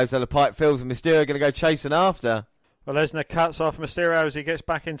 Lesnar knows how the pipe feels, and Mysterio going to go chasing after. Well, Lesnar cuts off Mysterio as he gets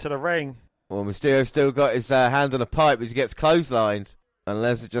back into the ring. Well, Mysterio still got his hand on a pipe as he gets clotheslined. And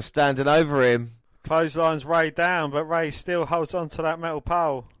Lesnar just standing over him. Clotheslines Ray down, but Ray still holds on to that metal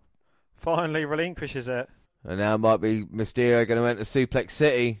pole. Finally relinquishes it. And now might be Mysterio going to enter Suplex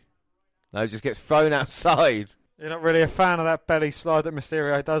City. No, just gets thrown outside. You're not really a fan of that belly slide that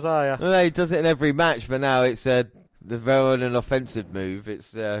Mysterio does, are you? Well, he does it in every match, but now it's the very an offensive move.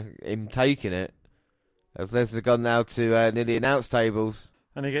 It's him taking it. As Lesnar gone now to nearly announce tables.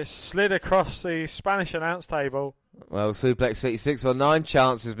 And he gets slid across the Spanish announce table. Well, Suplex 66 on 9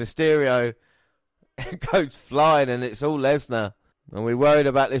 chances. Mysterio goes flying, and it's all Lesnar. And we're worried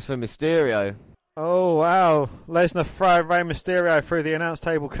about this for Mysterio. Oh, wow. Lesnar throwing Rey Mysterio through the announce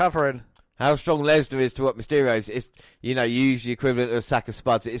table covering. How strong Lesnar is to what Mysterio is. It's, you know, usually equivalent to a sack of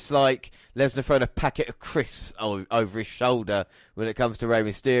spuds. It's like Lesnar throwing a packet of crisps over his shoulder when it comes to Rey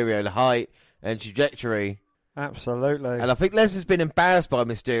Mysterio, the height and trajectory. Absolutely. And I think Lesnar's been embarrassed by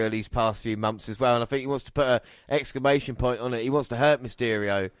Mysterio these past few months as well, and I think he wants to put an exclamation point on it. He wants to hurt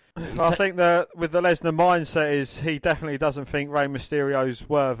Mysterio. I think that with the Lesnar mindset is he definitely doesn't think Rey Mysterio's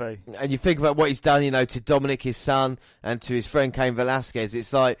worthy. And you think about what he's done, you know, to Dominic, his son, and to his friend Cain Velasquez.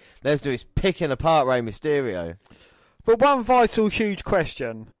 It's like Lesnar is picking apart Rey Mysterio. But one vital, huge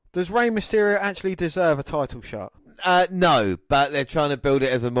question. Does Rey Mysterio actually deserve a title shot? No, but they're trying to build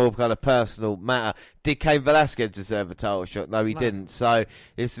it as a more kind of personal matter. Did Cain Velasquez deserve a title shot? No, he didn't. So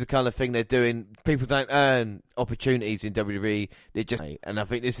this is the kind of thing they're doing. People don't earn opportunities in WWE. They just, and I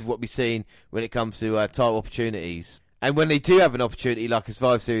think this is what we're seeing when it comes to title opportunities. And when they do have an opportunity, like a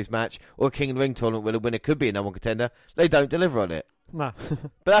Survivor Series match or a King of the Ring tournament where the winner could be a number one contender, they don't deliver on it. No.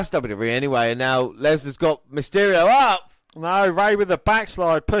 But that's WWE anyway. And now Lesnar's got Mysterio up. No, Rey with the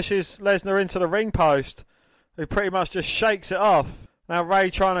backslide pushes Lesnar into the ring post. He pretty much just shakes it off. Now Rey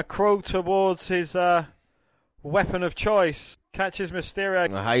trying to crawl towards his weapon of choice. Catches Mysterio.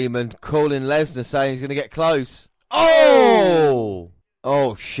 Heyman calling Lesnar, saying he's going to get close. Oh!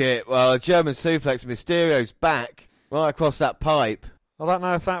 Oh, shit. Well, a German suplex. Mysterio's back. Right across that pipe. I don't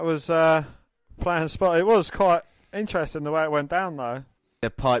know if that was playing spot. It was quite interesting the way it went down, though. The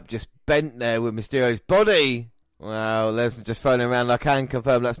pipe just bent there with Mysterio's body. Wow, Lesnar just throwing around. I can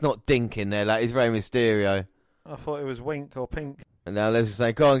confirm that's not Dink in there. That is Rey Mysterio. I thought it was Wink or Pink. And now Lesnar's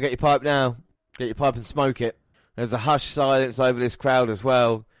saying, go on, get your pipe now. Get your pipe and smoke it. There's a hushed silence over this crowd as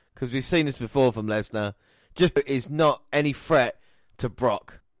well, because we've seen this before from Lesnar. Just is not any threat to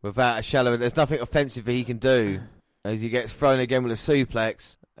Brock without a shadow. There's nothing offensive that he can do as he gets thrown again with a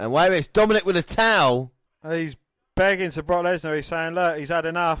suplex. And wait a minute, it's Dominic with a towel. He's begging to Brock Lesnar. He's saying, look, he's had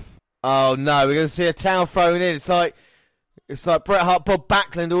enough. Oh no, we're going to see a towel thrown in. It's like Bret Hart, Bob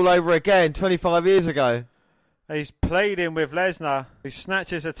Backlund all over again, 25 years ago. He's pleading with Lesnar. He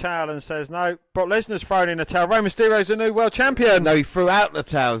snatches a towel and says, no, Brock Lesnar's thrown in a towel. Rey Mysterio's the new world champion. No, he threw out the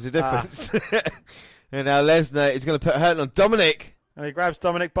towel's the difference. And now Lesnar is going to put hurt on Dominic. And he grabs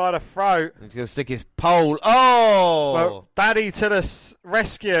Dominic by the throat. He's going to stick his pole. Oh! Well, Daddy to the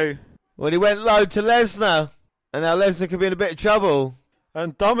rescue. Well, he went low to Lesnar. And now Lesnar could be in a bit of trouble.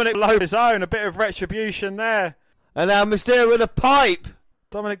 And Dominic low his own. A bit of retribution there. And now Mysterio with a pipe.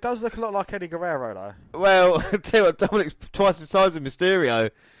 Dominic does look a lot like Eddie Guerrero, though. Well, I tell you what, Dominic's twice the size of Mysterio.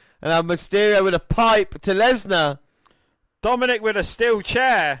 And now Mysterio with a pipe to Lesnar. Dominic with a steel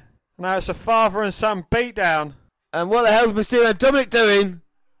chair. Now it's a father and son beatdown. And what the hell's Mysterio and Dominic doing?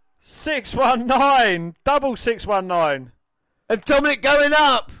 619. Double 619. And Dominic going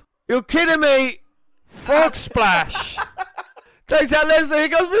up. You're kidding me. Frog splash. Takes out Lesnar. Here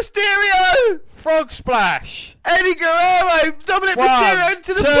goes Mysterio. Frog splash. Eddie Guerrero. Dominic Mysterio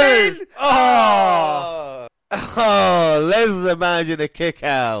into the pin. Oh. Oh, Lesnar managing a kick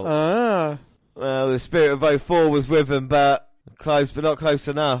out. Well, the spirit of 04 was with him, but not close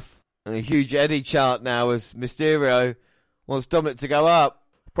enough. And a huge Eddie chant now as Mysterio wants Dominic to go up.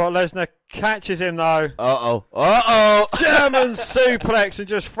 Brock Lesnar catches him though. Uh-oh. German suplex and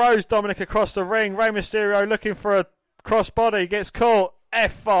just throws Dominic across the ring. Rey Mysterio looking for a crossbody. Gets caught.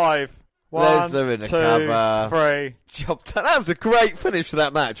 F5. Lesnar in the cover. 3. Job done. That was a great finish for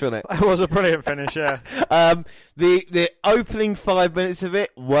that match, wasn't it? That was a brilliant finish, yeah. The opening 5 minutes of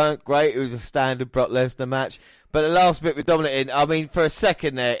it weren't great. It was a standard Brock Lesnar match. But the last bit with Dominic in, I mean, for a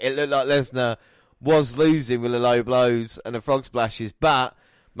second there, it looked like Lesnar was losing with the low blows and the frog splashes, but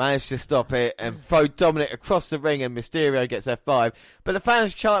managed to stop it and throw Dominic across the ring, and Mysterio gets F5. But the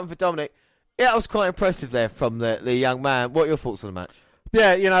fans chanting for Dominic, yeah, that was quite impressive there from the young man. What are your thoughts on the match?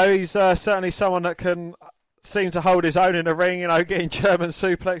 Yeah, you know, he's certainly someone that can seem to hold his own in the ring. You know, getting German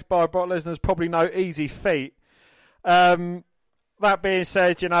suplexed by Brock Lesnar is probably no easy feat. That being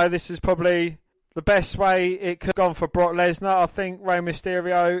said, you know, this is probably the best way it could have gone for Brock Lesnar. I think Rey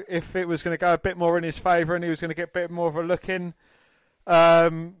Mysterio, if it was going to go a bit more in his favour and he was going to get a bit more of a look in.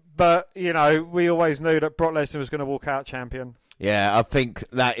 But, you know, we always knew that Brock Lesnar was going to walk out champion. Yeah, I think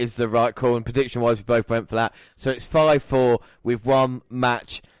that is the right call, and prediction-wise, we both went for that. So it's 5-4 with one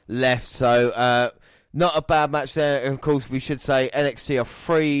match left. So not a bad match there. And of course, we should say NXT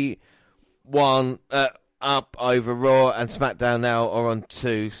are 3-1 up over Raw, and SmackDown now are on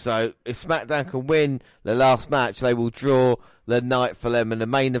 2. So if SmackDown can win the last match, they will draw the night for them, and the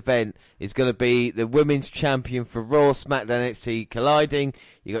main event is going to be the women's champion for Raw, SmackDown, NXT colliding.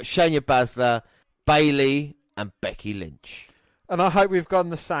 You got Shayna Baszler, Bayley, and Becky Lynch. And I hope we've gone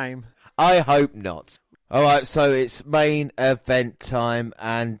the same. I hope not. All right, so it's main event time,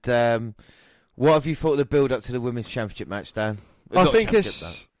 and what have you thought of the build-up to the women's championship match, Dan? I think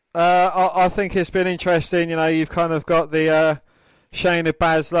it's been interesting. You know, you've kind of got the Shayna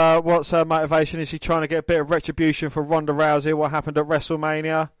Baszler. What's her motivation? Is she trying to get a bit of retribution for Ronda Rousey? What happened at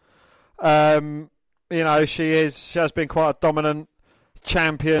WrestleMania? You know, she has been quite a dominant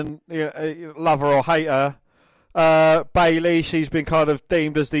champion. Love her or hate her. Bayley, she's been kind of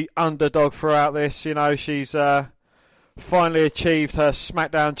deemed as the underdog throughout this. You know, she's finally achieved her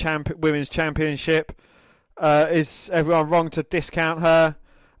SmackDown Women's Championship. Is everyone wrong to discount her?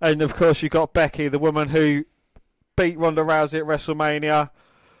 And of course, you've got Becky, the woman who beat Ronda Rousey at WrestleMania.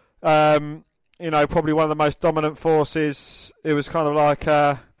 You know, probably one of the most dominant forces. It was kind of like,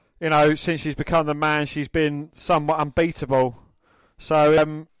 you know, since she's become the man, she's been somewhat unbeatable.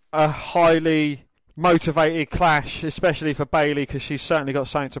 So, a highly motivated clash, especially for Bayley, because she's certainly got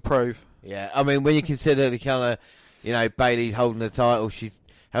something to prove. Yeah, I mean, when you consider the kind of, you know, Bayley holding the title, she's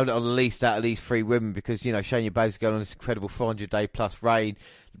held it on the least out of these three women because, you know, Shayna Baszler's going on this incredible 400-day plus reign.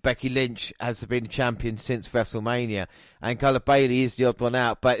 Becky Lynch has been champion since WrestleMania, and kind of Bayley is the odd one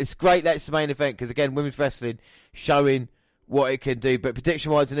out. But it's great that it's the main event because, again, women's wrestling showing what it can do. But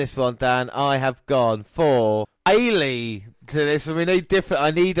prediction-wise in this one, Dan, I have gone for Bayley to this. We need different.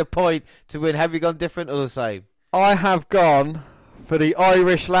 I need a point to win. Have you gone different or the same? I have gone for the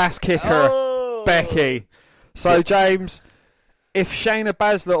Irish lass kicker, Becky. So, James, if Shayna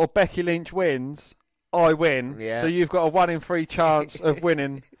Baszler or Becky Lynch wins, I win. Yeah. So you've got a 1 in 3 chance of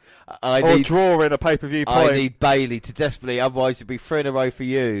winning or drawing a pay-per-view point. I need Bayley to desperately, otherwise it'd be 3 in a row for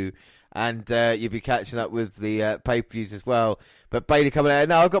you, and you'd be catching up with the pay-per-views as well. But Bayley coming out.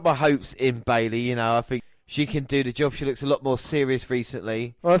 No, I've got my hopes in Bayley. You know, I think she can do the job. She looks a lot more serious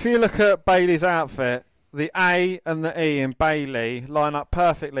recently. Well, if you look at Bayley's outfit, the A and the E in Bayley line up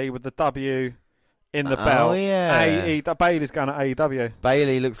perfectly with the W in the belt. Oh, yeah. Bayley's going to AEW.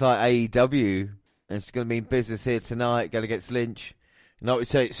 Bayley looks like AEW, and she's going to be in business here tonight, going against Lynch. And like we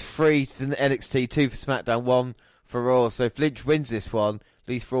say, it's 3 for NXT, 2 for SmackDown, 1 for Raw. So if Lynch wins this one, at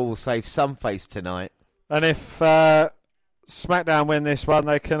least Raw will save some face tonight. And if SmackDown win this one,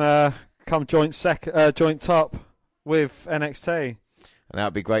 they can come joint top with NXT. And that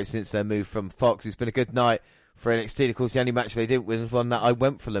would be great since their move from Fox. It's been a good night for NXT. Of course, the only match they didn't win was one that I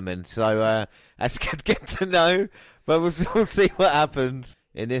went for them in. So that's good to get to know. But we'll see what happens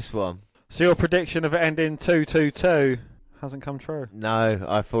in this one. So your prediction of it ending 2-2-2 hasn't come true? No,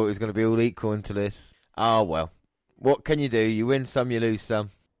 I thought it was going to be all equal into this. Oh, well. What can you do? You win some, you lose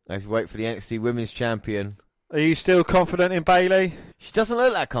some. Let's wait for the NXT Women's Champion. Are you still confident in Bayley? She doesn't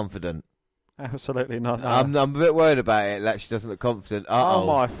look that confident. Absolutely not. No. I'm a bit worried about it, that she doesn't look confident. Uh-oh. Oh,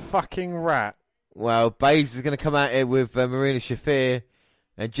 my fucking rat. Well, Baze is going to come out here with Marina Shafir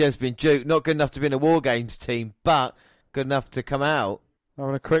and Jasmine Duke. Not good enough to be in a War Games team, but good enough to come out.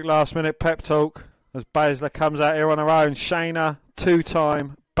 Having a quick last-minute pep talk as Baszler comes out here on her own. Shayna,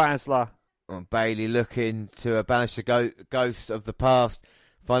 2-time Baszler. And Bayley looking to banish the ghosts of the past.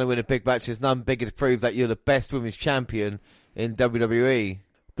 Finally win a big match. There's none bigger to prove that you're the best women's champion in WWE.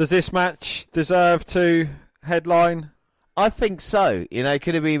 Does this match deserve to headline? I think so. You know, it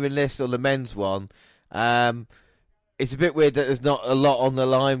could have even listed on the men's one. It's a bit weird that there's not a lot on the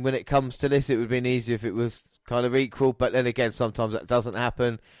line when it comes to this. It would have been easier if it was kind of equal, but then again, sometimes that doesn't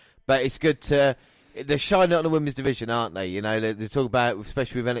happen. But it's good to... They're shining on the women's division, aren't they? You know, they talk about,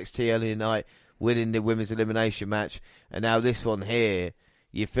 especially with NXT early night, winning the women's elimination match, and now this one here,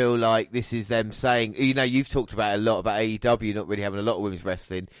 you feel like this is them saying, you know, you've talked about a lot about AEW not really having a lot of women's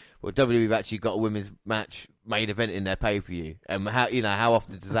wrestling. Well, WWE have actually got a women's match main event in their pay-per-view. And how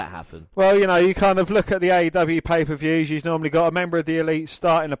often does that happen? Well, you know, you kind of look at the AEW pay-per-views, you've normally got a member of the Elite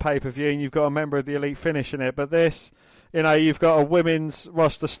starting a pay-per-view and you've got a member of the Elite finishing it. But this, you know, you've got a women's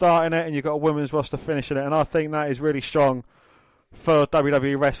roster starting it and you've got a women's roster finishing it. And I think that is really strong for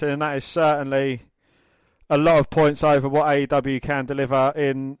WWE wrestling, and that is certainly a lot of points over what AEW can deliver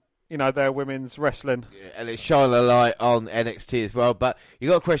in, you know, their women's wrestling. Yeah, and it's shining a light on NXT as well. But you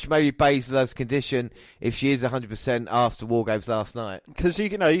got to question maybe Baszler's condition if she is 100% after War Games last night. Because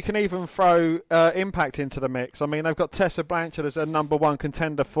you know you can even throw Impact into the mix. I mean, they've got Tessa Blanchard as their number one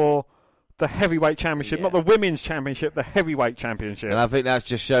contender for the heavyweight championship, not the women's championship, the heavyweight championship. And I think that's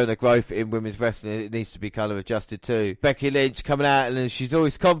just shown a growth in women's wrestling. It needs to be kind of adjusted too. Becky Lynch coming out and she's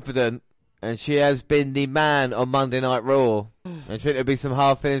always confident. And she has been the man on Monday Night Raw. And I think there'll be some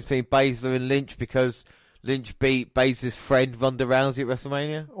hard feelings between Baszler and Lynch because Lynch beat Baszler's friend Ronda Rousey at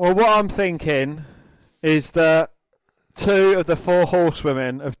WrestleMania? Well, what I'm thinking is that 2 of the 4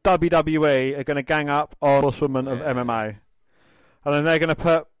 horsewomen of WWE are going to gang up on horsewomen of MMA. And then they're going to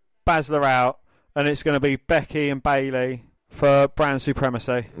put Baszler out, and it's going to be Becky and Bayley for brand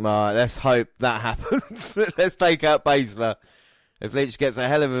supremacy. Right, let's hope that happens. Let's take out Baszler if Lynch gets a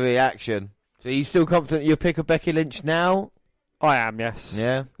hell of a reaction. So are you still confident you'll pick a Becky Lynch now? I am, yes.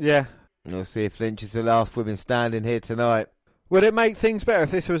 Yeah? Yeah. We'll see if Lynch is the last woman standing here tonight. Would it make things better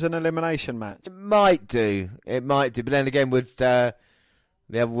if this was an elimination match? It might do. But then again, would the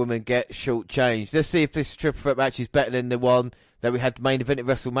other woman get shortchanged? Let's see if this triple threat match is better than the one that we had the main event at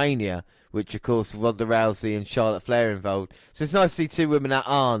WrestleMania, which, of course, Ronda Rousey and Charlotte Flair involved. So it's nice to see 2 women that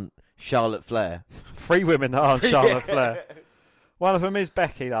aren't Charlotte Flair. 3 women that aren't Charlotte Flair. One of them is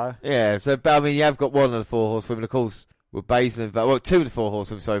Becky, though. Yeah, so, I mean, you have got one of the 4 horsewomen, of course, with Baszler involved. Well, 2 of the 4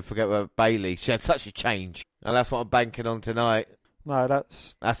 horsewomen, sorry, forget about Bayley. She had such a change. And that's what I'm banking on tonight. No,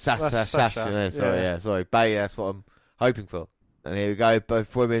 that's Sasha. Sorry. Bayley, that's what I'm hoping for. And here we go,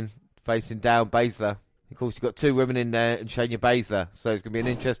 both women facing down Baszler. Of course, you've got 2 women in there and Shayna Baszler, so it's going to be an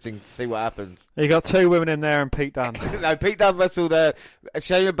interesting to see what happens. You got 2 women in there and Pete Dunne. No, Pete Dunne wrestled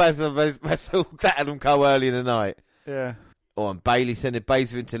Shayna Baszler wrestled Adam Cole early in the night. Yeah. And Bayley sending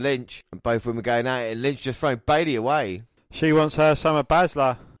Baszler into Lynch, and both women going at it, and Lynch just throwing Bayley away. She wants her some of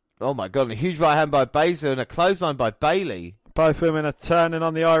Baszler. Oh my God, and a huge right hand by Baszler and a clothesline by Bayley. Both women are turning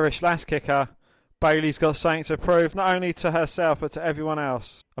on the Irish lass kicker. Bayley's got something to prove, not only to herself, but to everyone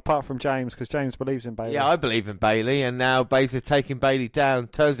else, apart from James, because James believes in Bayley. Yeah, I believe in Bayley, and now Baszler taking Bayley down,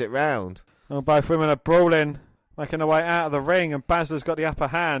 turns it round. Well, both women are brawling, making their way out of the ring, and Baszler's got the upper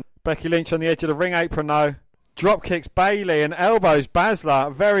hand. Becky Lynch on the edge of the ring apron, though. Drop kicks Bayley and elbows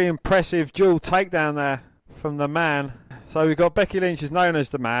Baszler. Very impressive dual takedown there from the man. So we've got Becky Lynch is known as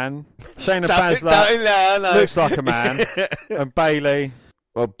the man. Shayna Baszler looks like a man. And Bayley...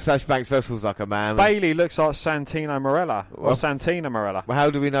 Well, Sasha Banks wrestles like a man. Bayley looks like Santina Morella. Or Santina Morella. Well, how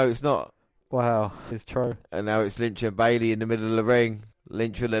do we know it's not? Well, it's true. And now it's Lynch and Bayley in the middle of the ring.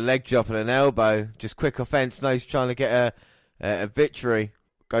 Lynch with a leg drop and an elbow. Just quick offence. Now he's trying to get a victory.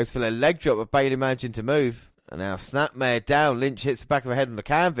 Goes for the leg drop, but Bayley managing to move. And now snapmare down. Lynch hits the back of her head on the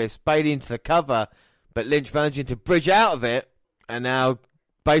canvas. Bayley into the cover, but Lynch managing to bridge out of it. And now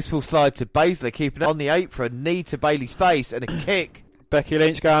baseball slide to Baszler, keeping it on the apron. Knee to Bayley's face and a kick. Becky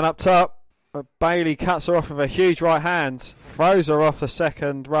Lynch going up top. But Bayley cuts her off with a huge right hand. Throws her off the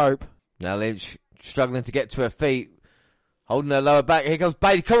second rope. Now Lynch struggling to get to her feet. Holding her lower back. Here comes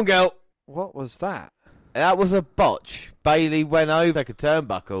Bayley. Come on, girl. What was that? That was a botch. Bayley went over like a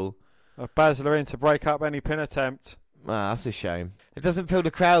turnbuckle. Baszler in to break up any pin attempt. That's a shame. It doesn't feel the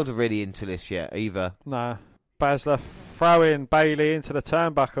crowd are really into this yet either. No. Baszler throwing Bayley into the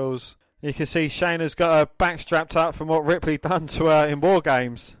turnbuckles. You can see Shayna's got her back strapped up from what Ripley done to her in War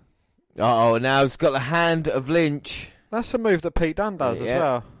Games. Uh-oh, now it's got the hand of Lynch. That's a move that Pete Dunne does as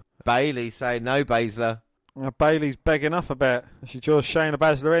well. Bayley saying no, Baszler. Bayley's begging off a bit. She draws Shayna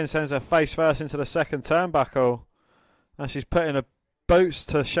Baszler in, sends her face first into the second turnbuckle. And she's putting her boots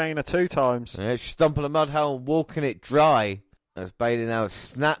to Shayna 2 times. Yeah, she's stomping a mud hole and walking it dry. As Bayley now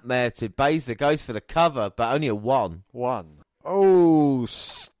snapmare to Baszler, goes for the cover, but only a 1. Oh,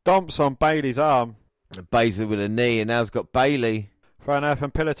 stomps on Bayley's arm. Baszler with a knee, and now's got Bayley. Thrown her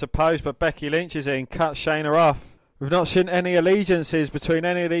from pillar to post, but Becky Lynch is in, cuts Shayna off. We've not seen any allegiances between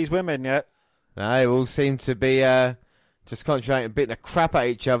any of these women yet. No, they all seem to be just concentrating, beating the crap at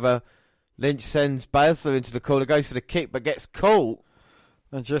each other. Lynch sends Baszler into the corner, goes for the kick, but gets caught.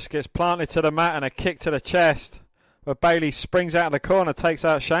 And just gets planted to the mat and a kick to the chest. But Bayley springs out of the corner, takes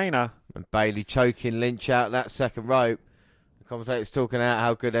out Shayna. And Bayley choking Lynch out that second rope. The commentators talking about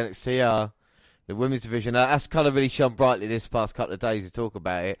how good NXT are. The women's division, that's kind of really shone brightly this past couple of days to talk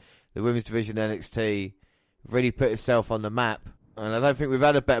about it. The women's division NXT really put itself on the map. And I don't think we've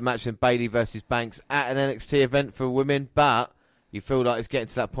had a better match than Bayley versus Banks at an NXT event for women, but you feel like it's getting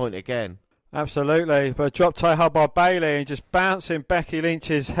to that point again. Absolutely, but drop tie hold by Bayley and just bouncing Becky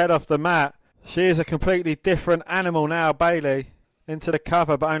Lynch's head off the mat. She is a completely different animal now, Bayley. Into the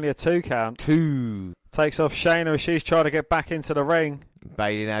cover, but only a 2 count. 2. Takes off Shayna as she's trying to get back into the ring.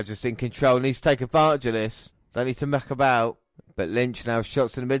 Bayley now just in control, needs to take advantage of this. Don't need to muck about. But Lynch now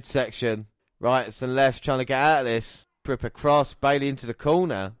shots in the midsection. Rights and lefts trying to get out of this. Trip across, Bayley into the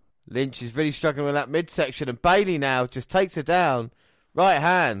corner. Lynch is really struggling with that midsection, and Bayley now just takes her down. Right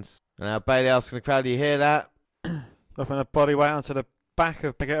hands. And now Bayley asking the crowd, do you hear that? Dropping her body weight onto the back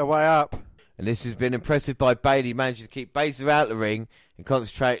of to get her way up. And this has been impressive by Bayley, managing to keep Baszler out of the ring and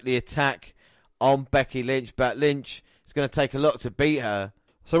concentrate the attack on Becky Lynch. But Lynch is going to take a lot to beat her.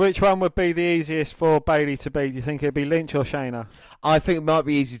 So which one would be the easiest for Bayley to beat? Do you think it'd be Lynch or Shayna? I think it might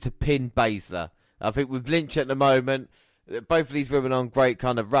be easy to pin Baszler. I think with Lynch at the moment, both of these women on great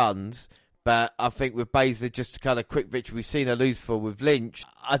kind of runs, but I think with Baszler, just a kind of quick victory we've seen her lose for with Lynch.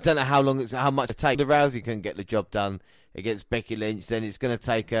 I don't know how much it takes. The Rousey can get the job done against Becky Lynch, then it's going to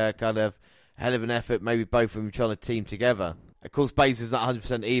take a kind of hell of an effort, maybe both of them trying to team together. Of course, Baszler's not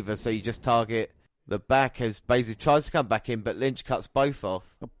 100% either, so you just target the back as Baszler tries to come back in, but Lynch cuts both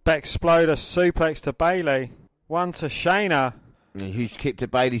off. A Beck-Sploder suplex to Bayley. One to Shayna. A huge kick to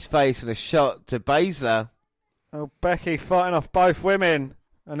Bayley's face and a shot to Baszler. Oh, Becky fighting off both women.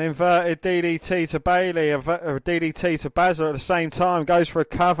 An inverted DDT to Bayley, a DDT to Baszler at the same time. Goes for a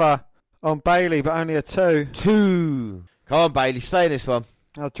cover on Bayley, but only a 2. 2. Come on, Bayley, stay in this one.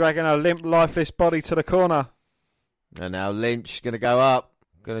 Now dragging her limp, lifeless body to the corner. And now Lynch going to go up.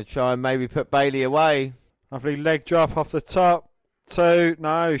 Going to try and maybe put Bayley away. Lovely leg drop off the top. 2.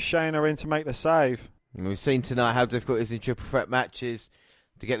 No, Shayna in to make the save. And we've seen tonight how difficult it is in triple threat matches.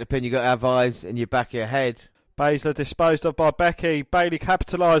 To get the pin, you've got to have eyes in your back of your head. Baszler disposed of by Becky. Bayley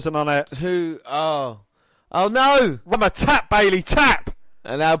capitalising on it. 2. Oh no! Rama, tap, Bayley, tap!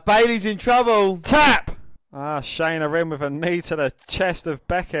 And now Bayley's in trouble. Tap! Shayna in with a knee to the chest of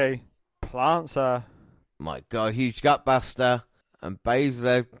Becky. Plants her. My God, huge gutbuster. And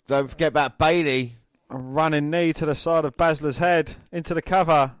Baszler, don't forget about Bayley. A running knee to the side of Baszler's head. Into the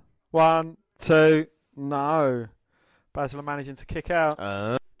cover. 1, 2, no. Baszler managing to kick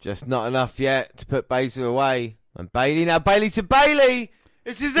out. Just not enough yet to put Baszler away. And Bayley, now Bayley to Bayley.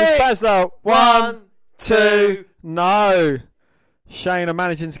 This is it's it. Baszler. 1, 2, no. Shayna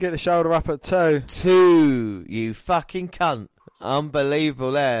managing to get the shoulder up at 2. 2, you fucking cunt.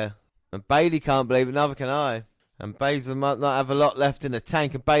 Unbelievable there. And Bayley can't believe it, neither can I. And Baszler might not have a lot left in the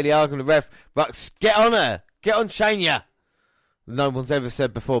tank. And Bayley arguing the ref, right, get on her. Get on Shayna. No one's ever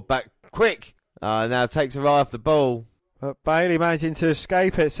said before, back quick. Now takes her eye off the ball. But Bayley managing to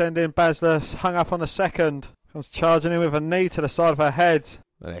escape it, sending Baszler hung up on the second. Comes charging in with a knee to the side of her head.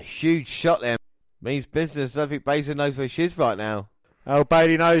 And a huge shot there. Means business. I don't think Baszler knows where she is right now. Oh,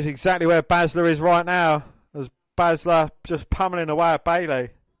 Bayley knows exactly where Baszler is right now. As Baszler just pummeling away at Bayley.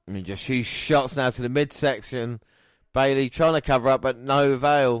 I mean, just huge shots now to the midsection. Bayley trying to cover up, but no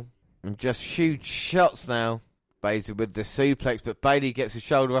avail. And just huge shots now. Baszler with the suplex, but Bayley gets his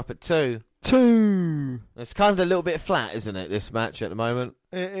shoulder up at 2. 2. It's kind of a little bit flat, isn't it, this match at the moment?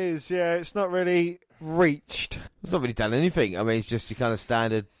 It is, yeah. It's not really reached. It's not really done anything. I mean, it's just your kind of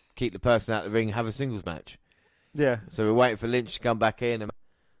standard, keep the person out of the ring, have a singles match. Yeah. So we're waiting for Lynch to come back in. And a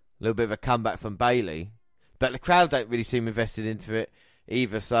little bit of a comeback from Bayley. But the crowd don't really seem invested into it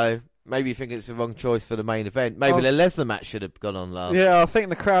either, so maybe you think it's the wrong choice for the main event. Maybe the Lesnar match should have gone on last. Yeah, I think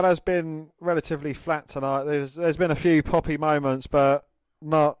the crowd has been relatively flat tonight. There's been a few poppy moments, but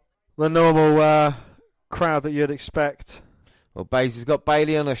not the normal crowd that you'd expect. Well, Baszler's got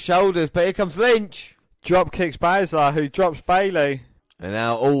Bayley on her shoulders, but here comes Lynch. Drop kicks Baszler, who drops Bayley. And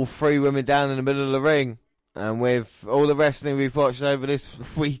now all 3 women down in the middle of the ring. And with all the wrestling we've watched over this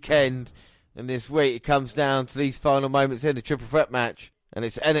weekend and this week, it comes down to these final moments in the triple threat match. And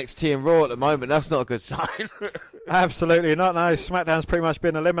it's NXT and Raw at the moment. That's not a good sign. Absolutely not. No, SmackDown's pretty much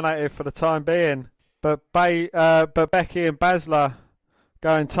been eliminated for the time being. But Becky and Baszler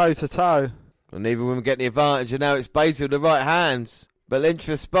going toe to toe. And neither women get the advantage. And now it's Baszler with the right hands. But Lynch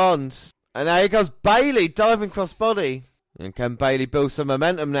responds. And now here goes Bayley diving crossbody. And can Bayley build some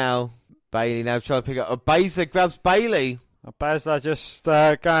momentum now? Bayley now trying to pick up. Baszler grabs Bayley. Baszler just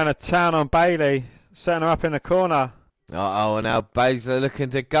going to town on Bayley, setting her up in the corner. And now Baszler looking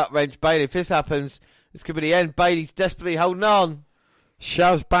to gut wrench Bayley. If this happens, this could be the end. Bayley's desperately holding on.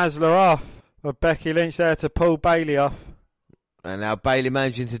 Shoves Baszler off. But Becky Lynch there to pull Bayley off. And now Bayley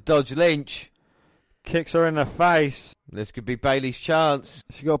managing to dodge Lynch. Kicks her in the face. This could be Bayley's chance.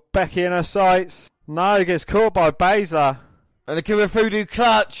 She got Becky in her sights. No, gets caught by Baszler. And they give her a voodoo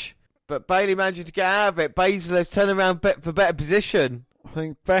clutch. But Bayley managing to get out of it. Baszler's turning around for better position. I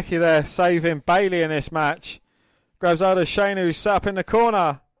think Becky there saving Bayley in this match. Grabs hold of Shayna, who's sat up in the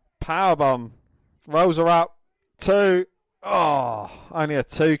corner. Powerbomb. Rolls her up. 2. Oh, only a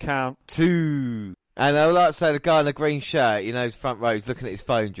 2 count. 2. And I would like to say the guy in the green shirt, you know, his front row, he's looking at his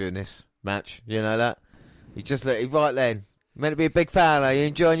phone during this match. You know that? He just looked right then. Meant to be a big fan, are you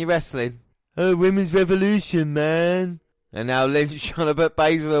enjoying your wrestling? Oh, women's revolution, man. And now Lynch trying to put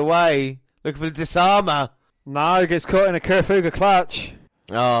Baszler away. Looking for the disarmer. No, gets caught in a Kirifuda clutch.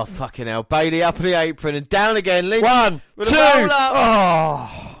 Oh, fucking hell. Bayley up in the apron and down again. Lynch 1, with 2. A roll-up.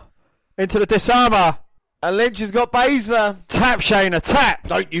 Oh, into the disarmer. And Lynch has got Baszler. Tap, Shayna, tap.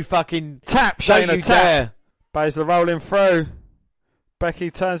 Don't you fucking... Tap, Shayna, don't you tap. dare. Baszler rolling through.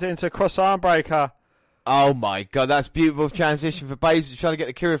 Becky turns it into a cross arm breaker. Oh my god, that's beautiful transition for Baszler trying to get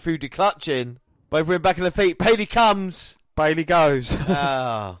the Kirifuda clutch in. Both women back on the feet. Bayley comes. Bayley goes.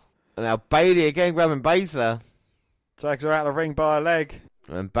 Oh. And now Bayley again grabbing Baszler. Drags her out of the ring by a leg.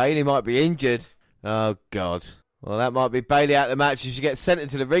 And Bayley might be injured. Oh god. Well, that might be Bayley out of the match as she gets sent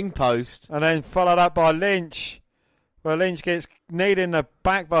into the ring post. And then followed up by Lynch. Where Lynch gets kneed in the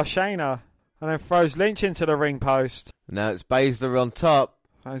back by Shayna. And then throws Lynch into the ring post. Now it's Baszler on top.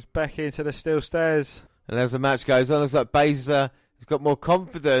 Throws Becky into the steel stairs. And as the match goes on, it looks like Baszler has got more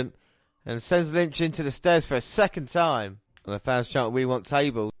confident and sends Lynch into the stairs for a second time. And the fans chant, "We want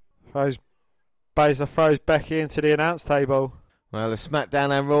tables." Baszler throws Becky into the announce table. Well, the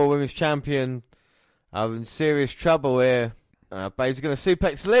SmackDown and Raw Women's Champion are in serious trouble here. Baszler going to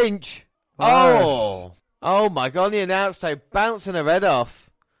suplex Lynch. Oh my god, the announce table bouncing her head off.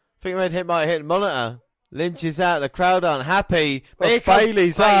 I think her head might hit the monitor. Lynch is out, the crowd aren't happy. But here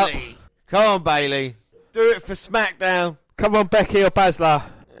Bayley's Bayley. Come on, Bayley. Do it for SmackDown. Come on, Becky or Baszler.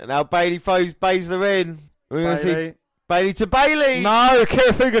 And now Bayley throws Baszler in. We're going to see Bayley to Bayley. No,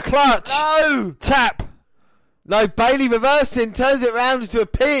 Kirifuda clutch. No. Tap. No, Bayley reversing, turns it round into a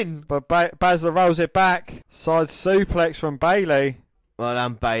pin. But Baszler rolls it back. Side suplex from Bayley. Well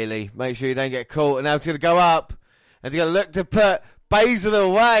done, Bayley. Make sure you don't get caught. And now it's going to go up. And he's going to look to put Baszler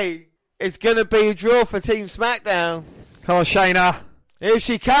away. It's going to be a draw for Team SmackDown. Come on, Shayna. Here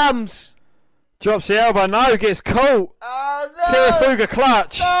she comes. Drops the elbow. No, gets caught. Oh, no. Kirifuda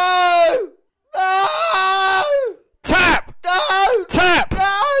clutch. No. No. Tap. No. Tap.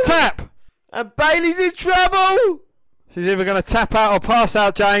 No. Tap. And Bayley's in trouble. She's either going to tap out or pass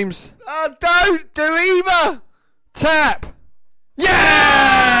out, James. Oh, don't do either. Tap.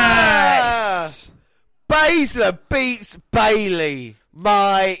 Yes. Baszler beats Bayley.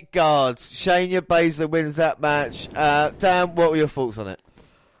 My God. Shayna Baszler wins that match. Dan, what were your thoughts on it?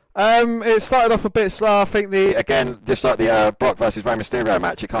 It started off a bit slow. I think Just like the Brock versus Rey Mysterio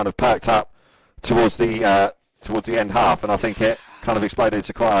match, it kind of perked up towards the end half, and I think it kind of exploded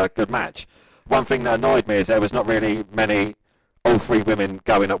into quite a good match. One thing that annoyed me is there was not really many all three women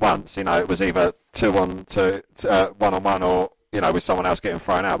going at once. You know, it was either 2-on-2, 1-on-1, or with someone else getting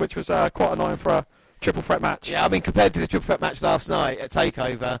thrown out, which was quite annoying for a triple threat match. Yeah, I mean, compared to the triple threat match last night at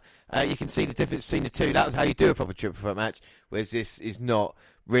TakeOver, you can see the difference between the two. That was how you do a proper triple threat match, whereas this is not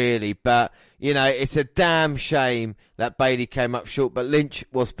really. But, it's a damn shame that Bayley came up short, but Lynch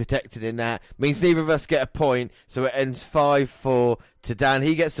was protected in that. Means neither of us get a point, so it ends 5-4 to Dan.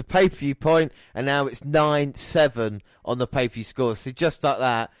 He gets a pay-per-view point, and now it's 9-7 on the pay-per-view score. So just like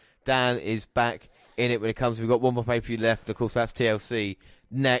that, Dan is back in it when it comes. We've got one more pay-per-view left. Of course, that's TLC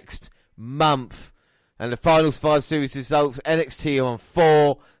next month. And the finals 5 series results, NXT on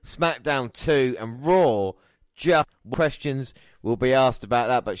 4, SmackDown 2, and Raw. Just questions will be asked about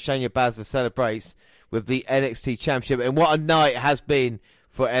that, but Shayna Baszler celebrates with the NXT Championship. And what a night it has been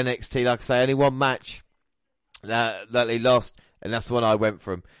for NXT. Like I say, only one match that they lost, and that's the one I went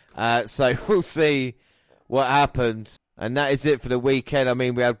from. So we'll see what happens. And that is it for the weekend. I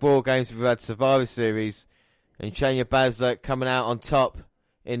mean, we had War Games, we've had Survivor Series, and Shayna Baszler coming out on top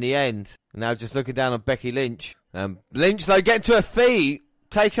in the end. Now just looking down on Becky Lynch. Lynch, though, getting to her feet,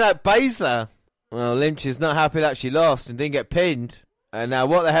 taking out Baszler. Well, Lynch is not happy that she lost and didn't get pinned. And now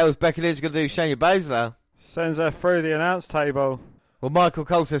what the hell is Becky Lynch going to do to Shayna Baszler? Sends her through the announce table. Well, Michael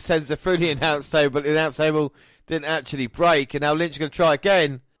Cole says sends her through the announce table, but the announce table didn't actually break. And now Lynch is going to try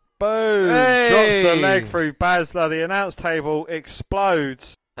again. Boom! Hey! Drops the leg through Baszler. The announce table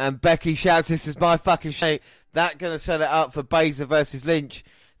explodes. And Becky shouts, "This is my fucking shit." That going to set it up for Baszler versus Lynch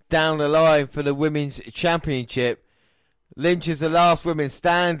down the line for the Women's Championship. Lynch is the last woman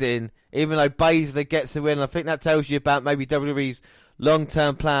standing, even though Baszler gets the win. I think that tells you about maybe WWE's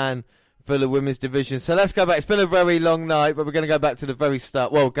long-term plan for the women's division. So let's go back. It's been a very long night, but we're going to go back to the very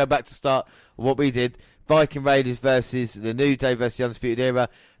start. Well, go back to start of what we did. Viking Raiders versus the New Day versus the Undisputed Era.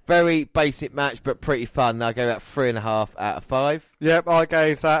 Very basic match, but pretty fun. I gave that 3.5 out of 5. Yep, I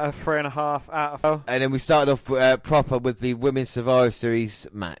gave that a 3.5 out of 5. And then we started off proper with the Women's Survivor Series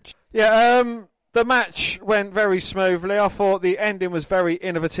match. Yeah, the match went very smoothly. I thought the ending was very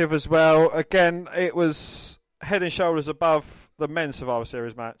innovative as well. Again, it was head and shoulders above the men's Survivor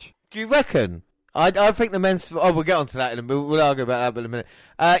Series match. Do you reckon? I think the men's... Oh, we'll get on to that in a minute. We'll argue about that in a minute.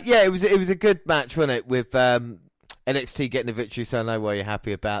 Yeah, it was a good match, wasn't it? With NXT getting the victory, so I know why you're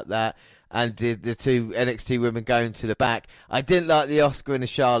happy about that. And the two NXT women going to the back. I didn't like the Oscar and the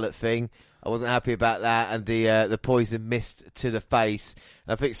Charlotte thing. I wasn't happy about that. And the poison mist to the face.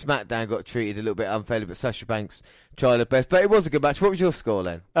 And I think SmackDown got treated a little bit unfairly, but Sasha Banks tried her best. But it was a good match. What was your score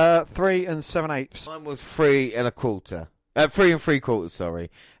then? 3 7/8. Mine was 3 1/4. 3 3/4, sorry.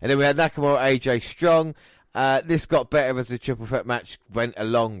 And then we had Nakamura, AJ Strong. This got better as the triple threat match went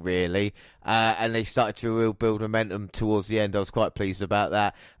along, really. And they started to real build momentum towards the end. I was quite pleased about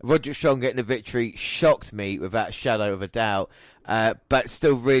that. Roderick Strong getting the victory shocked me without a shadow of a doubt. But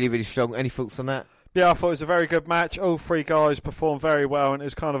still really, really strong. Any thoughts on that? Yeah, I thought it was a very good match. All three guys performed very well, and it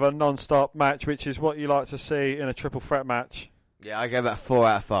was kind of a non-stop match, which is what you like to see in a triple threat match. Yeah, I gave that 4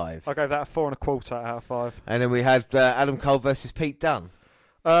 out of 5. I gave that a 4 1/4 out of 5. And then we had Adam Cole versus Pete Dunne.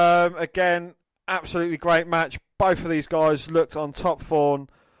 Again, absolutely great match. Both of these guys looked on top form.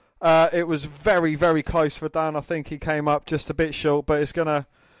 It was very, very close for Dunne. I think he came up just a bit short, but it's going to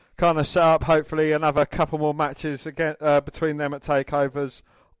kind of set up, hopefully, another couple more matches again between them at takeovers.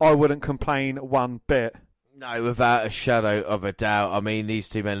 I wouldn't complain one bit. No, without a shadow of a doubt. I mean, these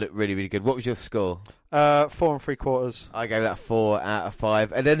two men look really, really good. What was your score? 4 3/4. I gave that 4 out of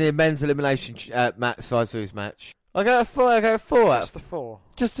 5. And then the men's elimination match, Survivor Series match. I gave it a 4. I gave it a 4 out. Just a 4.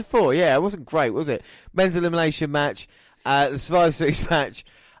 Just a 4. Yeah, it wasn't great, was it? Men's elimination match, the Survivor Series match.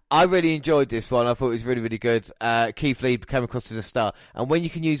 I really enjoyed this one. I thought it was really, really good. Keith Lee came across as a star. And when you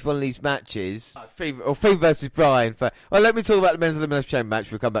can use one of these matches, Fiend versus Bryan. Well, let me talk about the men's elimination chamber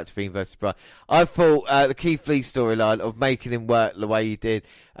match. We'll come back to Fiend versus Bryan. I thought the Keith Lee storyline of making him work the way he did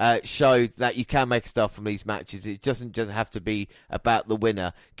showed that you can make a star from these matches. It doesn't just have to be about the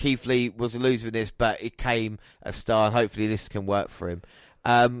winner. Keith Lee was a loser in this, but it came a star, and hopefully this can work for him.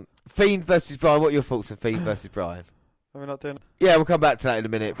 Fiend versus Bryan. What are your thoughts on Fiend versus Bryan? Are we not doing it? Yeah, we'll come back to that in a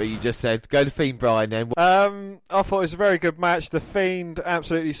minute, but you just said go to Fiend Bryan then. I thought it was a very good match. The Fiend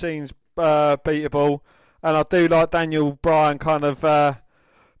absolutely seems beatable, and I do like Daniel Bryan kind of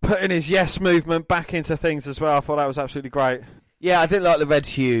putting his yes movement back into things as well. I thought that was absolutely great. Yeah, I didn't like the red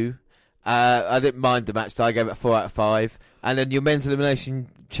hue. I didn't mind the match, so I gave it 4 out of 5. And then your men's Survivor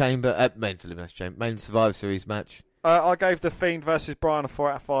Series match. I gave the Fiend versus Bryan a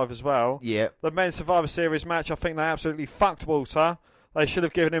 4 out of 5 as well. Yeah. The men's Survivor Series match, I think they absolutely fucked Walter. They should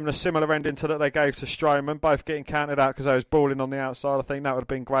have given him a similar ending to that they gave to Strowman, both getting counted out because they was brawling on the outside. I think that would have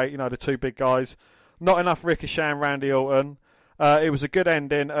been great, the two big guys. Not enough Ricochet and Randy Orton. It was a good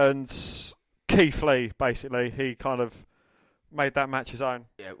ending, and Keith Lee, basically, he kind of made that match his own.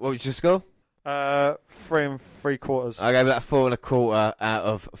 Yeah. What was your score? 3 3/4. I gave that 4 1/4 out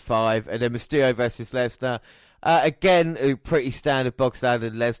of 5. And then Mysterio versus Lesnar. Again, a pretty standard, bog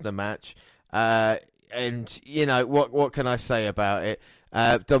standard Lesnar match. And, what can I say about it?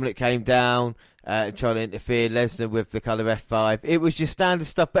 Dominic came down, trying to interfere. Lesnar with the kind of F5. It was just standard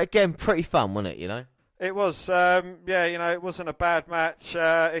stuff, but again, pretty fun, wasn't it, It was, it wasn't a bad match.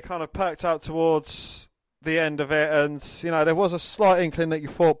 It kind of perked up towards the end of it, and, there was a slight inkling that you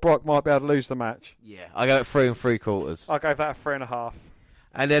thought Brock might be able to lose the match. Yeah, I gave it 3 3/4. I gave that a 3 1/2.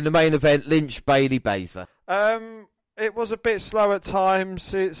 And then the main event, Lynch, Bayley, Baszler. It was a bit slow at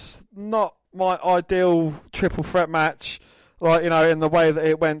times. It's not my ideal triple threat match, in the way that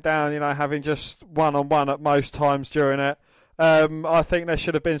it went down, having just one-on-one at most times during it. I think there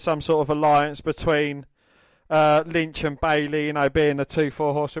should have been some sort of alliance between Lynch and Bayley, being the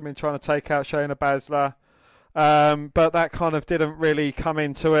 2-4 horsewomen trying to take out Shayna Baszler. But that kind of didn't really come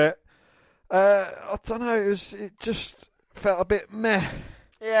into it. I don't know, it just felt a bit meh.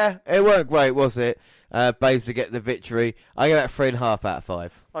 Yeah, it weren't great, was it? Baszler get the victory. I gave that 3.5 out of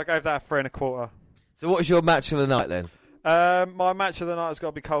 5. I gave that a 3 1/4. So what was your match of the night then? My match of the night has got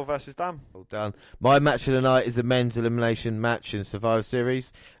to be Cole versus Dunne. Well done. My match of the night is the men's elimination match in Survivor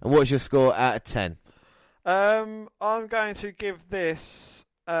Series. And what's your score out of 10? I'm going to give this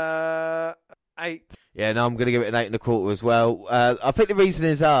 8. Yeah, no, I'm going to give it an 8 1/4 as well. I think the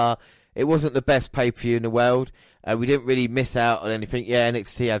reasons are it wasn't the best pay-per-view in the world. We didn't really miss out on anything. Yeah,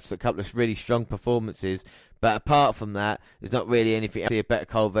 NXT had a couple of really strong performances, but apart from that, there's not really anything. I see a better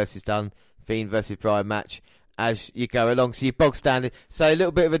Cole versus Dunne, Fiend versus Bryan match as you go along. So you bog standard. So a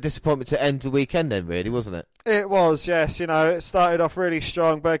little bit of a disappointment to end the weekend then, really, wasn't it? It was, yes. It started off really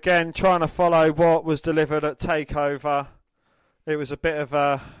strong, but again, trying to follow what was delivered at TakeOver, it was a bit of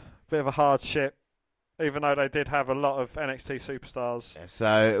a hardship. Even though they did have a lot of NXT superstars. Yeah,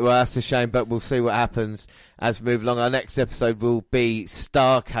 so, that's a shame, but we'll see what happens as we move along. Our next episode will be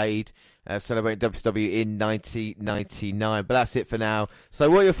Starrcade, celebrating WCW in 1999. But that's it for now. So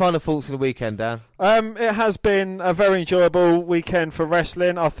what are your final thoughts on the weekend, Dan? It has been a very enjoyable weekend for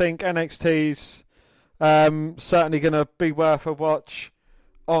wrestling. I think NXT's certainly going to be worth a watch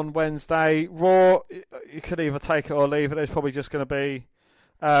on Wednesday. Raw, you could either take it or leave it. There's probably just going to be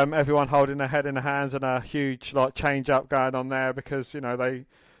everyone holding their head in their hands and a huge change up going on there because they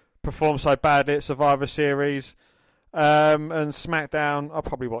perform so badly at Survivor Series. And SmackDown, I'll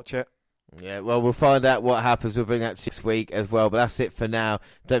probably watch it. Yeah, well, we'll find out what happens. We'll bring that next week as well. But that's it for now.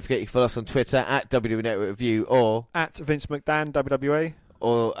 Don't forget you can follow us on Twitter at WWE Network Review or at Vince McDan WWE.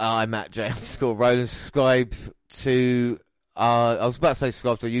 Or I'm at J_Roland. Subscribe to I was about to say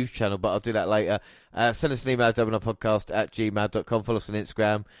subscribe to our YouTube channel, but I'll do that later. Send us an email at WNR podcast@gmail.com. Follow us on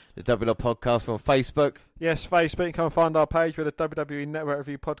Instagram, the WNR Podcast. We're on Facebook. Yes, Facebook. You can find our page with a WWE Network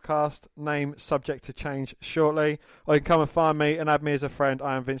Review podcast. Name subject to change shortly. Or you can come and find me and add me as a friend.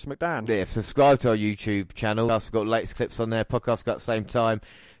 I am Vince McDan. Yeah, subscribe to our YouTube channel. We've got latest clips on there. Podcasts got at the same time.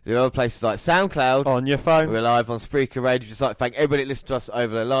 There are other places like SoundCloud. On your phone. We're live on Spreaker Radio. Just like to thank everybody that listened to us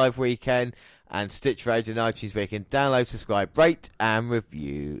over the live weekend. And Stitch Radio and iTunes, where you can download, subscribe, rate, and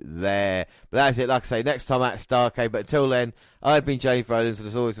review there. But that's it. Like I say, next time at Starcade. But until then, I've been James Rowlands, and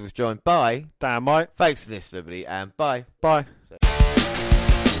as always, I was joined by Dan White. Thanks for listening, everybody, and bye. Bye.